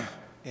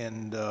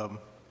 and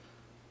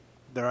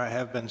there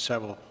have been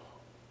several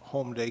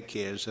home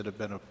daycares that have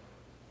been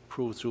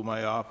approved through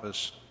my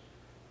office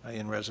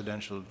in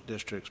residential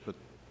districts, but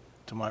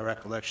to my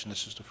recollection,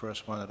 this is the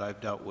first one that I've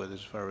dealt with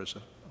as far as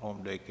a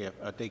home daycare,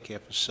 a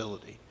daycare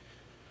facility.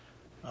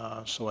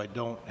 So I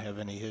don't have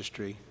any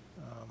history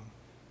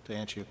to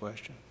answer your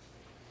question.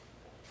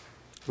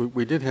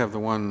 We did have the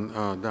one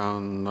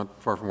down not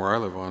far from where I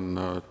live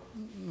on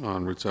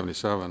Route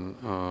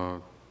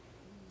 77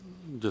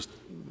 just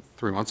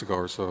 3 months ago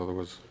or so. There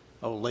was.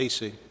 Oh,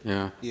 Lacey.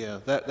 Yeah. Yeah,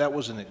 that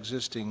was an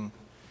existing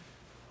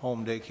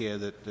home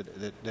daycare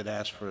that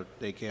asked for a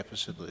daycare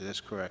facility.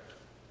 That's correct.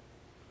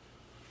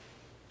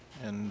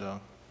 And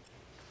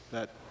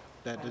that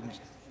didn't.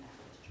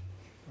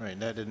 Right.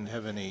 That didn't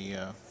have any.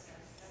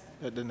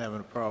 That didn't have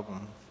any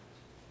problem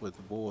with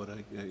the board,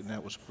 and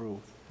that was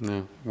approved.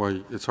 Yeah,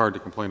 well, it's hard to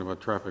complain about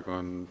traffic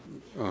on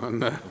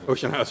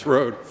Ocean House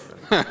Road.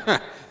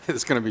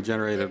 It's going to be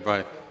generated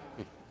by,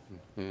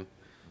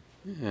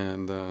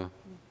 and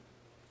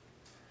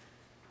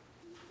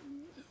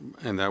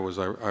that was,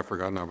 I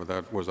forgot now, but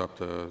that was up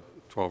to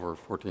 12 or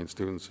 14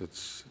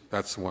 students.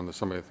 That's the one that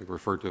somebody I think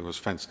referred to was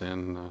fenced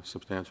in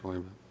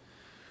substantially.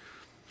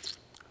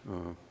 But,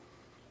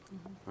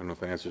 I don't know if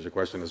that answers your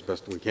question as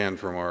best we can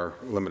from our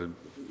limited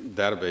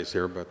database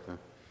here, but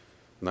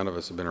none of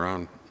us have been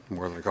around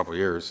more than a couple of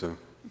years in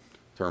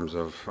terms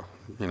of,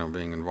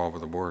 being involved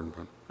with the board.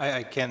 But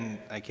I can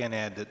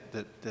add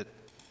that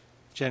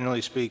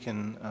generally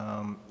speaking,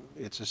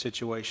 it's a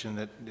situation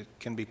that it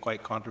can be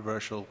quite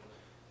controversial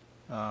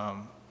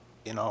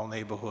in all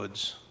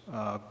neighborhoods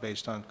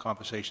based on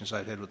conversations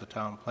I've had with the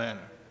town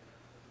planner.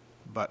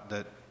 But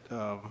that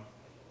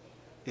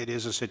it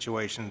is a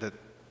situation that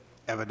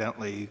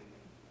evidently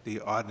the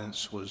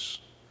ordinance was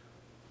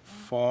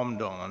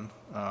formed on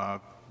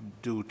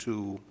due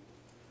to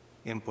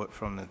input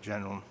from the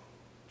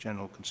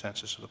general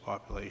consensus of the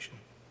population.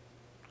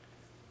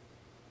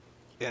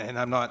 And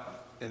I'm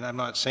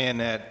not saying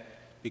that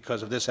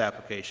because of this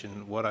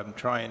application. What I'm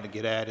trying to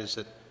get at is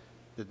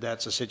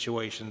that's a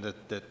situation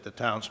that the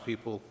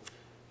townspeople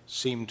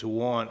seem to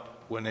want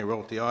when they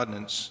wrote the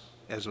ordinance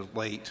as of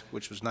late,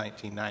 which was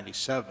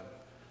 1997,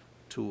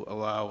 to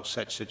allow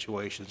such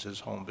situations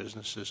as home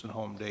businesses and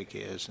home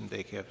daycares and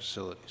daycare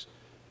facilities.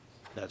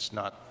 That's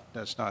not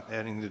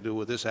anything to do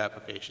with this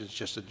application. It's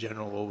just a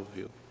general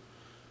overview.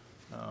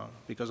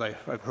 Because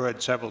I've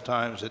heard several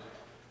times that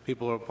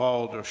people are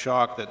appalled or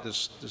shocked that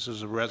this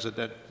is a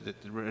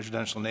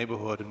residential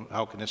neighborhood and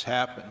how can this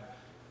happen?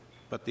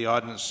 But the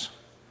ordinance,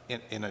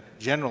 in a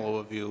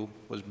general overview,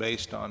 was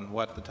based on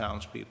what the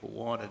townspeople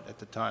wanted at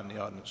the time the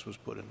ordinance was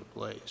put into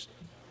place.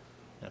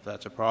 And if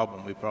that's a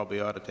problem, we probably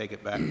ought to take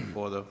it back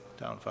before the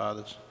town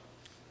fathers.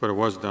 But it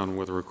was done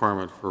with a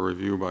requirement for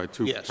review by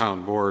two Yes.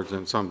 town boards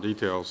in some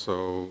detail,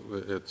 so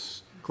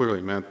it's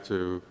clearly meant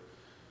to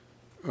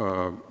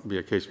be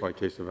a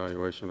case-by-case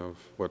evaluation of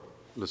what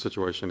the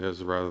situation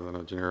is rather than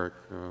a generic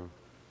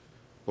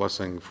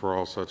blessing for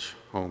all such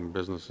home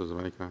businesses of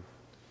any kind.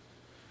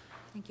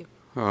 Thank you.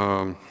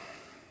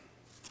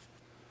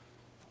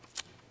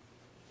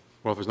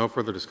 Well, if there's no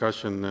further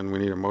discussion, then we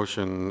need a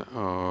motion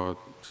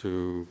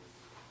to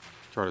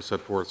try to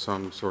set forth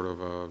some sort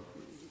of a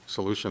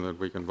solution that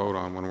we can vote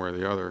on one way or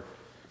the other.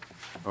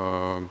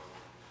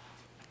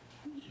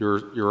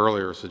 Your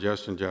earlier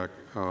suggestion, Jack,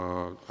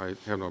 I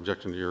have no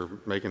objection to your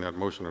making that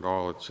motion at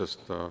all. It's just,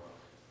 as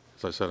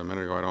I said a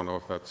minute ago, I don't know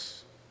if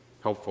that's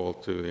helpful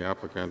to the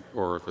applicant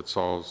or if it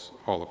solves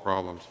all the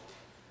problems.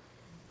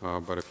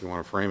 But if you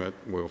want to frame it,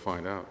 we'll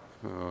find out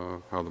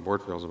how the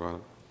board feels about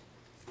it.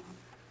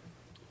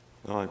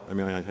 Well, I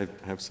mean, I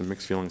have some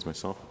mixed feelings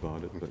myself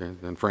about it. But okay,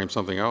 then frame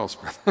something else.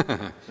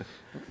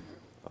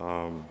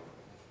 I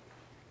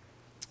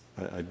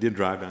did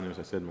drive down there, as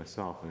I said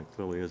myself, and it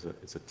clearly is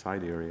it's a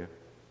tight area.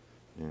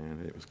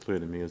 And it was clear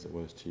to me, as it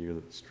was to you,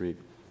 that the street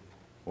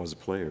was a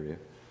play area.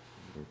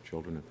 There were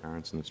children and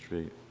parents in the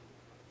street.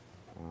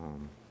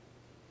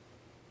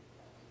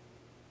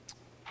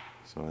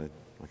 So I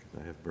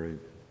have very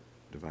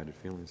divided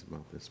feelings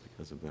about this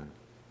because of that.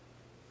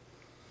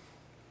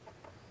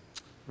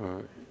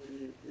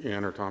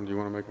 Ann or Tom, do you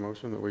want to make a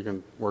motion that we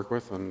can work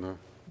with and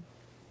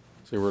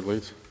see where it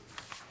leads?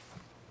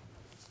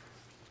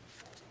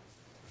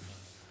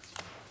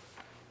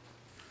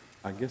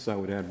 I guess I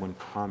would add one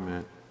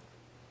comment,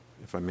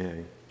 if I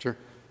may. Sure.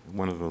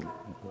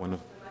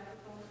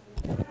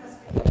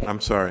 I'm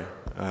sorry.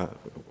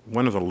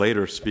 One of the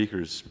later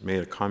speakers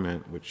made a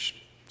comment which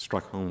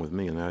struck home with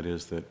me, and that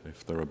is that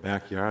if there are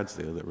backyards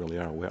there that really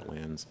are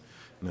wetlands,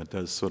 and that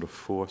does sort of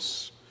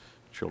force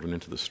children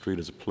into the street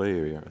as a play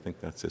area, I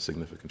think that's a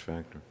significant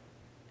factor.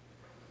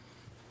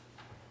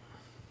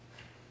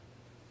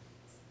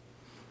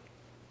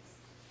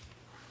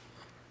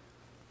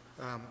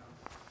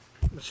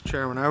 Mr.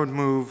 Chairman, I would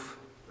move,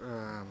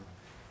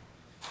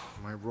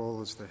 my role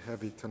is the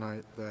heavy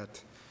tonight,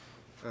 that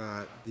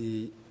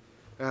the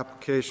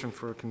application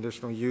for a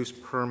conditional use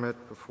permit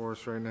before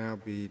us right now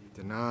be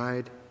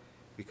denied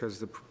because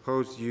the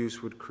proposed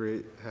use would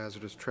create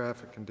hazardous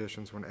traffic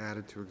conditions when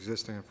added to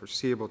existing and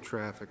foreseeable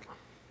traffic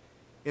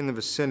in the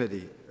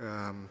vicinity.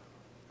 I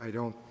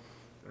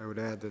would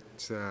add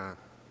that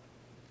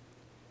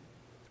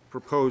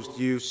proposed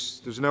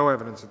use, there's no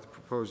evidence that the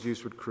proposed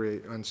use would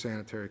create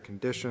unsanitary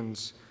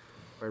conditions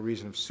by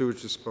reason of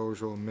sewage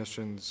disposal,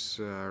 emissions,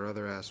 or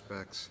other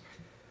aspects.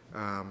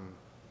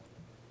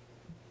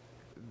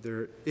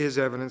 There is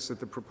evidence that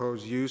the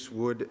proposed use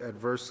would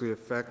adversely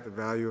affect the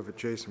value of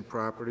adjacent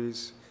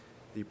properties.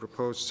 The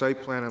proposed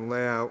site plan and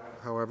layout,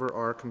 however,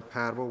 are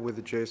compatible with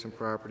adjacent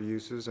property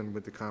uses and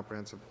with the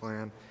comprehensive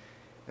plan.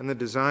 And the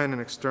design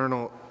and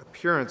external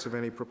appearance of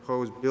any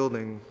proposed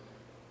building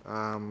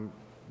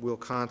will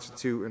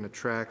constitute an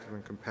attractive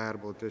and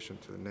compatible addition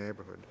to the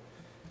neighborhood.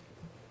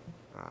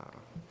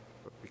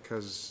 But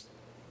because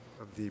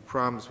of the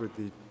problems with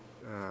the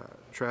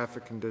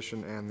traffic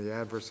condition and the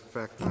adverse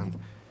effect on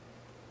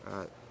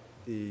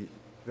the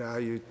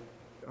value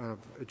of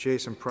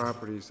adjacent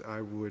properties,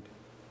 I would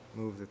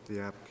move that the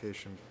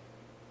application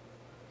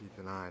be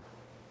denied.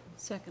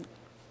 Second.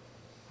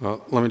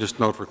 Well, let me just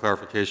note for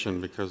clarification,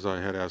 because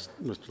I had asked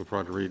Mr.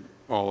 LaPrade to read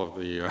all of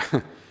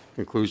the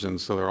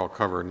conclusions, so they're all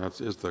covered, and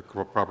that is the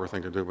proper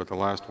thing to do, but the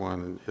last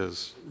one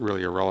is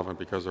really irrelevant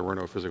because there were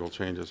no physical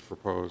changes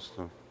proposed.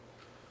 So,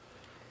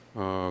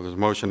 there's a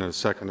motion and a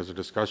second. There's a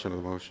discussion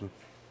of the motion.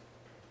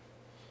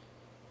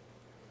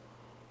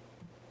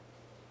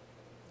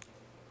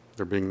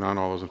 There being none,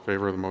 all those in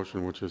favor of the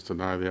motion, which is to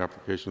deny the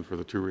application for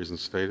the two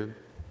reasons stated?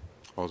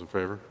 All those in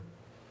favor?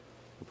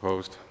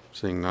 Opposed?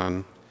 Seeing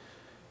none.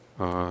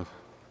 I'm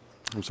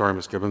sorry,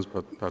 Ms. Gibbons,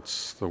 but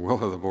that's the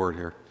will of the board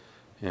here.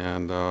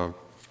 And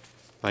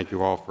thank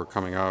you all for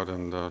coming out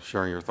and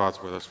sharing your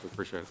thoughts with us. We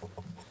appreciate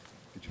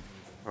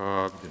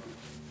it.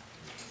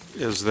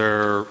 Is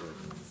there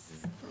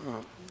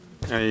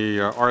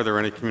are there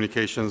any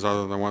communications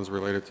other than the ones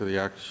related to the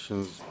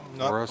actions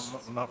for us?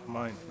 Not for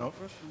mine, no.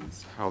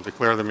 I'll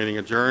declare the meeting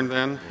adjourned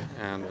then,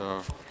 and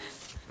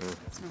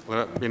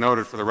let it be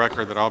noted for the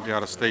record that I'll be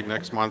out of state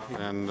next month,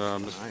 and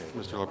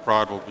Mr.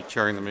 LaPrade will be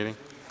chairing the meeting.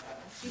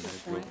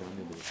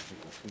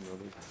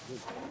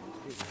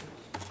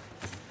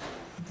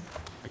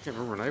 I can't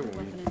remember a night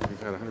when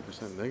we've had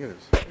 100%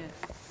 negatives. Yeah,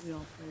 we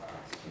all played this.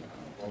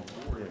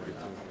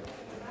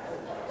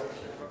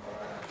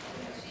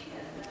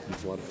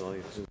 There's a lot of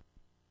value too.